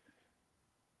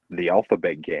the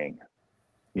Alphabet Gang.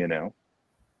 You know,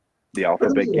 the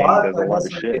Alphabet Gang does a lot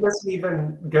of shit. It doesn't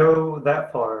even go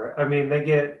that far. I mean, they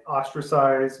get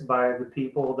ostracized by the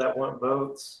people that want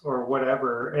votes or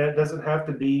whatever, and it doesn't have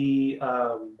to be.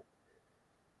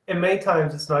 And many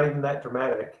times it's not even that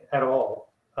dramatic at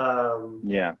all.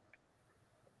 Yeah.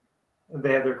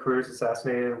 They have their careers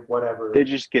assassinated, whatever. They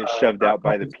just get shoved out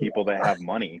by the people that have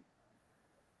money.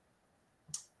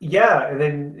 Yeah, and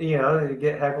then, you know, they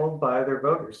get heckled by their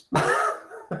voters.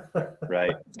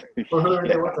 Right. Or whoever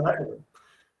they want to heckle them.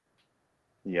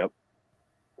 Yep.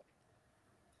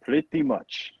 Pretty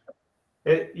much.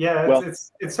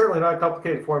 It's certainly not a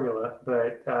complicated formula,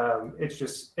 but it's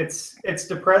just it's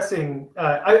depressing.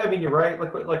 I mean, you're right.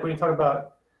 Like when you talk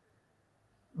about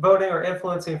voting or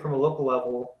influencing from a local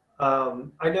level.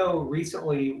 I know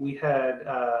recently we had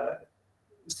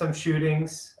some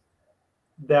shootings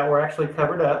that were actually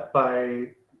covered up by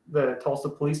the Tulsa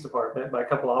Police Department, by a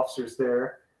couple officers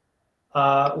there.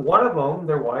 One of them,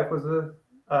 their wife was a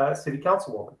city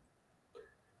councilwoman.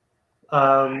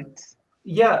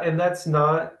 Yeah, and that's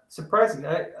not surprising.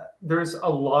 There's a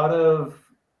lot of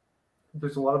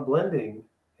blending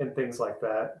and things like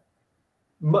that.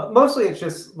 Mostly, it's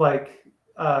just like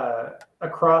a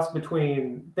cross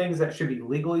between things that should be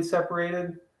legally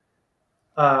separated,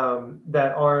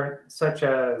 that aren't, such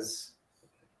as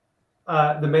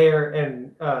the mayor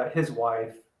and his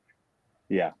wife.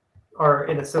 Yeah, are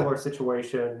in a similar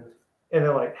situation, and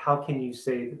they're like, how can you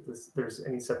say that there's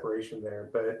any separation there?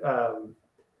 But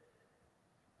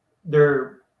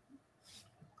they're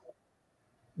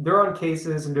on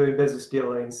cases and doing business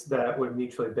dealings that would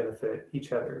mutually benefit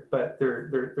each other, but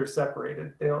they're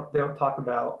separated. They don't talk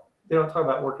about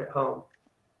work at home.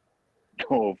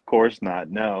 Oh, of course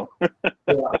not. No.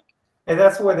 Yeah. And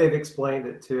that's the way they've explained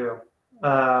it too.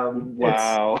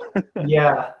 Wow.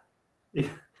 Yeah.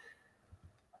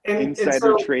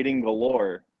 Insider trading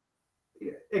galore.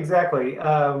 Exactly.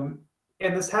 And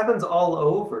this happens all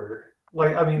over.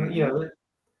 Like, I mean, you know,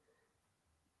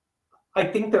 I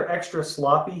think they're extra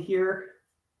sloppy here,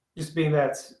 just being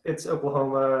that it's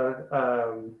Oklahoma.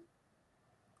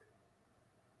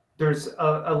 There's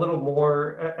a little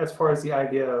more as far as the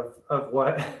idea of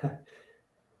what I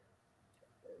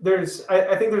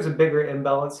think there's a bigger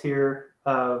imbalance here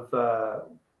of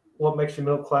what makes you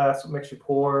middle class, what makes you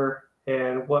poor,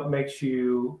 and what makes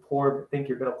you poor but think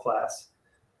you're middle class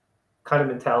kind of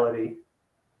mentality.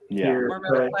 Yeah. Here. More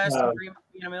middle class than being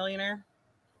a millionaire.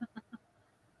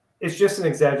 It's just an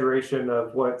exaggeration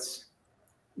of what's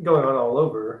going on all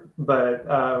over, but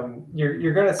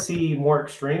you're going to see more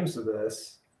extremes of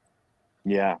this.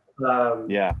 Yeah.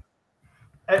 Yeah.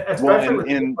 Especially with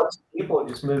people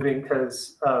just moving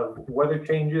because of weather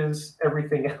changes,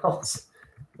 everything else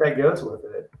that goes with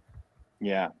it.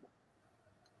 Yeah.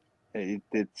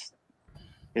 It's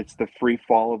the free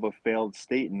fall of a failed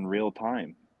state in real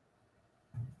time.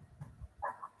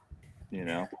 You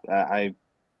know,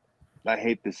 I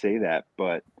hate to say that,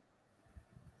 but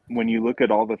when you look at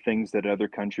all the things that other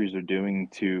countries are doing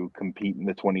to compete in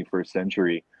the 21st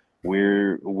century,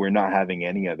 we're not having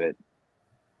any of it.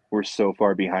 We're so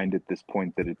far behind at this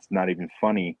point that it's not even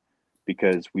funny,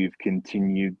 because we've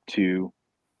continued to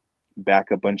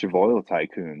back a bunch of oil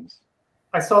tycoons.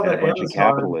 I saw that a bunch of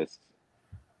capitalists.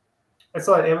 I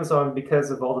saw at Amazon,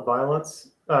 because of all the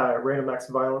violence, random acts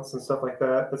of violence and stuff like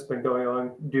that that's been going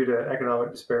on due to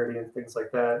economic disparity and things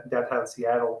like that downtown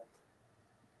Seattle.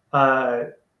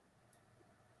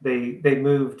 They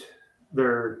moved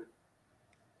their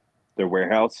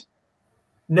warehouse.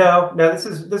 No, this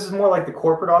is more like the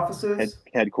corporate offices,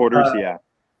 headquarters. Yeah.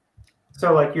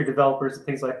 So like your developers and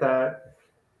things like that.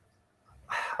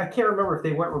 I can't remember if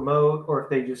they went remote or if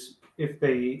they just if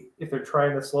they're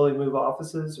trying to slowly move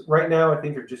offices. Right now, I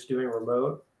think they're just doing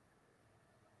remote.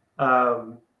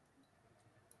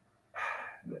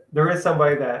 there is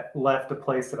somebody that left a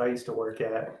place that I used to work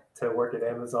at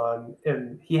Amazon,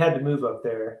 and he had to move up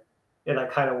there, and I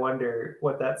kind of wonder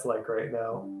what that's like right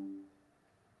now.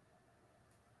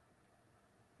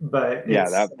 But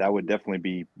Yeah, that would definitely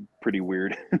be pretty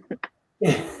weird.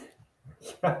 yeah.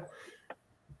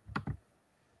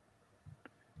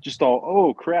 Just all,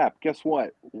 oh crap, guess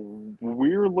what?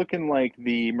 We're looking like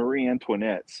the Marie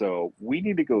Antoinette, so we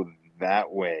need to go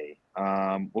that way.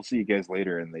 We'll see you guys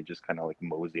later, and they just kind of like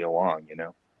mosey along, you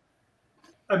know?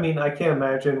 I mean, I can't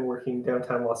imagine working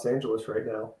downtown Los Angeles right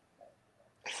now.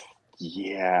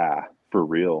 Yeah, for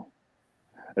real.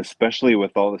 Especially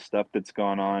with all the stuff that's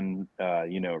gone on,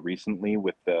 recently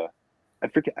with I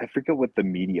forget what the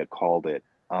media called it.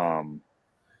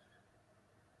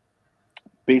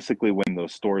 Basically when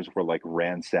those stores were like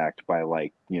ransacked by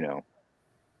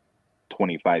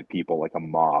 25 people, like a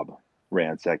mob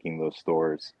ransacking those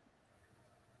stores.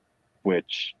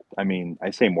 Which, I mean, I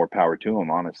say more power to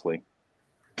them, honestly.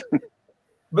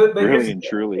 But really and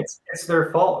truly, it's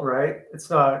their fault, right? It's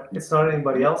not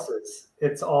anybody else's.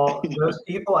 It's all those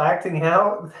people acting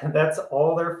out. That's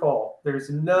all their fault. There's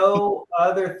no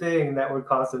other thing that would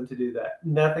cause them to do that.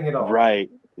 Nothing at all. Right?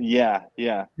 Yeah.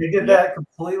 They did that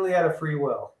completely out of free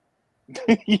will.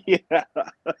 Yeah.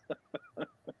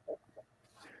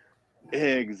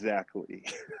 Exactly.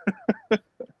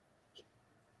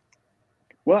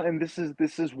 Well, and this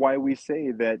is why we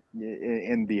say that,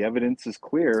 and the evidence is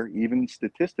clear, even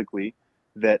statistically,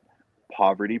 that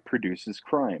poverty produces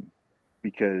crime,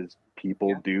 because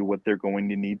people do what they're going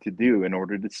to need to do in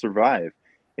order to survive,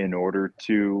 in order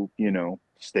to,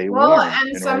 stay warm, and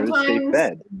in order to stay sometimes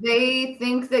fed. they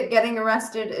think that getting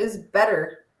arrested is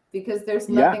better because there's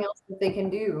nothing else that they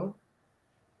can do.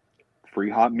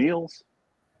 Free hot meals.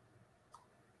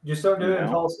 Just don't do it in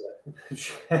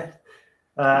Tulsa.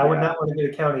 I would not want to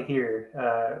get a county here.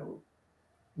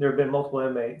 There have been multiple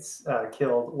inmates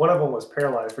killed. One of them was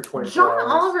paralyzed for 24 John hours.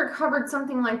 Oliver covered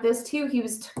something like this too. He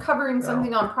was covering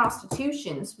something on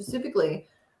prostitution specifically.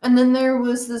 And then there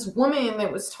was this woman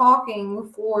that was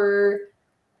talking for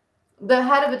the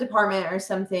head of a department or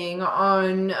something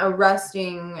on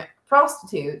arresting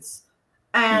prostitutes.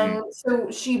 And so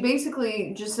she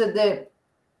basically just said that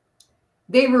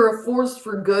they were a force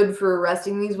for good for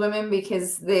arresting these women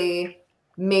because they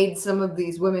made some of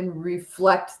these women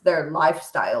reflect their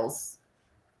lifestyles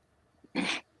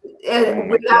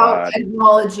without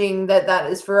acknowledging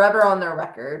that is forever on their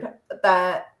record,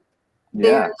 that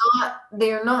they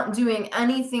are not doing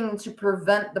anything to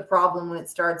prevent the problem when it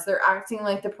starts. They're acting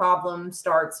like the problem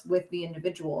starts with the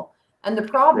individual, and the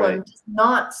problem does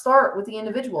not start with the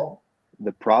individual.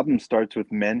 The problem starts with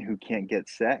men who can't get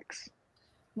sex.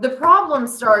 The problem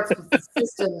starts with the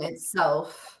system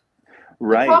itself.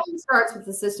 Right. The problem starts with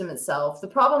the system itself. The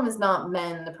problem is not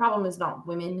men. The problem is not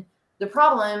women. The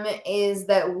problem is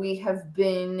that we have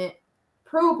been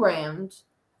programmed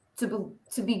to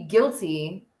be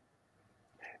guilty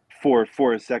for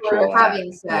a sexual for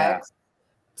having sex.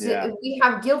 Yeah. We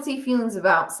have guilty feelings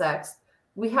about sex.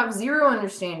 We have zero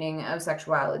understanding of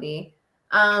sexuality.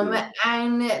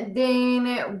 And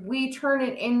then we turn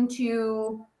it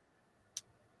into,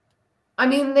 I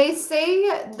mean, they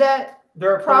say that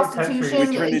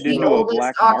prostitution is the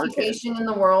oldest occupation in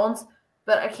the world,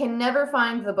 but I can never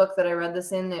find the book that I read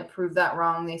this in that proved that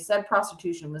wrong. They said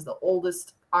prostitution was the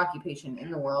oldest occupation in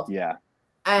the world. Yeah.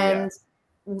 And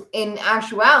in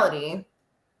actuality,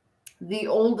 the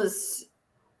oldest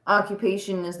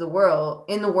occupation in the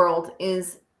world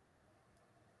is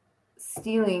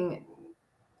stealing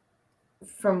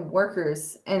from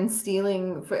workers and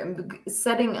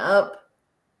setting up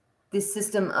the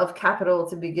system of capital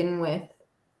to begin with.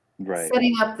 Right.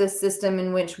 Setting up this system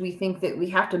in which we think that we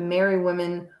have to marry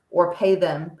women or pay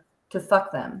them to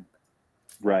fuck them.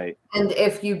 Right. And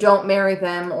if you don't marry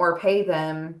them or pay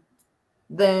them,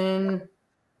 then,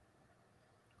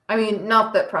 I mean,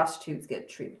 not that prostitutes get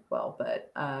treated well,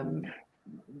 but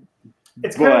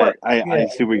it's kind of like, I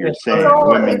see what you're saying.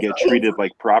 Women get treated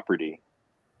like property.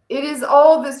 It is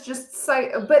all this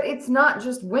but it's not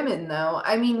just women, though.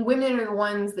 I mean, women are the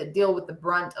ones that deal with the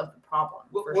brunt of the problem,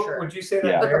 for sure. Would you say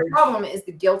that? But the problem is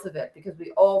the guilt of it, because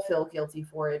we all feel guilty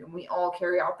for it, and we all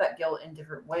carry out that guilt in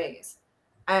different ways.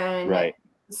 And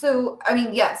so, I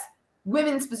mean, yes,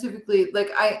 women specifically,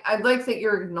 like, I like that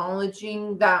you're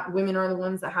acknowledging that women are the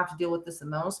ones that have to deal with this the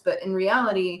most, but in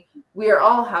reality, we are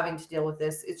all having to deal with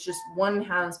this. It's just one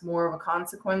has more of a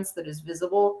consequence that is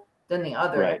visible than the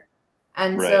other. Right.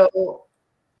 And so,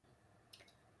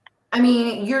 I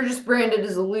mean, you're just branded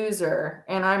as a loser,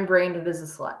 and I'm branded as a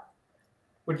slut.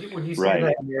 Would you say Right.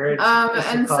 that marriage is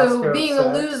And the so Costco of being a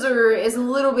sex? loser is a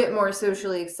little bit more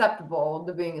socially acceptable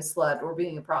than being a slut or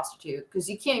being a prostitute because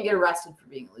you can't get arrested for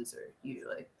being a loser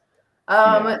usually.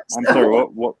 Yeah. I'm sorry.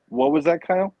 What was that,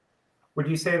 Kyle? Would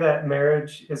you say that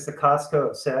marriage is the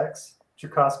Costco of sex? It's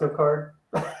your Costco card?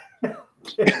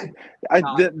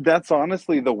 That's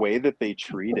honestly the way that they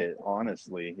treat it.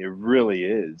 Honestly, it really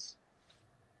is.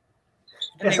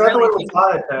 And It's they not the way really we think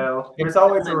taught it, though. There's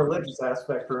always a religious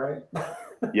aspect, right?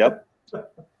 Yep.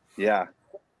 Yeah.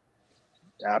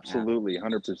 Absolutely,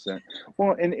 100%.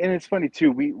 Well, and it's funny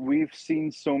too. We've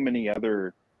seen so many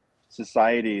other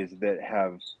societies that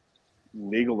have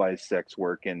legalized sex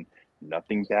work, and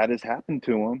nothing bad has happened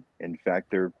to them. In fact,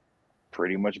 they're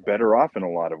pretty much better off in a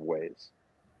lot of ways.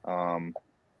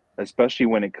 Especially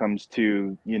when it comes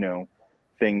to,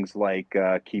 things like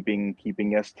keeping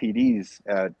STDs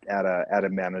at a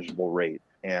manageable rate,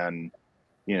 and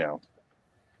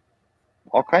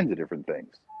all kinds of different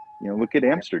things. Look at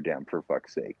Amsterdam, for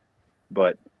fuck's sake.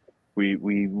 But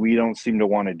we don't seem to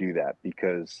want to do that,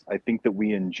 because I think that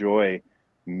we enjoy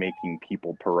making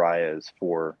people pariahs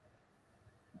for,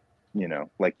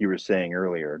 like you were saying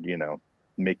earlier,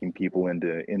 making people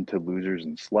into losers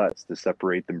and sluts to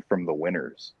separate them from the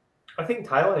winners. I think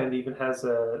Thailand even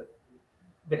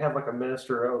they have like a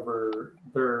minister over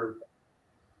their,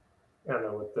 I don't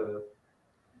know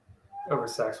over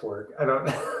sex work. I don't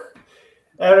know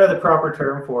the proper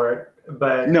term for it,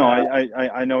 but no,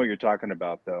 I know what you're talking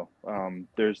about, though.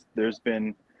 There's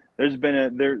been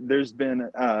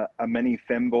a many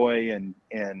femboy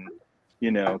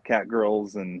and cat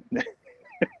girls and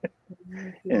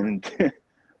and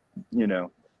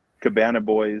cabana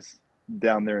boys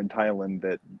down there in Thailand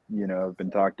that have been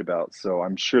talked about. So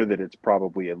I'm sure that it's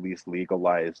probably at least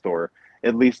legalized, or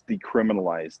at least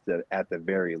decriminalized at the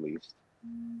very least.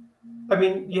 I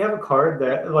mean, you have a card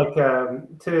that, like,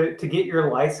 to get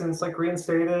your license like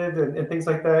reinstated and things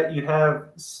like that. You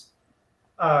have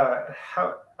I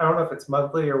don't know if it's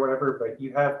monthly or whatever, but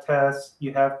you have tests,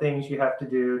 you have things you have to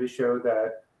do to show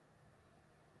that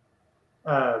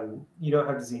you don't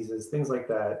have diseases, things like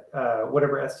that.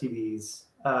 Whatever STDs.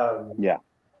 Yeah.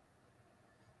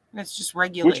 it's just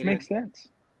regulated. Which makes sense.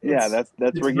 Yeah, that's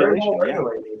it's regulation. Very well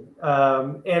regulated.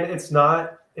 And it's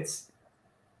not.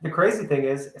 The crazy thing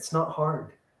is, it's not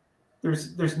hard.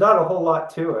 There's not a whole lot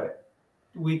to it.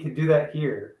 We could do that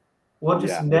here. We'll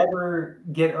just never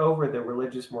get over the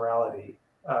religious morality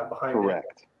behind it.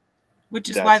 Correct. Which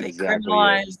is That's why they exactly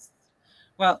criminalize.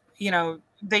 Well,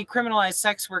 they criminalize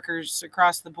sex workers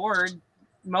across the board,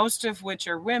 most of which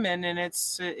are women, and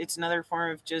it's another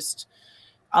form of just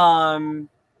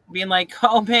being like,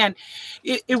 oh man,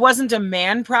 it wasn't a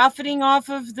man profiting off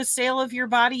of the sale of your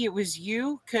body, it was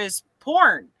you, because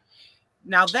porn.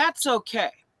 Now that's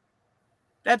okay.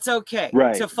 That's okay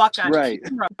to fuck on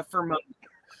camera for money.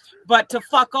 But to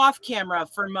fuck off camera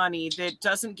for money that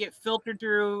doesn't get filtered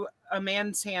through a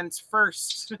man's hands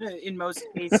first, in most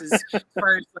cases,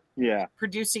 for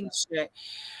producing shit,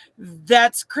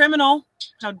 that's criminal.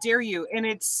 How dare you? And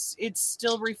it's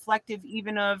still reflective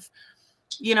even of,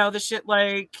 the shit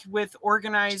like with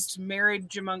organized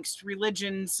marriage amongst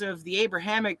religions of the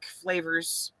Abrahamic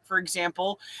flavors, for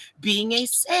example, being a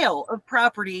sale of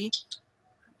property,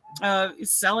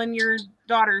 selling your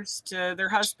daughters to their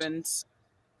husbands.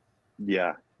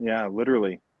 Yeah,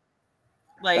 literally.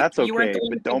 Like, that's you okay,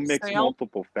 but don't mix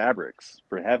multiple fabrics,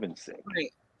 for heaven's sake.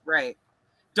 Right.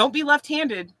 Don't be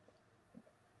left-handed.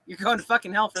 You're going to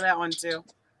fucking hell for that one too.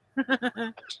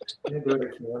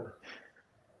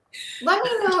 Let me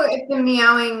know if the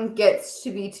meowing gets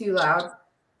to be too loud.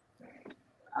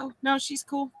 Oh no, she's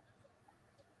cool.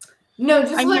 No,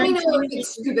 just let me know if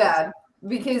it's too bad,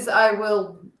 because I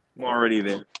will. I'm already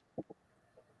there.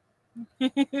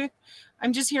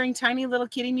 I'm just hearing tiny little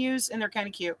kitty mews, and they're kind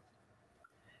of cute.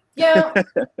 Yeah.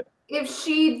 If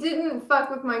she didn't fuck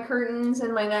with my curtains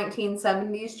and my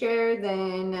 1970s chair,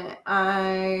 then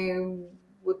I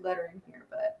would let her in here.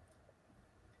 But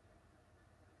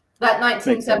that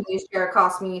 1970s chair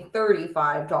cost me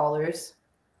 $35.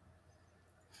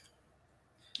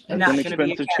 That's an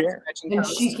expensive chair. And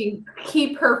she can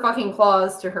keep her fucking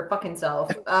claws to her fucking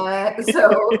self.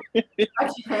 So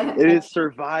it has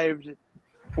survived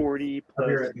 40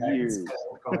 plus years.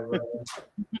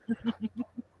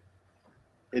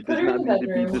 It does not need to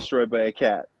be destroyed by a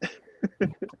cat.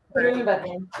 Put her in the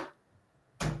bedroom.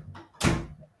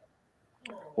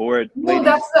 Well,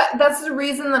 that's the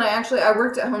reason that I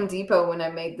worked at Home Depot when I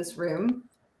made this room.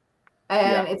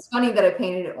 And it's funny that I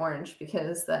painted it orange,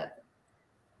 because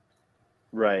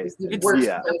Right. It's the It's worst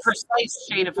yeah. the place, precise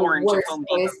shade of the orange at worst Home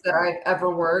Depot. place that I've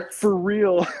ever worked. For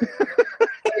real.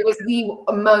 It was the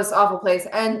most awful place.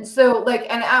 And so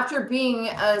and after being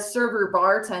a server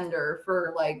bartender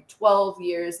for like 12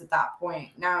 years at that point,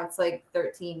 now it's like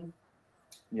 13.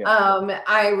 Yeah.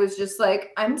 I was just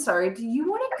like, I'm sorry, do you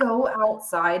want to go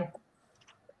outside?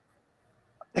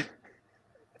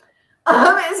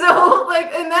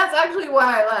 And that's actually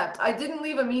why I left. I didn't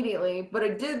leave immediately, but I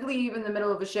did leave in the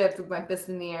middle of a shift with my fist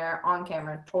in the air on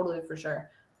camera, totally for sure.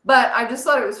 But I just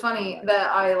thought it was funny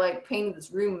that I like painted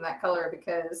this room that color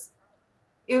because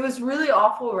it was really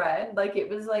awful red. Like it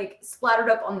was like splattered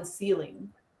up on the ceiling.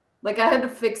 Like I had to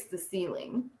fix the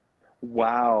ceiling.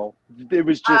 Wow. It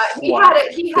was just he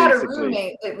had a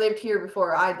roommate that lived here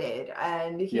before I did,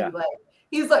 and he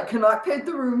was like, "Can I paint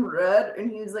the room red?"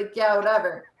 And he was like, "Yeah,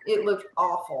 whatever." It looked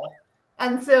awful.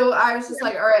 And so I was just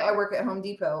like, all right, I work at Home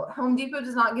Depot. Home Depot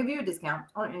does not give you a discount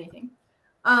on anything.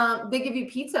 They give you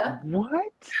pizza.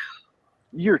 What?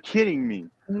 You're kidding me.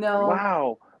 No.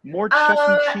 Wow. More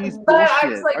Chuck E. Cheese but bullshit. I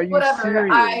was like, Are you whatever.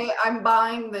 serious? I'm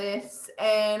buying this.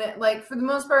 And like for the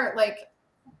most part, like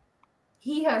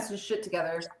he has his shit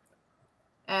together.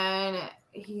 And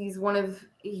he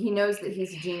knows that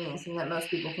he's a genius and that most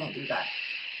people can't do that.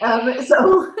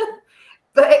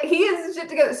 But he has his shit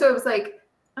together. So it was like,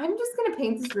 I'm just going to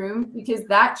paint this room because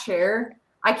that chair,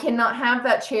 I cannot have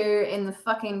that chair in the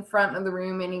fucking front of the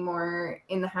room anymore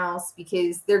in the house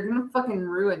because they're going to fucking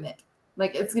ruin it.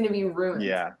 Like, it's going to be ruined.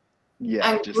 Yeah. Yeah.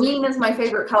 And green is my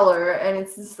favorite color. And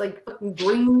it's this, like, fucking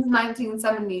green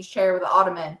 1970s chair with an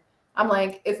ottoman. I'm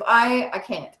like, I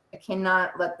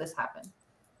cannot let this happen.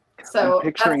 So I'm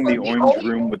picturing the orange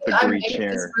room with the gray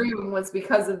chair. This room was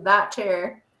because of that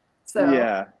chair. So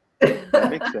yeah. That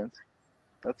makes sense.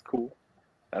 That's cool.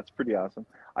 That's pretty awesome.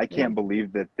 I can't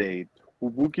believe that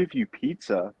we'll give you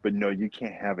pizza, but no, you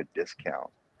can't have a discount.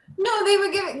 No, they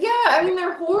would give it. Yeah, I mean,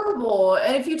 they're horrible.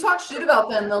 And if you talk shit about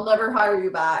them, they'll never hire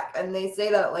you back. And they say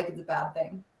that like it's a bad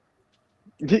thing.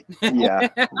 Yeah.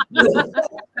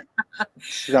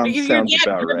 sounds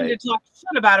about right. To talk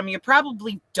shit about them, you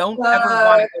probably don't ever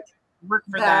want to work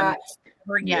for them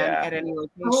ever again at any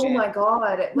location. Oh my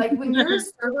god! Like when you're a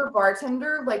server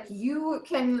bartender, like you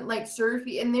can like serve,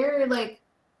 and they're like,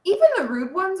 even the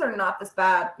rude ones are not this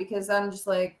bad because I'm just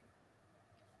like,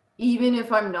 even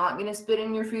if I'm not gonna spit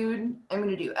in your food, I'm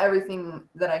gonna do everything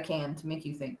that I can to make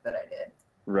you think that I did.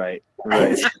 Right.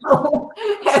 Crap.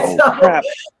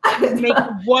 Make you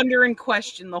wonder and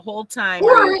question the whole time.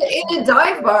 Or in a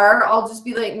dive bar, I'll just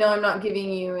be like, no, I'm not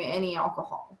giving you any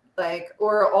alcohol. Like,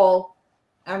 I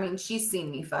mean, she's seen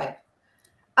me fight.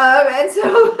 And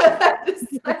so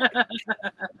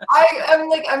I'm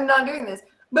like, I'm not doing this.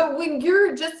 But when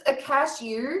you're just a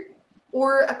cashier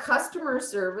or a customer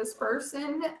service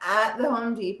person at the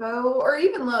Home Depot or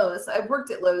even Lowe's, I've worked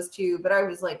at Lowe's too, but I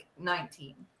was like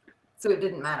 19. So it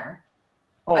didn't matter.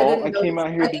 I came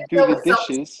out here to do the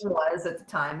dishes. Was at the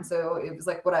time, so it was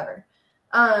like whatever.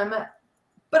 But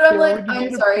I'm like,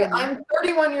 I'm sorry, I'm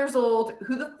 31 years old.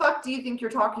 Who the fuck do you think you're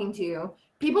talking to?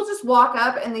 People just walk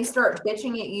up and they start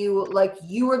bitching at you like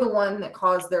you are the one that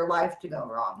caused their life to go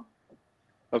wrong.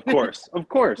 Of course,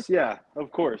 yeah,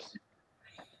 of course.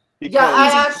 Because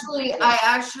I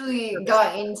actually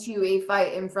got into a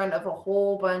fight in front of a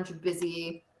whole bunch of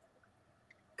busy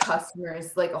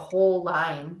customers, like a whole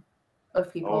line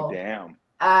of people. Oh damn.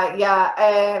 Yeah,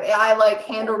 and I like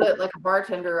handled it like a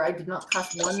bartender. I did not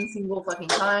cuss one single fucking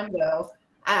time though,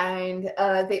 and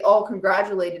they all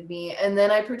congratulated me. And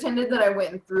then I pretended that I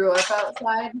went and threw up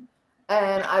outside,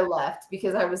 and I left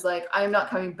because I was like, I'm not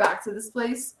coming back to this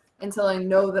place until I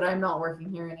know that I'm not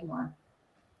working here anymore.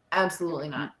 Absolutely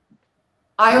not.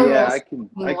 I can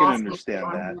understand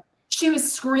that. She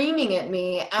was screaming at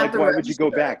me at like, the why register. would you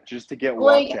go back just to get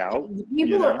walked out?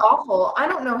 People are awful. I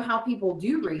don't know how people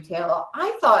do retail.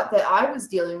 I thought that I was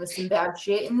dealing with some bad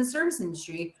shit in the service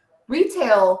industry.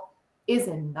 Retail is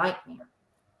a nightmare.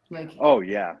 Like, oh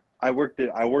yeah, I worked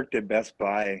at Best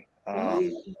Buy.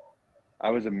 I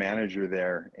was a manager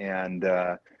there, and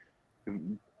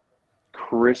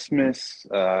Christmas,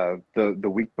 the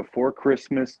week before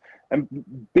Christmas, and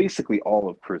basically all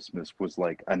of Christmas was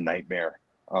like a nightmare.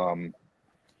 You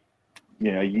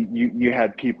know, you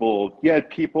had people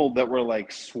that were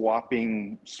like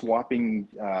swapping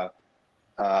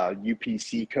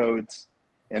UPC codes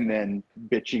and then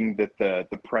bitching that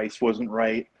the price wasn't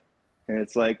right. And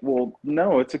it's like, well,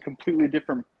 no, it's a completely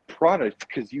different product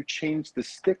because you changed the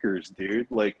stickers, dude.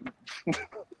 Like,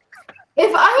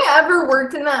 if I ever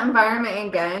worked in that environment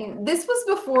again, this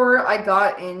was before I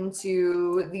got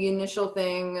into the initial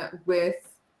thing with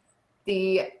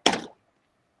the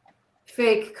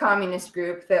fake communist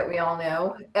group that we all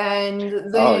know, and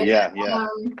then Oh yeah.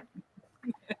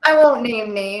 I won't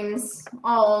name names.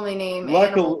 I'll only name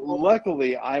animals.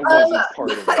 Luckily, I wasn't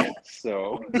part of it,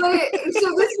 so. So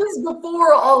this was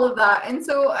before all of that, and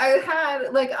so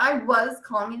I was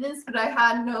communist, but I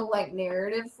had no like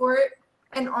narrative for it.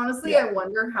 And honestly, I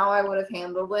wonder how I would have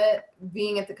handled it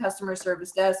being at the customer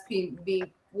service desk,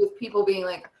 with people being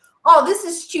like, "Oh, this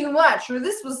is too much," or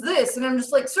 "This was this," and I'm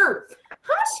just like, "Sir,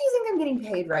 how much do you think I'm getting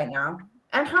paid right now?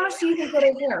 And how much do you think that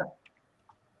I care?"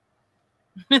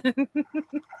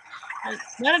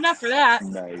 Not enough for that.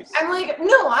 Nice. I'm like,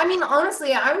 no, I mean,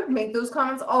 honestly, I would make those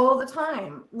comments all the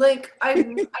time. Like,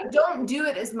 I don't do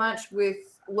it as much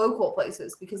with local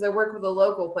places because I work with a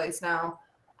local place now.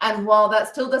 And while that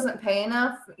still doesn't pay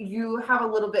enough, you have a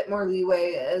little bit more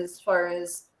leeway as far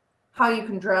as how you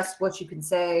can dress, what you can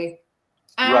say.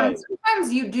 And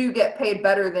sometimes you do get paid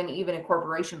better than even a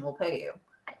corporation will pay you.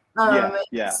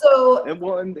 So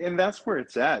and that's where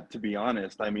it's at, to be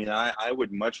honest. I mean, I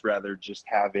would much rather just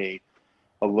have a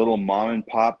little mom and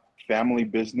pop family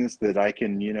business that I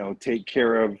can, take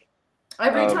care of.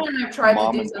 Every time I've tried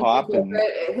to do something corporate,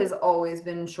 it has always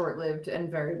been short-lived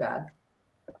and very bad.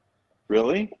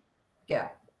 Really? Yeah.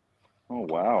 Oh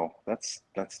wow, that's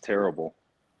terrible.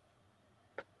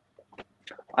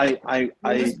 I've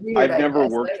never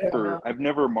worked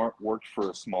for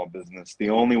a small business. The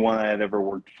only one I had ever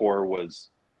worked for was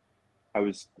I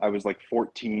was like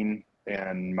 14,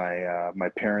 and my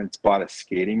parents bought a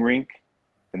skating rink,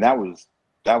 and that was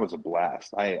a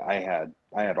blast. I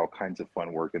had all kinds of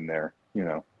fun working there,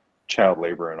 child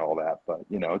labor and all that, but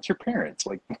it's your parents,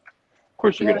 like of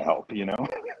course you're gonna help,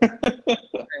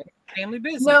 Family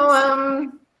business. No,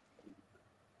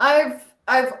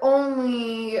 I've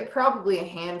only probably a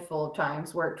handful of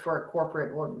times worked for a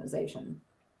corporate organization,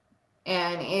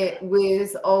 and it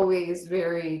was always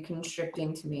very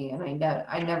constricting to me, and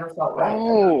I never felt right.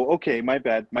 Oh, okay, my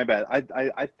bad.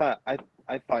 I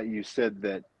thought you said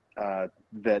that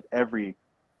that every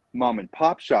mom and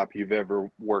pop shop you've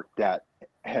ever worked at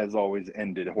has always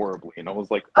ended horribly, and I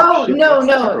was like, oh shit,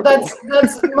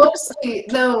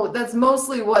 no, that's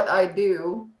mostly what I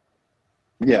do.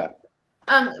 Yeah.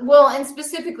 Well, and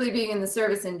specifically being in the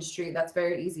service industry, that's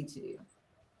very easy to do.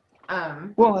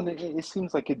 Well, and it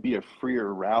seems like it'd be a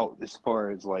freer route as far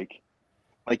as like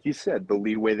you said, the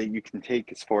leeway that you can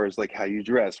take as far as like how you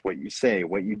dress, what you say,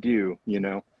 what you do,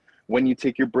 when you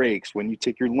take your breaks, when you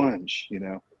take your lunch,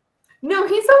 No,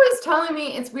 he's always telling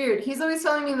me, it's weird. He's always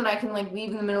telling me that I can like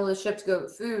leave in the middle of the shift to go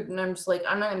get food, and I'm just like,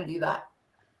 I'm not going to do that.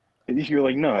 You're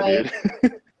like, no, dude.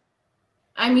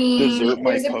 I mean,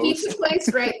 there's a pizza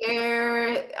place right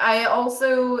there. I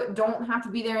also don't have to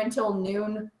be there until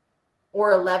noon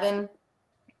or 11.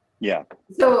 Yeah.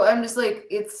 So I'm just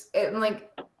like,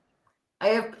 I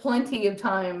have plenty of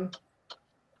time.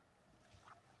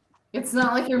 It's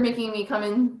not like you're making me come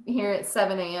in here at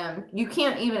 7 a.m. You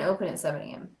can't even open at 7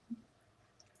 a.m.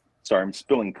 Sorry, I'm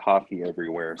spilling coffee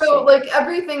everywhere. So like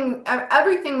everything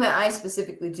that I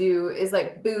specifically do is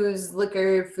like booze,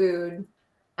 liquor, food.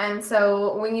 And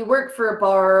so when you work for a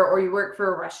bar or you work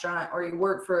for a restaurant or you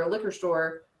work for a liquor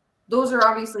store, those are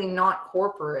obviously not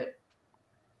corporate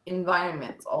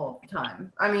environments all the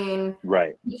time. I mean,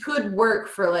 right. You could work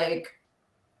for like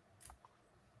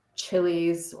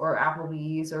Chili's or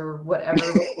Applebee's or whatever.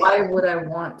 Why would I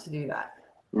want to do that?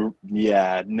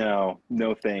 Yeah, no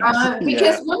thanks.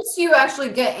 Because once you actually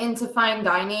get into fine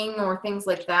dining or things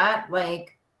like that,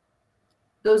 like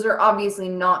those are obviously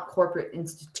not corporate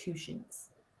institutions.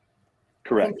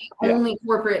 Correct. The only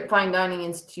corporate fine dining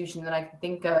institution that I can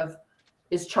think of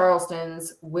is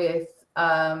Charleston's with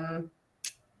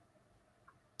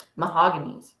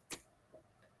Mahogany's.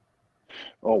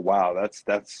 Oh wow,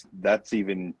 that's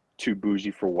even too bougie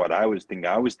for what I was thinking.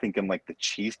 I was thinking like the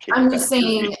Cheesecake I'm just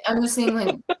Factory.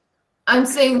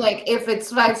 saying like if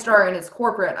it's 5-star and it's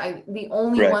corporate, the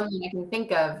only one that I can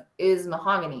think of is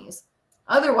Mahogany's.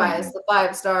 Otherwise, the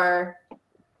 5-star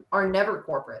are never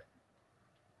corporate.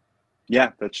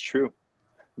 Yeah, that's true.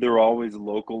 They're always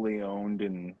locally owned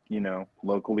and,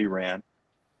 locally ran.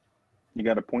 You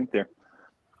got a point there.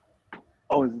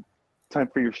 Oh, is it time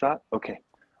for your shot? Okay.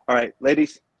 All right,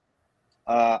 ladies.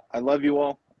 I love you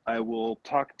all. I will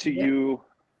talk to you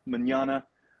mañana.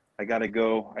 I gotta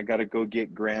go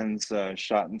get Gran's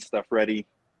shot and stuff ready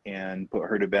and put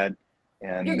her to bed.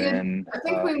 And You're then good. I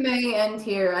think we may end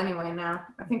here anyway now.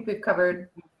 I think we've covered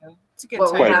it's a good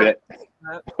quite a bit.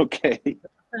 Okay.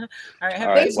 All right.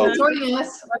 Thanks for joining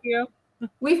us. Love you.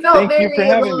 We felt Thank you for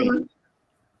having me.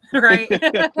 Right.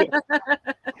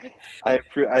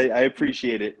 I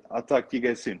appreciate it. I'll talk to you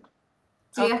guys soon.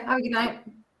 See ya. Have a good night.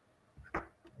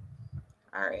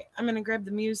 All right, I'm gonna grab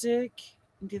the music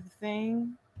and do the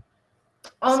thing.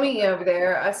 I'll meet you over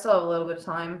there. I still have a little bit of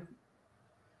time.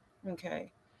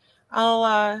 Okay,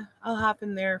 I'll hop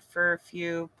in there for a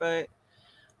few, but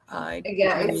I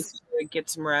need to get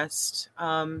some rest.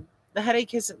 The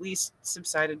headache has at least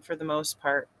subsided for the most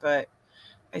part, but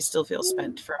I still feel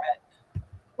spent from it.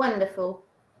 Wonderful.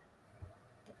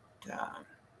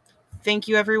 Thank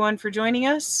you, everyone, for joining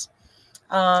us.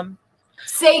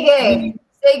 Say gay.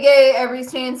 Say gay every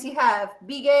chance you have.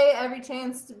 Be gay every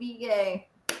chance to be gay.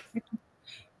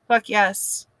 Fuck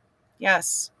yes.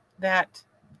 Yes, that.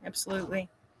 Absolutely.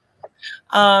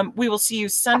 We will see you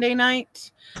Sunday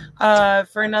night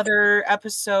for another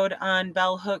episode on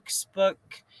Bell Hook's book,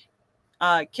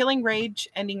 Killing Rage,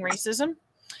 Ending Racism,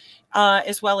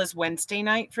 as well as Wednesday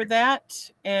night for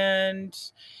that. And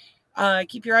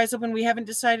keep your eyes open. We haven't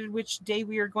decided which day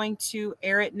we are going to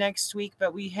air it next week,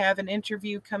 but we have an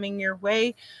interview coming your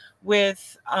way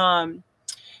with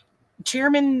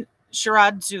Chairman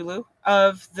Sharad Zulu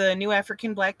of the New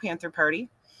African Black Panther Party.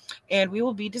 And we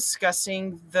will be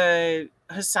discussing the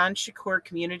Hassan Shakur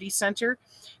Community Center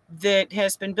that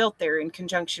has been built there in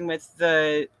conjunction with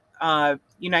the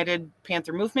United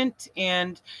Panther Movement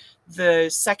and the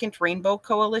Second Rainbow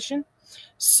Coalition.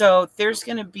 So there's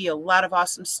going to be a lot of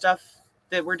awesome stuff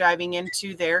that we're diving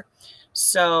into there.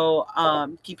 So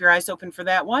keep your eyes open for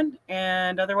that one.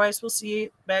 And otherwise, we'll see you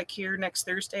back here next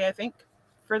Thursday, I think,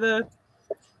 for the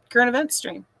current events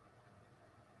stream.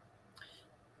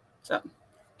 So,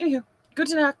 anywho,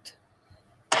 gute Nacht.